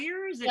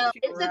failure? Is it No,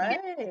 fear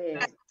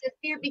it's a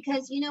fear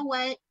because you know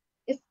what?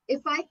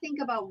 If I think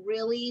about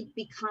really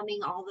becoming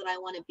all that I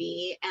want to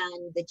be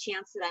and the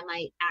chance that I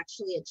might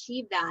actually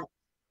achieve that,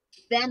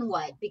 then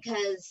what?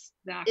 Because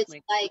Exactly. it's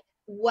like,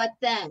 what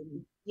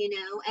then? You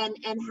know,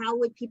 and how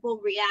would people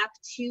react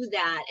to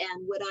that?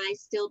 And would I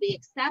still be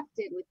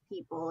accepted with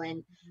people?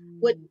 And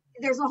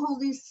there's a whole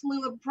new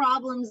slew of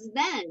problems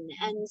then.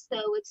 And so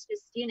it's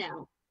just, you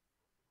know.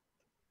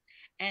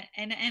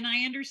 And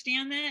I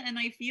understand that, and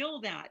I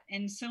feel that.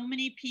 And so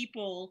many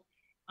people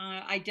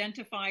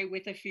identify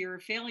with a fear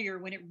of failure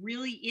when it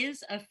really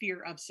is a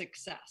fear of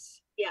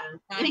success. Yeah,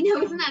 I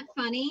know. Isn't that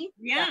funny?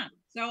 Yeah.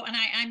 So, and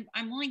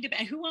I'm willing to.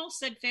 Who else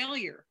said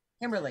failure?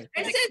 Kimberly.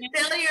 I said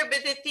failure,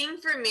 but the thing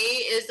for me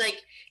is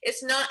like,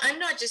 I'm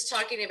not just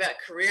talking about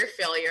career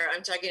failure.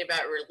 I'm talking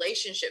about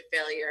relationship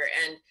failure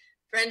and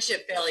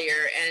friendship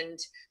failure. And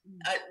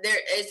there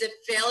is a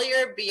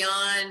failure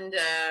beyond,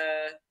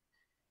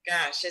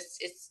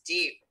 it's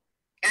deep.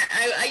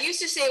 I used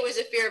to say it was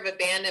a fear of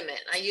abandonment.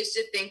 I used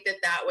to think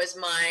that was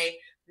my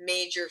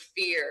major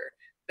fear,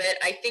 but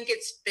I think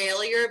it's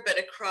failure, but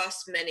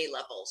across many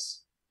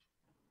levels.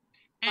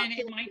 And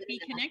it might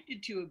be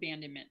connected to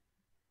abandonment.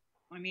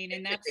 I mean,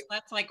 and that's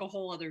like a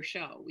whole other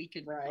show. We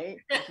could, right.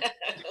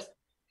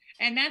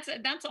 And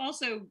that's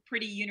also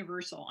pretty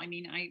universal. I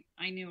mean, I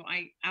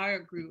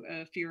grew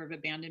a fear of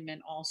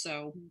abandonment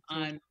also.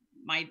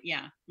 My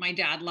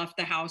dad left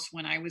the house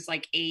when I was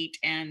like 8,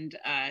 and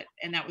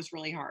that was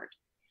really hard.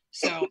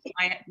 So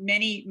I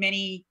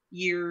many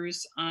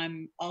years.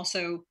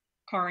 Also,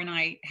 Cara and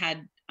I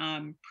had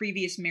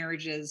previous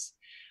marriages.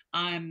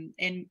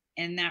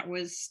 And that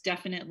was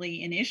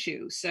definitely an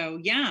issue. So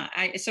yeah,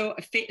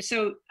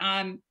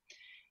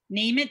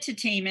 name it to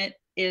tame it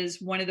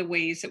is one of the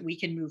ways that we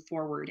can move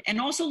forward. And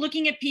also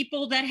looking at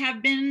people that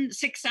have been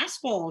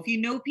successful. If you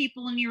know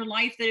people in your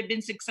life that have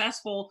been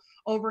successful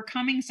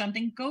overcoming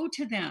something, go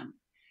to them.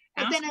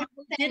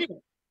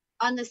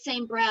 On the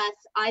same breath,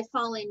 I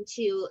fall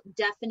into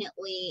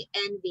definitely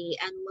envy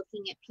and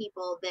looking at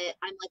people that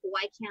I'm like,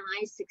 why can't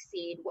I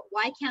succeed?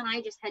 Why can't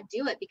I just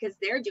do it? Because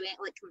they're doing it,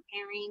 like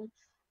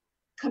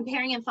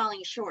comparing and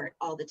falling short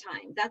all the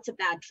time. That's a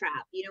bad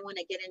trap. You don't want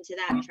to get into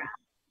that trap.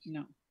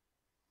 No.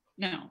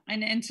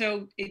 And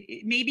so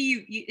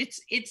maybe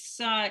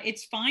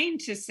it's fine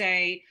to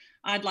say,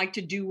 I'd like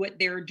to do what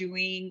they're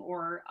doing,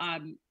 or,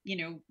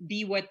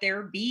 be what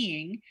they're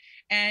being.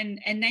 And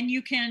then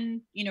you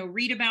can,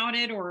 read about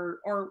it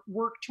or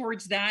work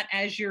towards that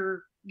as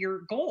your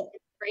goal.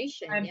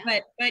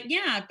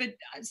 But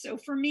so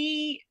for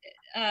me,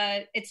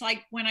 it's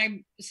like when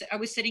I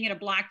was sitting at a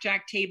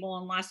blackjack table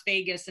in Las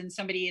Vegas, and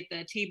somebody at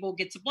the table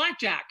gets a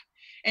blackjack.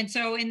 And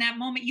so in that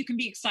moment, you can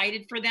be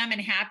excited for them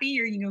and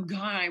happy, or,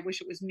 God, I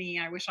wish it was me.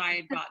 I wish I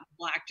had gotten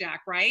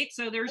blackjack, right?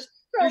 So there's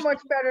much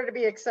better to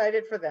be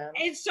excited for them.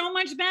 It's so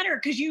much better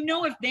because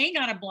if they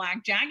got a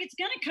blackjack, it's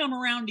going to come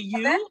around to you.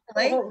 Eventually.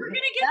 You're going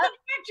to get the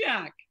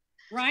blackjack,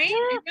 right?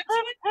 And that's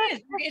what it is.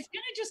 It's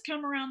going to just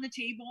come around the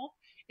table.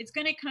 It's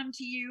going to come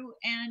to you,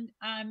 and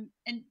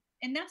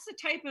that's the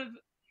type of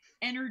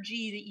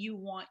energy that you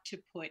want to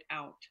put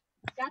out.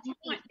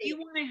 You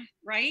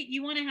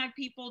want to have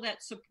people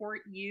that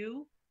support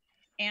you,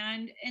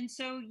 and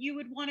so you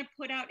would want to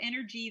put out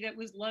energy that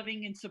was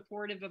loving and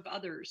supportive of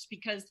others,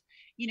 because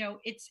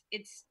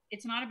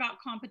it's not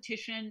about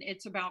competition,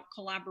 it's about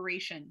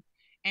collaboration,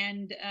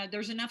 and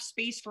there's enough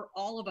space for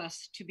all of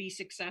us to be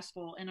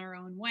successful in our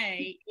own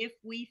way if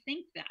we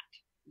think that.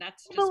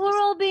 But we're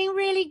all being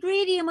really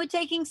greedy, and we're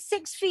taking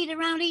 6 feet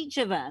around each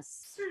of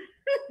us.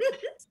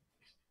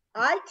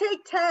 I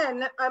take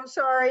 10. I'm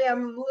sorry,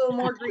 I'm a little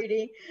more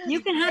greedy. You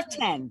can have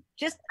 10.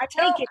 Just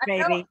take it,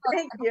 baby.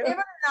 Thank you. Believe it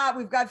or not,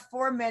 we've got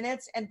 4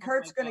 minutes, and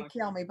Kurt's going to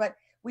kill me. But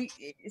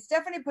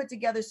Stephanie put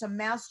together some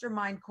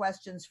mastermind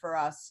questions for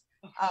us,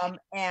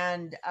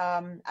 and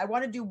I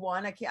want to do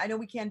one. I know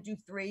we can't do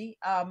 3,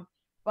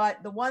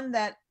 but the one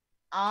that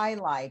I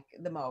like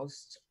the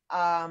most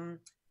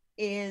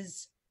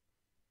is,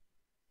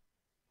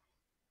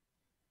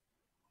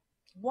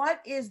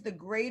 what is the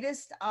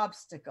greatest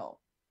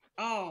obstacle?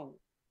 Oh,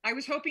 I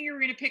was hoping you were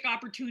going to pick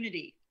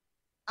opportunity.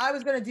 I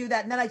was going to do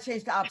that, and then I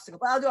changed to obstacle.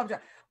 But I'll do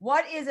obstacle.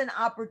 What is an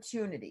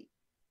opportunity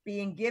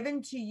being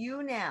given to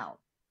you now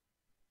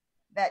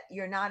that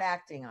you're not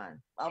acting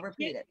on? I'll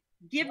repeat it.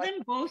 Give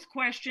them both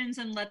questions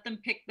and let them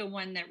pick the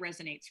one that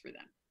resonates for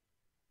them.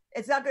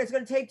 It's not good. It's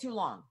going to take too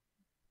long.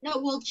 No,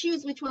 we'll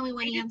choose which one we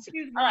want to answer.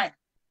 All right.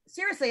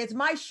 Seriously, it's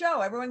my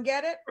show. Everyone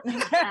get it?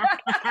 Jesus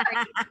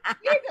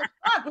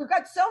fuck, we've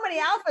got so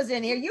many alphas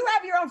in here. You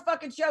have your own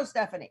fucking show,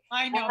 Stephanie.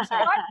 I know.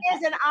 What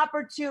is an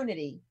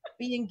opportunity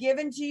being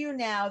given to you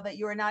now that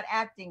you are not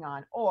acting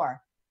on?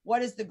 Or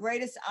what is the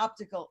greatest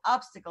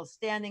obstacle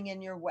standing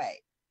in your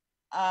way?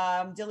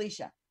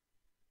 Delisha.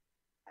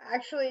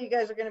 Actually, you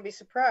guys are going to be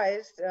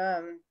surprised.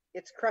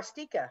 It's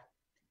crustica.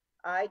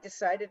 I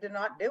decided to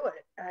not do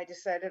it. I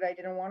decided I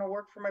didn't want to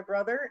work for my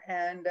brother,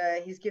 and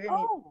he's given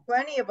me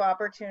plenty of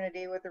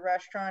opportunity with the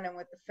restaurant and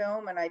with the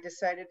film. And I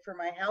decided for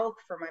my health,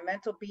 for my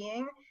mental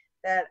being,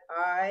 that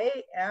I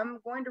am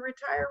going to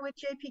retire with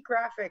JP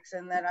Graphics,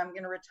 and that I'm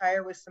going to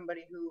retire with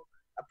somebody who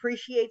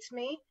appreciates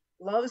me,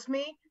 loves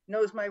me,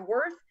 knows my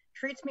worth,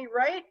 treats me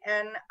right.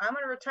 And I'm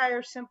going to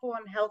retire simple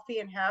and healthy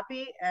and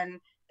happy. And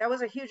that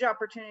was a huge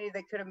opportunity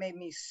that could have made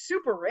me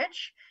super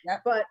rich,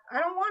 but I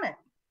don't want it.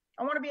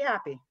 I want to be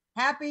happy.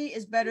 Happy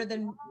is better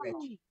than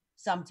rich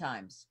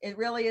sometimes. It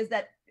really is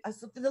that.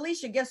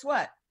 Alicia, guess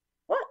what?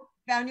 What?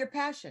 Found your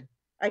passion.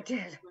 I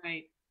did.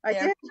 Right. I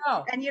did.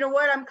 And you know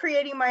what? I'm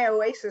creating my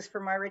oasis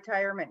for my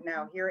retirement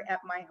now here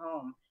at my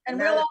home. And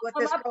we'll all what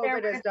come this up there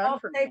COVID has done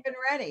for me. Safe and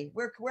ready.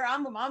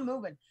 I'm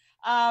moving.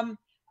 All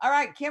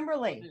right,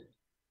 Kimberly.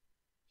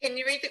 Can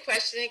you read the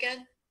question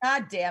again?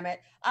 God damn it.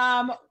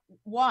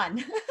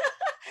 One,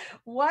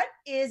 what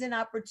is an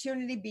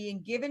opportunity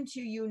being given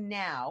to you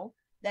now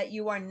that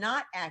you are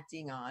not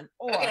acting on?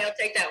 Or, okay, I'll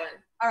take that one.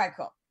 All right,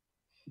 cool.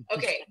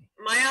 Okay,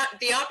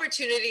 the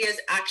opportunity is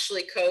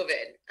actually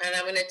COVID, and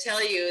I'm going to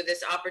tell you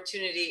this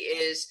opportunity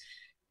is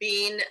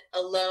being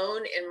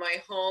alone in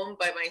my home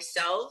by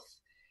myself.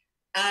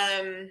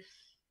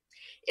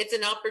 It's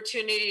an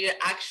opportunity to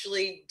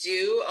actually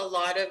do a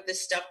lot of the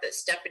stuff that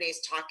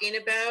Stephanie's talking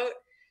about,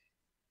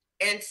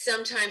 and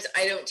sometimes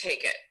I don't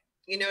take it.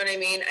 You know what I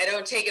mean? I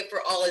don't take it for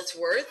all it's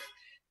worth,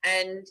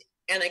 and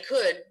I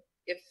could.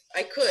 If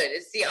I could,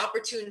 it's the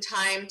opportune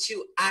time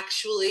to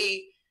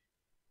actually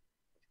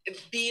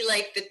be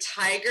like the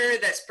tiger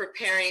that's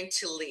preparing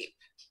to leap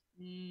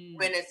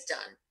when it's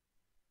done.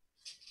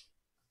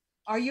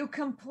 Are you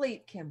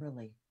complete,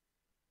 Kimberly?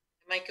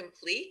 Am I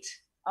complete?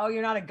 Oh,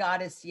 you're not a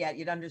goddess yet.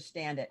 You'd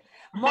understand it.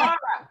 Mara,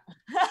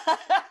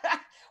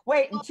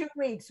 wait, in 2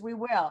 weeks, we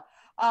will.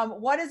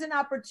 What is an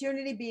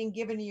opportunity being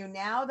given to you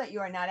now that you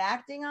are not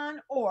acting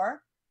on?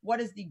 Or what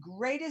is the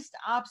greatest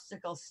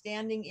obstacle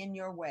standing in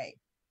your way?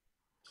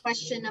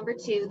 Question number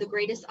 2, the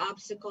greatest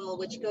obstacle,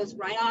 which goes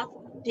right off,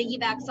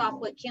 piggybacks off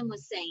what Kim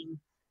was saying.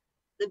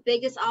 The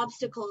biggest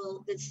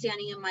obstacle that's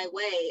standing in my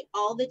way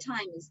all the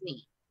time is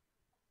me.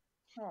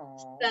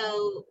 Aww.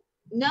 So,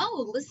 no,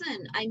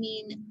 listen, I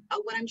mean,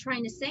 what I'm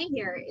trying to say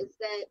here is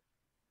that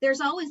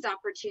there's always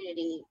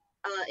opportunity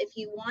if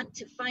you want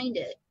to find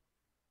it.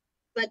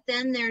 But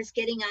then there's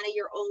getting out of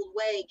your old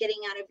way, getting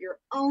out of your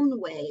own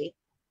way,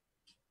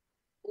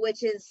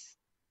 which is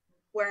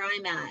where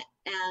I'm at.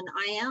 And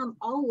I am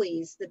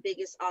always the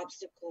biggest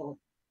obstacle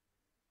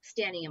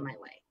standing in my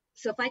way.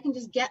 So if I can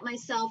just get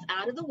myself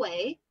out of the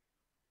way,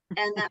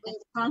 and that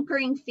means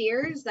conquering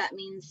fears, that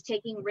means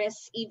taking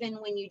risks even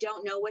when you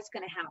don't know what's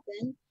going to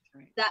happen.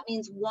 Right. That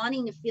means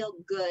wanting to feel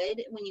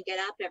good when you get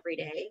up every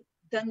day,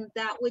 then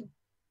that would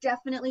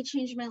definitely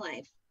change my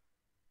life.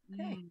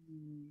 Okay.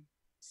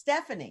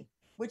 Stephanie,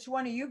 which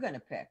one are you going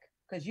to pick?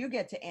 Because you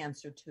get to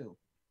answer too.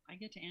 I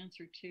get to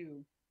answer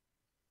too.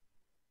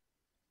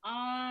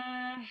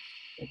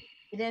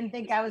 You didn't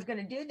think I was going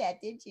to do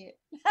that, did you?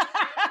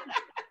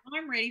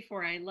 I'm ready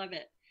for it. I love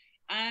it.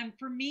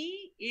 For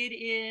me, it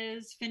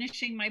is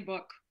finishing my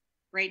book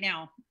right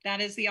now.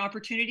 That is the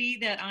opportunity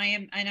that I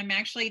am, and I'm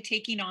actually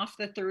taking off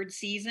the 3rd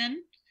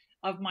season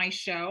of my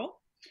show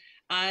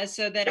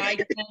so that I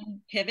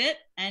can pivot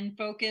and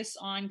focus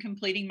on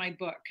completing my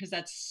book, because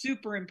that's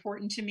super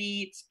important to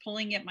me. It's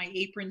pulling at my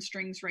apron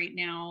strings right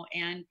now.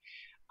 And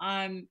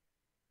I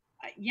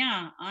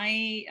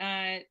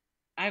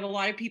have a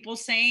lot of people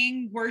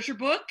saying, "Where's your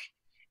book?"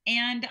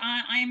 And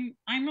I'm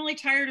really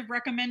tired of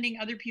recommending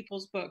other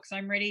people's books.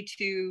 I'm ready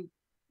to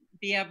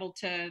be able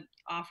to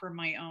offer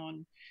my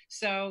own.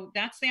 So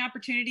that's the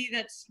opportunity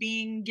that's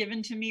being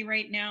given to me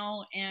right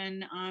now,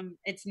 and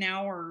it's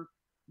now or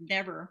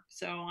never.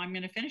 So I'm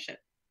going to finish it.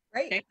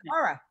 Great,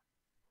 Laura.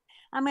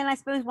 I mean, I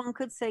suppose one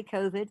could say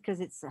COVID because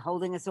it's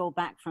holding us all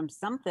back from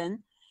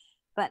something.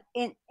 But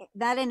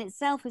that in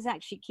itself is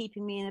actually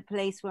keeping me in a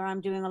place where I'm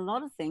doing a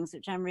lot of things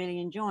which I'm really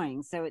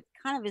enjoying. So it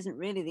kind of isn't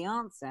really the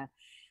answer.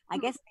 I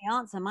guess the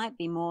answer might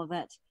be more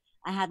that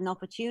I had an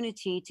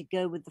opportunity to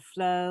go with the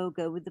flow,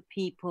 go with the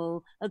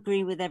people,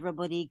 agree with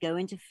everybody, go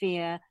into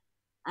fear.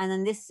 And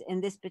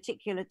in this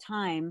particular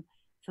time,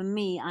 for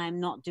me, I'm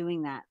not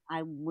doing that.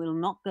 I will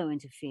not go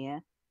into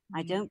fear. Mm-hmm.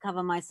 I don't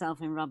cover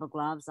myself in rubber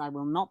gloves. I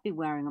will not be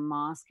wearing a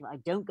mask. I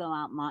don't go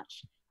out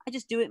much. I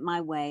just do it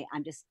my way.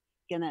 I'm just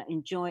going to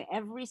enjoy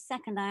every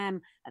second I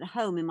am at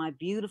home in my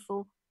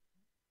beautiful,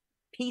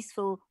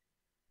 peaceful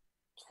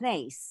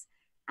place.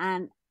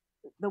 And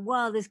the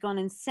world has gone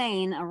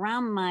insane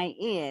around my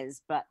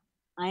ears, but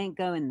I ain't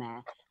going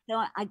there.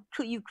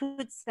 So you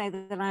could say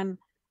that I'm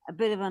a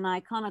bit of an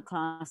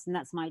iconoclast, and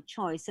that's my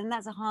choice. And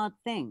that's a hard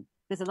thing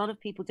because a lot of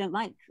people don't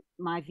like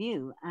my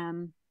view.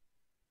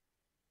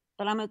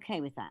 But I'm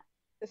okay with that.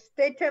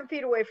 Stay 10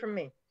 feet away from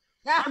me.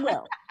 I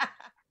will.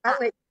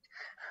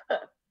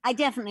 I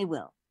definitely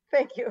will.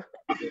 Thank you.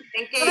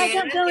 Thank But I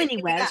don't go Did you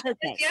anywhere. It's answer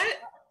okay. this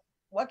yet?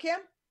 What, Kim?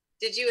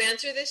 Did you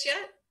answer this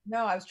yet?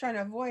 No, I was trying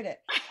to avoid it.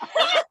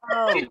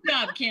 Oh, Good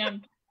job,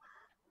 Kim.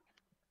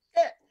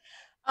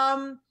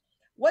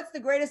 What's the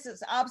greatest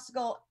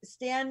obstacle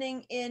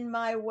standing in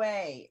my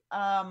way?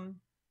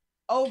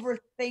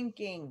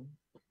 Overthinking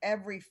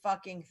every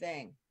fucking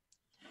thing.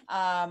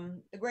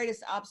 The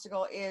greatest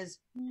obstacle is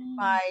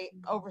by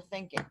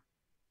overthinking,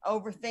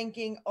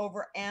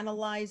 over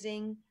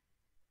analyzing,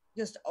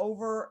 just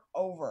over.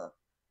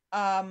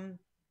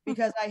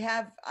 Because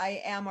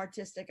I am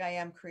artistic, I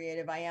am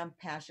creative, I am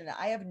passionate.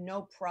 I have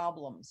no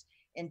problems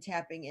in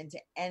tapping into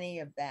any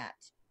of that.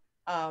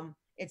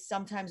 It's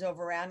sometimes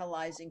over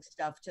analyzing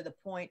stuff to the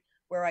point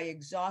where I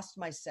exhaust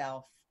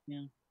myself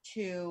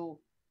to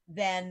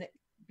then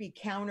be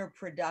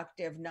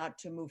counterproductive, not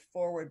to move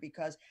forward,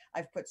 because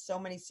I've put so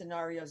many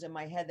scenarios in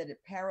my head that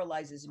it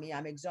paralyzes me.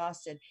 I'm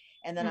exhausted.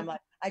 And then I'm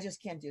like, I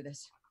just can't do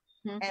this.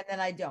 And then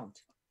I don't.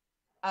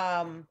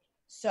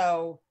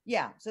 So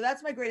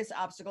that's my greatest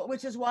obstacle,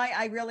 which is why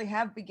I really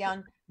have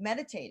begun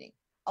meditating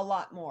a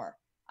lot more.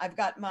 I've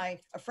got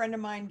a friend of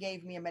mine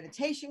gave me a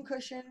meditation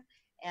cushion,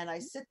 and I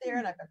sit there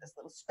and I've got this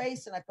little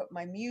space, and I put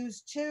my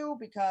Muse too,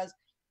 because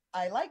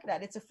I like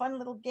that. It's a fun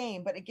little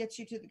game, but it gets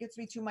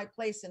me to my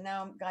place. And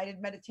now I'm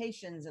guided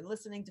meditations and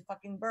listening to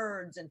fucking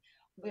birds and,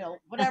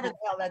 whatever the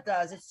hell that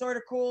does. It's sort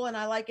of cool. And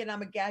I like it.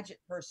 I'm a gadget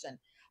person.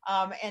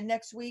 And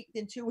next week,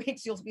 in 2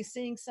 weeks, you'll be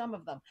seeing some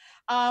of them.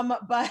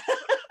 But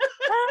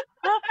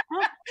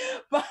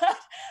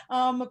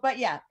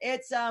yeah,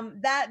 it's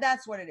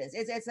that's what it is.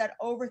 It's that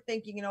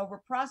overthinking and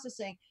over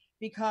processing,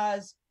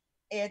 because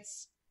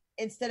it's,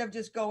 instead of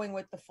just going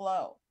with the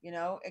flow,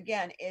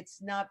 again,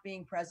 it's not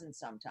being present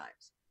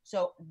sometimes.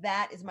 So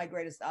that is my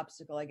greatest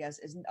obstacle, I guess,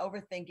 is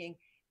overthinking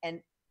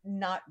and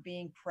not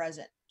being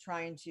present,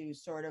 trying to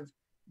sort of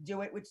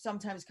do it, which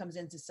sometimes comes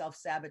into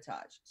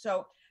self-sabotage.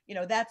 So,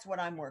 that's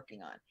what I'm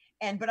working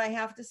on. But I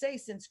have to say,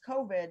 since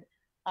COVID,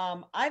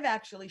 I've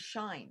actually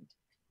shined.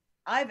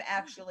 I've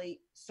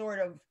actually sort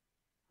of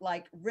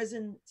like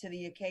risen to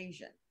the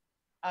occasion.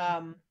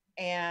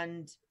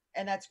 And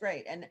that's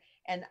great. And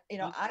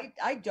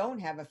I don't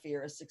have a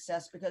fear of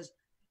success, because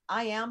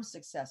I am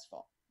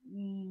successful.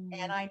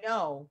 And I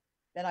know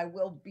that I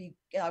will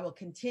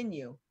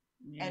continue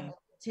and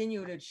will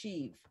continue to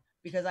achieve,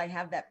 because I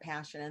have that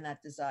passion and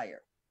that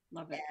desire.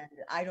 Love it. And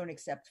I don't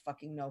accept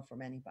fucking no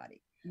from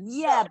anybody.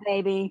 yeah,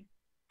 baby.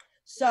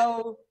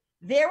 So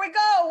there we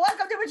go.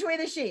 Welcome to Between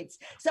the Sheets.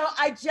 So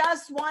I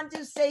just want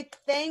to say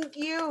thank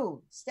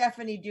you,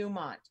 Stephanie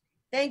Dumont.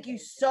 Thank you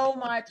so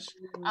much.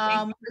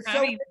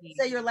 So good to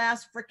say your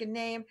last freaking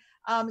name.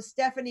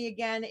 Stephanie,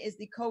 again, is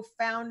the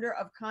co-founder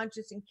of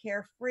Conscious and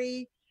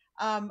Carefree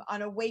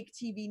on Awake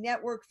TV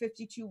Network,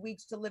 52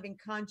 Weeks to Living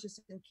Conscious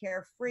and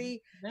Carefree.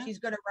 She's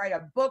going to write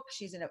a book.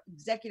 She's an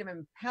executive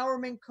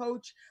empowerment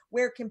coach.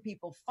 Where can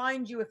people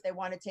find you if they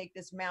want to take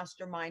this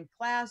mastermind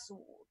class?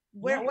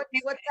 What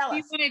tell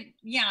us?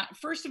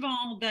 First of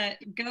all,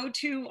 go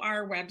to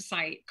our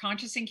website,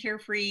 Conscious and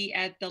Carefree,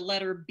 at the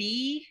letter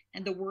B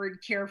and the word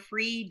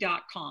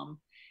carefree.com.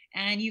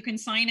 And you can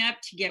sign up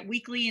to get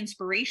weekly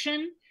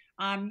inspiration.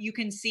 You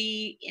can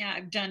see,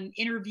 I've done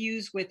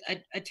interviews with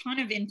a ton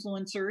of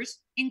influencers,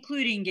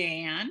 including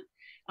Gaye.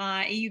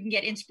 You can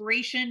get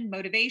inspiration,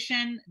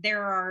 motivation.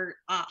 There are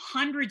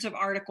hundreds of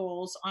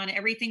articles on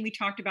everything we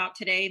talked about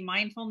today: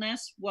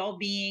 mindfulness,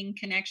 well-being,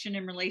 connection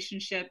and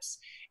relationships,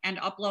 and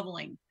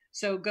up-leveling.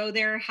 So go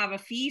there, have a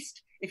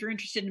feast. If you're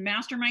interested in a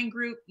mastermind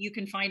group, you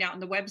can find out on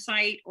the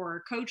website,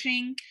 or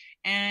coaching,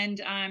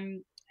 and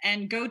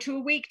go to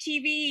Awake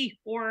TV,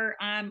 or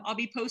I'll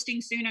be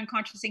posting soon on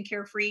Conscious and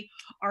Carefree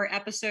our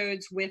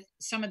episodes with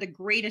some of the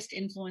greatest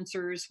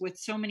influencers, with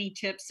so many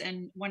tips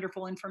and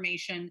wonderful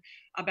information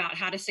about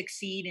how to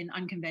succeed in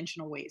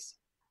unconventional ways.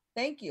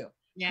 Thank you.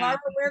 Yeah. Cara,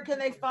 where can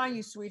they find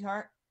you,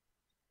 sweetheart?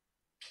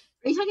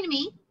 Are you talking to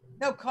me?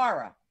 No,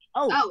 Cara.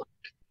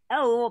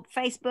 Oh,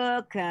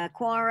 Facebook,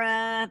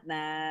 Quora,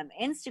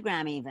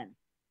 Instagram even.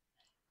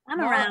 I'm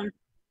around.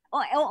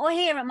 Or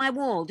here at my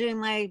wall doing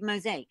my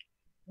mosaic.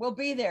 We'll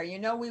be there.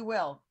 We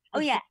will. Oh,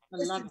 yeah.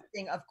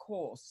 Distancing, of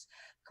course.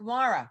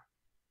 Kamara.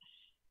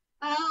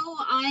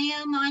 Oh,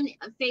 I am on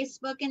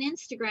Facebook and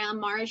Instagram,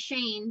 Mara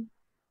Shane.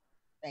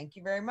 Thank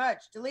you very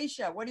much.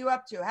 Delisha, what are you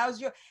up to?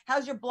 How's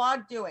your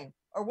blog doing?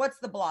 Or what's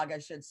the blog, I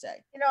should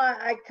say?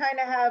 I kind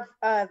of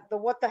have the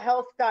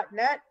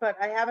whatthehealth.net, but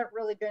I haven't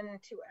really been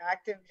too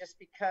active, just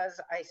because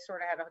I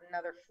sort of had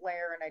another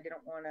flare and I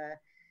didn't want to.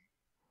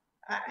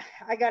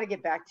 I got to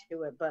get back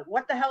to it, but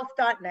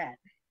whatthehealth.net.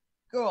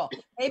 Cool.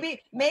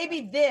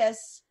 Maybe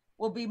this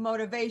will be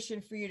motivation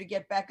for you to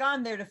get back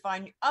on there to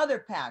find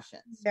other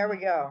passions. There we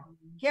go.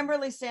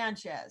 Kimberly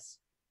Sanchez.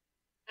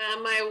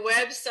 My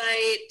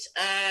website,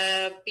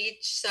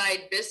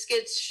 Beachside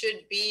Biscuits,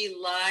 should be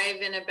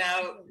live in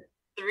about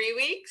 3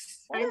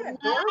 weeks. I love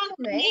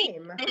the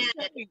name.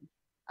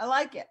 I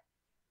like it.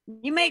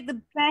 You make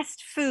the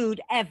best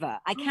food ever.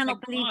 I cannot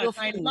believe your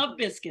food. I love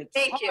biscuits.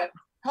 Thank you.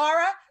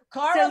 Cara,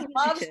 Cara So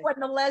loves delicious. when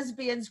the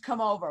lesbians come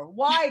over.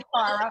 Why,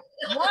 Cara?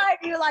 Why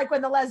do you like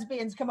when the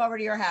lesbians come over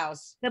to your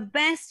house? The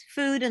best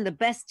food and the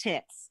best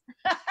tips.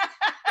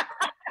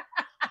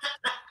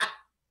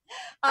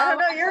 I don't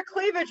know. Your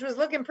cleavage was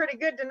looking pretty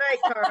good tonight,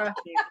 Cara.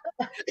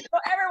 So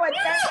everyone,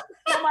 thank you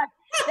so much.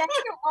 Thank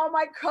you, all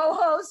my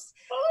co-hosts.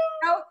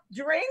 You know,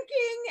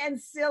 drinking and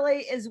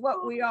silly is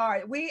what we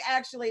are. We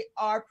actually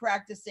are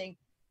practicing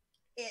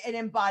an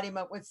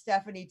embodiment what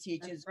Stephanie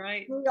teaches. That's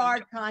right. We are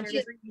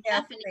conscious.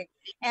 Definitely.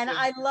 And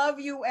I love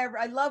you.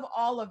 I love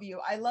all of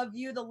you. I love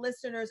you, the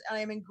listeners, and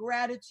I am in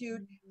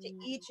gratitude to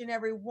each and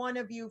every one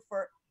of you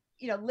for,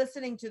 you know,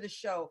 listening to the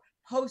show,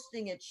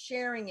 posting it,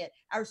 sharing it.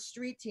 Our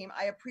street team.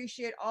 I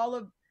appreciate all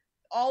of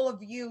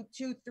you,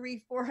 200,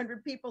 300,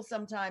 400 people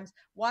sometimes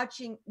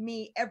watching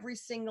me every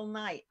single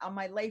night on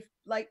my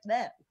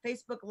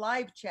Facebook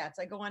live chats.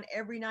 I go on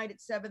every night at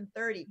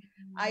 7:30.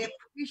 I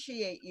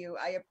appreciate you.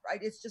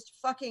 It's just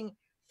fucking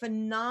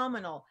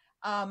phenomenal.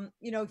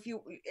 You know,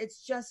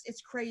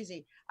 it's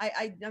crazy.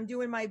 I'm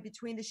doing my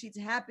Between the Sheets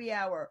happy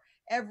hour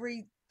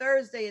every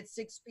Thursday at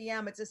 6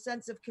 p.m. It's a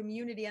sense of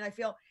community. And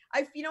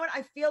you know what?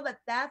 I feel that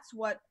that's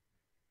what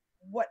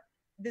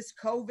this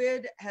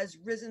COVID has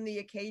risen the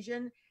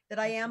occasion, that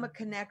I am a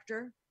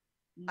connector.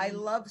 I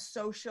love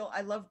social.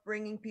 I love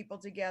bringing people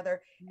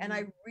together. And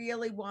I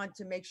really want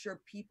to make sure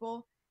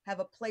people have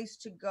a place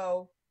to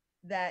go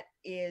that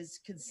is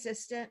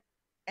consistent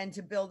and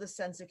to build a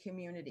sense of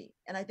community.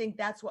 And I think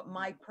that's what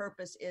my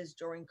purpose is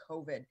during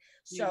COVID.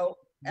 So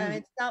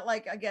it's not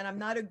like, again, I'm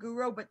not a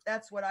guru, but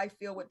that's what I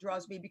feel, what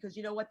draws me, because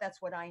you know what?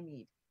 That's what I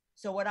need.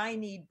 So what I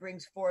need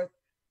brings forth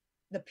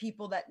the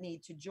people that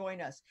need to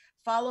join us.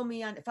 Follow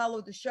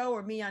the show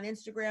or me on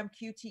Instagram,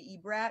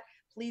 QTE Brat.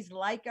 Please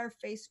like our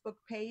Facebook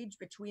page,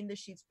 Between the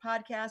Sheets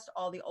Podcast.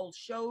 All the old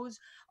shows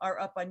are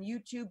up on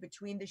YouTube,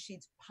 Between the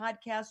Sheets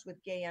Podcast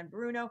with Gaye and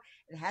Bruno.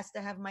 It has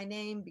to have my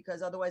name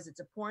because otherwise it's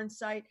a porn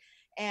site.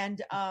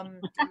 And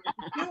in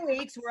 2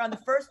 weeks,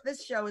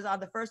 this show is on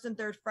the first and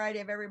third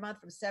Friday of every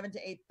month from 7 to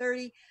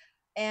 8:30.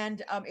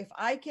 And if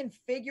I can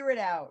figure it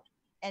out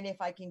and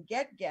if I can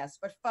get guests,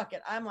 but fuck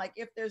it, I'm like,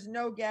 if there's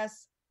no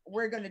guests,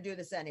 we're going to do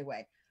this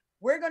anyway.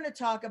 We're going to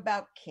talk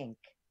about kink.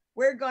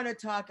 We're going to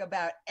talk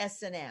about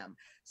S&M.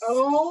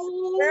 We're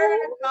going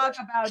to talk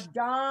about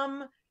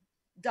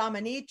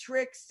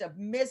dominatrix,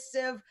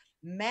 submissive,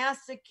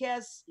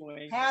 masochist,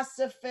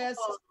 pacifist,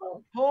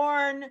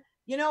 porn.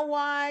 You know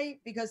why?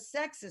 Because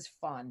sex is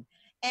fun.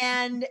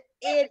 And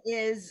it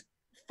is,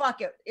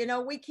 fuck it. You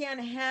know, we can't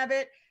have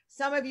it.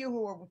 Some of you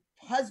who are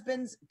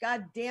husbands,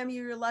 God damn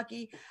you, you're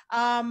lucky.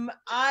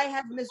 I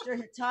have Mr.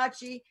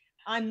 Hitachi.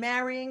 I'm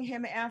marrying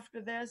him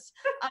after this.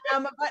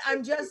 But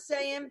I'm just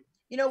saying,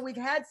 you know, we've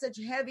had such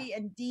heavy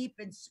and deep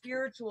and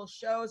spiritual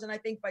shows. And I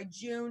think by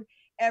June,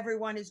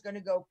 everyone is going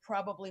to go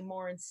probably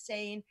more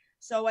insane.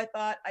 So I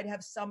thought I'd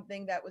have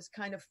something that was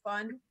kind of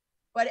fun,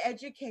 but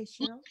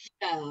educational.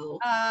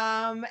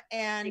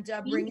 And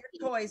bring your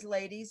toys,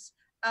 ladies.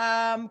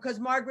 Because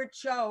Margaret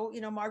Cho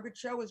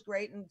was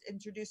great in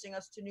introducing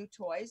us to new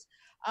toys.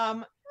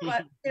 But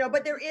you know,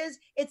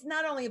 it's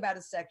not only about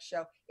a sex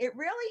show. It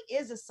really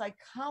is a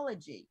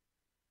psychology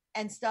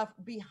and stuff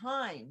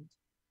behind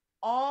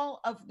all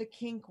of the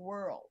kink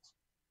world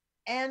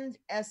and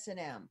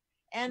S&M.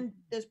 And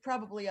there's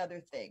probably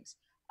other things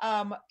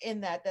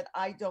in that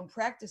I don't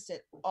practice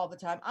it all the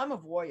time. I'm a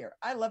voyeur.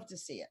 I love to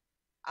see it.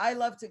 I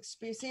love to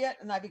see it,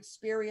 and I've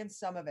experienced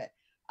some of it.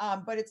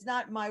 But it's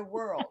not my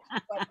world.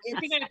 But I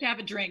think I have to have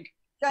a drink.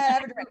 Go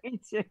ahead, have a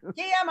drink.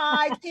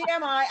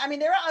 TMI. I mean,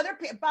 there are other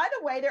people, by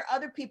the way, there are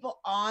other people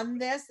on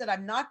this that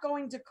I'm not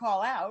going to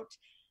call out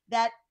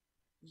that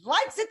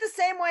likes it the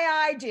same way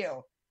I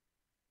do.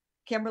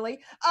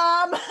 Kimberly.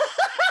 So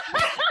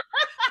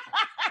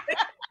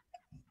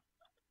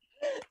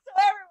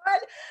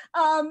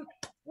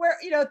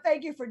everyone,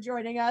 thank you for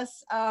joining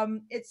us.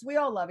 We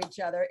all love each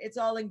other. It's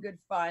all in good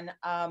fun.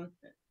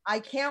 I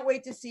can't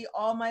wait to see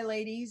all my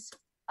ladies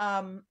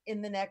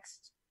in the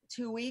next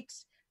 2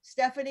 weeks.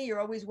 Stephanie,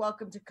 you're always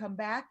welcome to come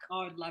back.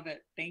 Oh, I'd love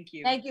it. Thank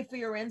you. Thank you for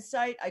your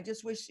insight. I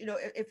just wish,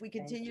 if we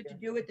continue to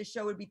do it, the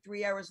show would be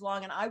 3 hours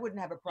long and I wouldn't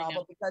have a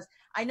problem because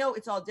I know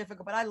it's all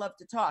difficult, but I love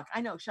to talk.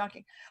 I know,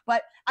 shocking.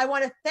 But I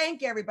want to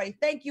thank everybody.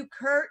 Thank you,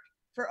 Kurt,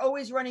 for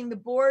always running the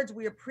boards.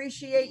 We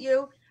appreciate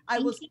you. I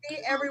will see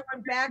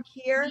everyone back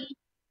here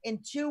in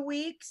 2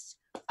 weeks.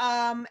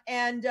 Who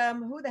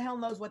the hell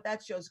knows what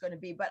that show's going to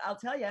be, but I'll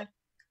tell you,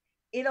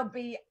 it'll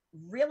be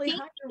really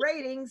high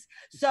ratings.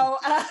 So,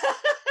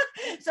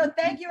 so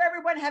thank you,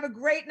 everyone. Have a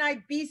great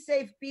night. Be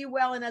safe, be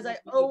well. And as I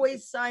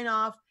always sign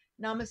off,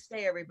 namaste,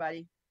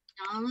 everybody.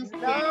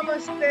 Namaste.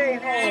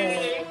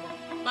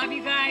 Love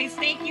you guys.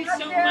 Thank you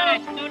so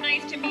much. So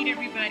nice to meet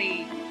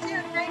everybody. See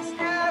you. Thanks,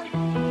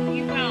 Steph.